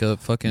painting, like a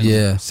fucking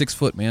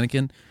 6-foot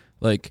mannequin,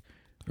 like,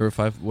 or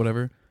 5,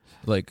 whatever.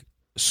 Like,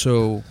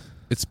 so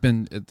it's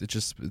been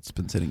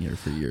sitting here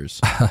for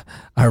years.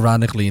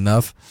 Ironically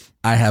enough,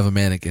 I have a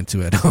mannequin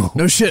too at home.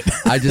 No shit.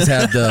 I just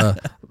have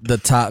the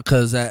top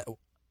because I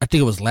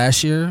think it was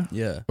last year,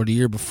 or the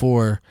year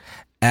before.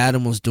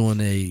 Adam was doing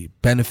a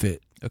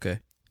benefit. Okay.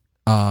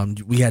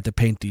 We had to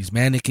paint these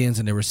mannequins,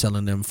 and they were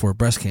selling them for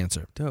breast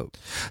cancer. Dope.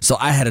 So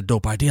I had a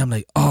dope idea. I'm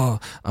like, I'm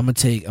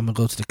gonna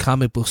go to the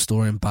comic book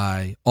store and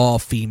buy all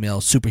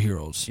female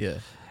superheroes. Yeah.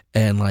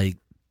 And like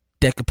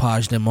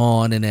decoupage them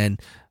on, and then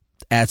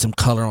add some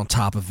color on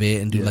top of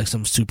it, and do like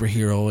some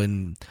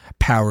superhero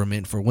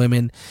empowerment for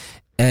women.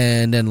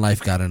 And then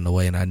life got in the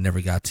way, and I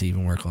never got to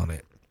even work on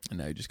it. And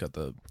now you just got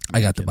the.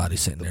 I got the body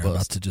sitting the there. I'm about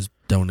bust. to just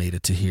donate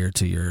it to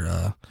your.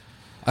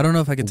 I don't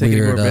know if I can take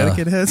any more weird,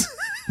 mannequin heads.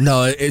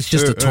 No, it's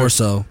just a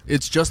torso.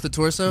 It's just the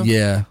torso.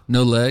 Yeah,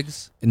 No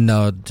legs.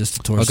 no, just a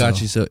torso. Oh,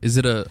 got you. So is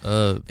it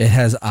a? It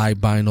has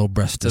albino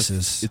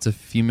breastises. It's a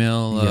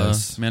female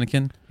Yes.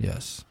 mannequin.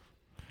 Yes.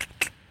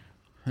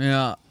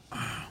 Yeah.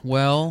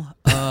 Well,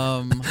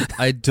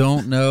 I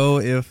don't know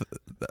if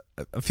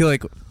I feel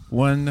like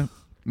one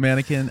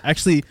mannequin.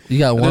 Actually, You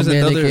got one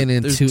there's mannequin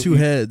and there's two two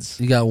heads.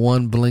 You got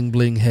one bling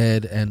bling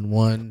head and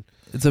one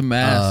It's a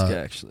mask,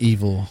 actually.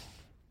 evil.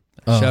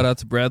 Oh. Shout out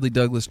to Bradley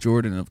Douglas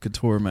Jordan of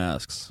Couture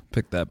Masks.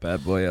 Picked that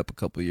bad boy up a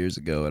couple years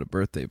ago at a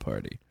birthday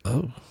party.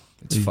 Oh,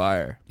 It's You-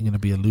 fire. you gonna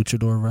be a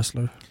luchador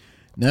wrestler?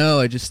 No,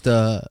 I just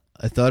I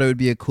thought it would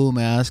be a cool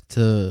mask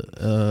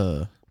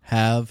to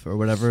have or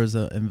whatever as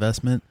an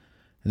investment.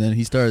 And then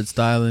he started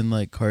styling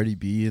like Cardi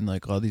B and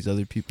like all these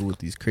other people with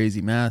these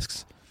crazy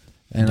masks.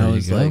 And There I you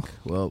was go. like,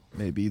 well,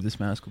 maybe this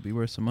mask will be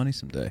worth some money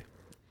someday.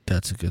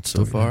 That's a good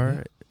So story.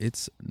 far,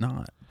 it's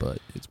not, but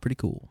it's pretty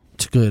cool.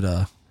 it's a good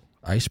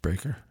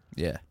icebreaker.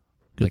 Yeah.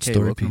 Good Like, hey,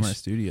 story welcome to my piece.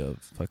 studio.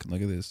 Fucking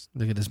look at this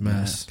Look at this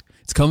mask.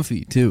 It's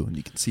comfy too, and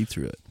you can see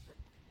through it.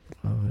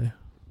 Oh, yeah.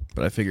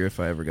 But I figure if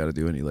I ever got to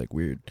do any like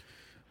weird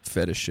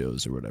fetish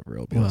shows or whatever,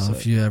 I'll be all Well, set.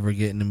 if you ever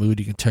get in the mood,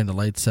 you can turn the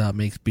lights out,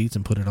 make beats,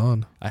 and put it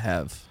on. I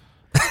have.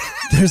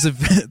 there's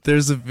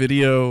a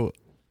video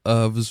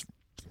of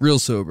real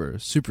sober,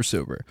 super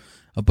sober.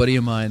 A buddy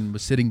of mine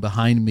was sitting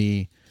behind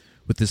me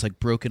with this like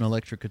broken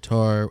electric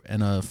guitar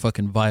and a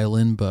fucking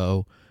violin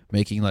bow,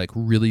 making like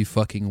really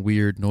fucking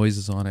weird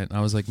noises on it. And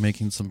I was like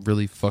making some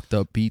really fucked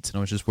up beats, and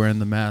I was just wearing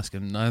the mask,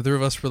 and neither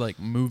of us were like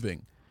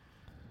moving.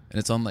 And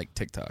it's on like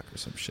TikTok or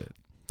some shit.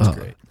 It's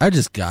great. I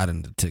just got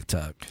into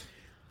TikTok.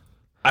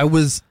 I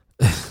was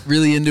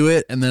really into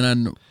it, and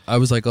then I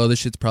was like, "Oh, this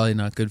shit's probably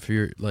not good for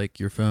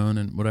your phone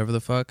and whatever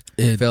the fuck."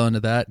 Fell into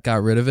that,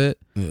 got rid of it,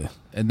 Yeah.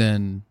 and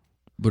then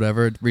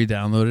whatever,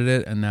 re-downloaded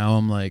it, and now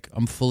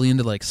I'm fully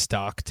into like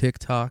stock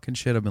TikTok and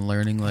shit. I've been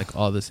learning like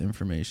all this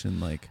information,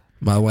 like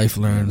My wife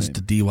learns Yeah,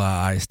 the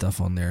DIY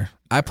stuff on there.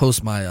 I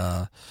post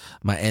my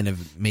my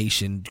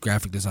animation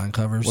graphic design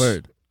covers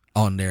word,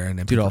 on there, and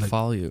then dude. people I'll are like,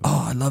 follow you.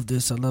 oh, I love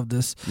this. I love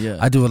this. Yeah,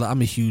 I do.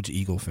 I'm a huge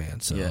Eagle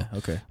fan, so yeah,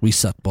 okay. we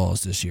suck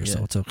balls this year, so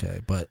Yeah. it's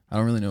okay. But I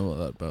don't really know a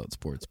lot about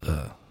sports,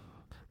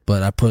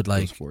 but I put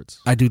like like sports.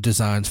 I do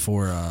designs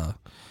for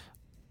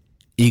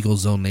Eagle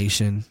Zone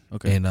Nation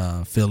Okay,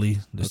 in Philly.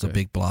 There's a Okay.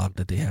 big blog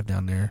that they have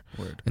down there.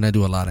 word. And I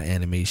do a lot of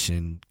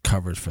animation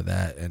covers for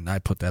that, and I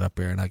put that up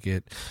there, and I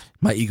get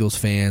my Eagles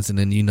fans, and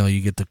then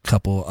you get the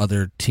couple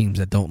other teams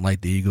that don't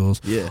like the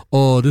Eagles. Yeah,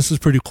 Oh, this is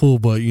pretty cool,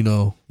 but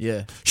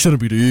yeah,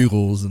 shouldn't be the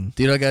Eagles. And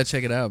dude, I gotta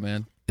check it out,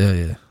 man.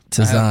 yeah,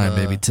 Tizine, have,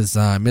 baby,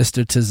 Tizine,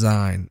 Mr.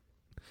 Tizine,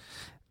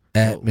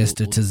 at Oh,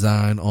 Mr.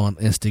 Tizine on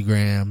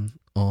Instagram,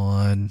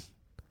 on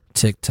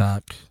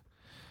TikTok,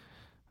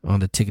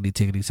 on the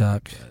tickety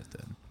talk,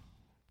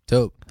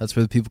 Dope. That's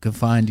where the people can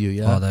find you.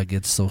 Yeah, all that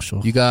gets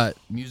social. you got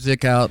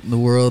music out in the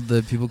world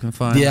that people can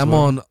find. Yeah, as I'm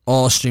well? on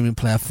all streaming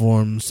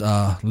platforms.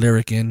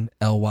 Lyrican,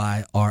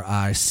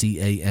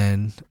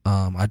 Lyrican.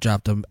 I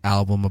dropped an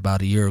album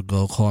about a year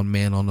ago called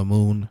Man on the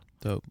Moon.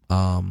 Dope.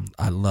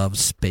 I love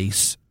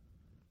space.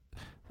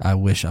 I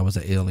wish I was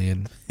an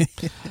alien.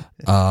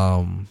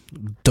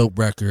 Dope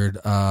record.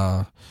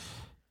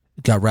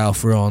 Got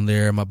Ralph Real on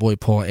there. My boy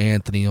Paul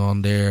Anthony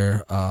on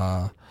there.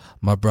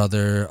 My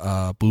brother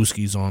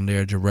Booski's on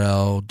there.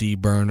 Jarrell, D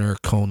Burner,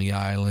 Coney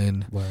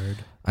Island. Word.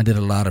 I did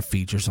a lot of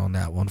features on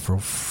that one for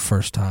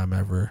first time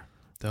ever.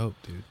 Dope,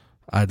 dude.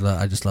 I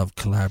just love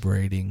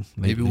collaborating.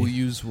 Maybe lately. we'll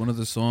use one of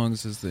the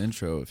songs as the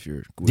intro if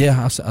you're.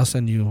 Yeah, I'll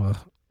send you.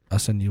 I'll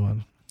send you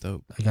one.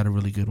 Dope. I got a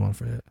really good one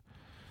for that.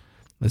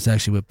 It's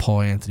actually with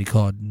Paul Anthony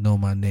called "Know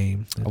My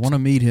Name." I want to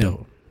meet him.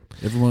 Dope.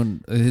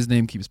 Everyone, his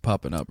name keeps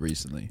popping up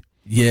recently.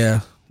 Yeah,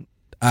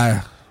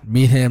 I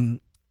meet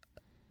him.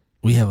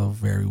 We have a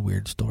very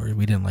weird story.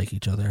 We didn't like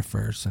each other at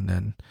first, and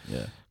then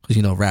Yeah.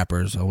 because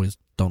rappers always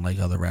don't like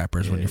other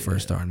rappers when Yeah, you're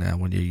first yeah. starting out,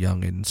 when you're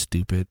young and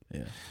stupid.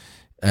 Yeah.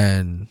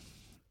 And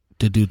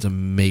the dude's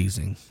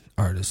amazing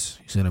artist.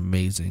 He's an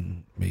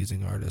amazing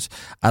artist.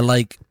 I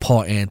like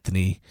Paul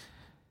Anthony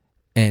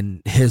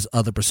and his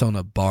other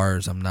persona,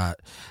 Bars.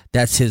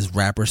 That's his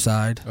rapper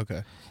side.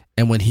 Okay.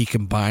 And when he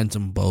combines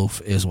them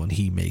both is when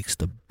he makes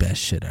the best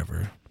shit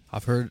ever.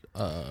 I've heard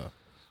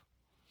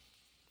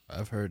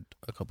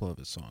a couple of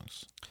his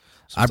songs.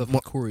 Some I- stuff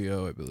with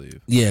Choreo, I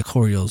believe. Yeah,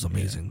 Choreo's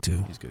amazing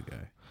too. He's a good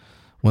guy.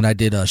 When I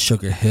did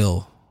Sugar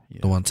Hill, Yeah.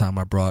 the one time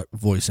I brought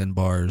Voice and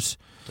Bars,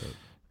 Dope.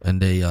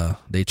 and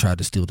they tried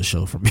to steal the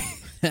show from me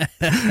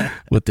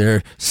with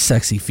their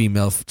sexy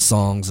female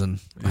songs, and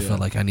I Yeah. felt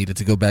like I needed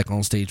to go back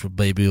on stage with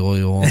baby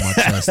oil on my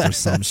chest or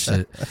some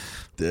shit.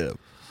 Damn.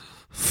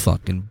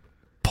 Fucking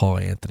Paul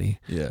Anthony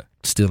Yeah.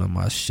 stealing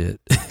my shit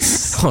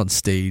on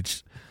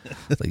stage.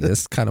 Like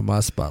that's kind of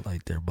my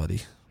spotlight there,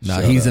 buddy. Nah,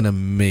 Shout he's out. an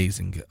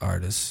amazing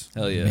artist.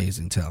 Hell yeah.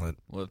 Amazing talent.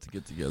 We'll have to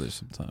get together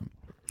sometime.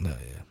 No,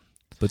 yeah.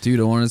 But dude,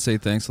 I want to say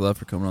thanks a lot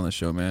for coming on the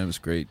show, man. It was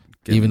great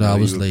getting Even to though I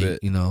know was you a late,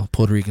 bit. you know,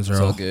 Puerto Ricans It's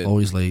are all good.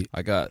 always late.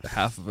 I got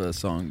half of a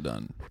song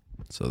done,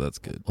 so that's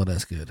good. Well,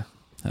 that's good.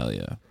 Hell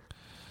yeah.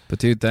 But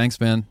dude, thanks,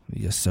 man.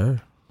 Yes,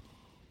 sir.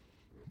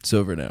 It's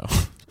over now.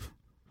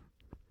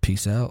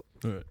 Peace out.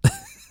 All right.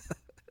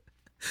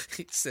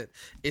 He said,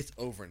 "It's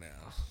over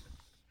now."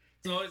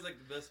 It's always like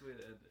the best way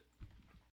to end it.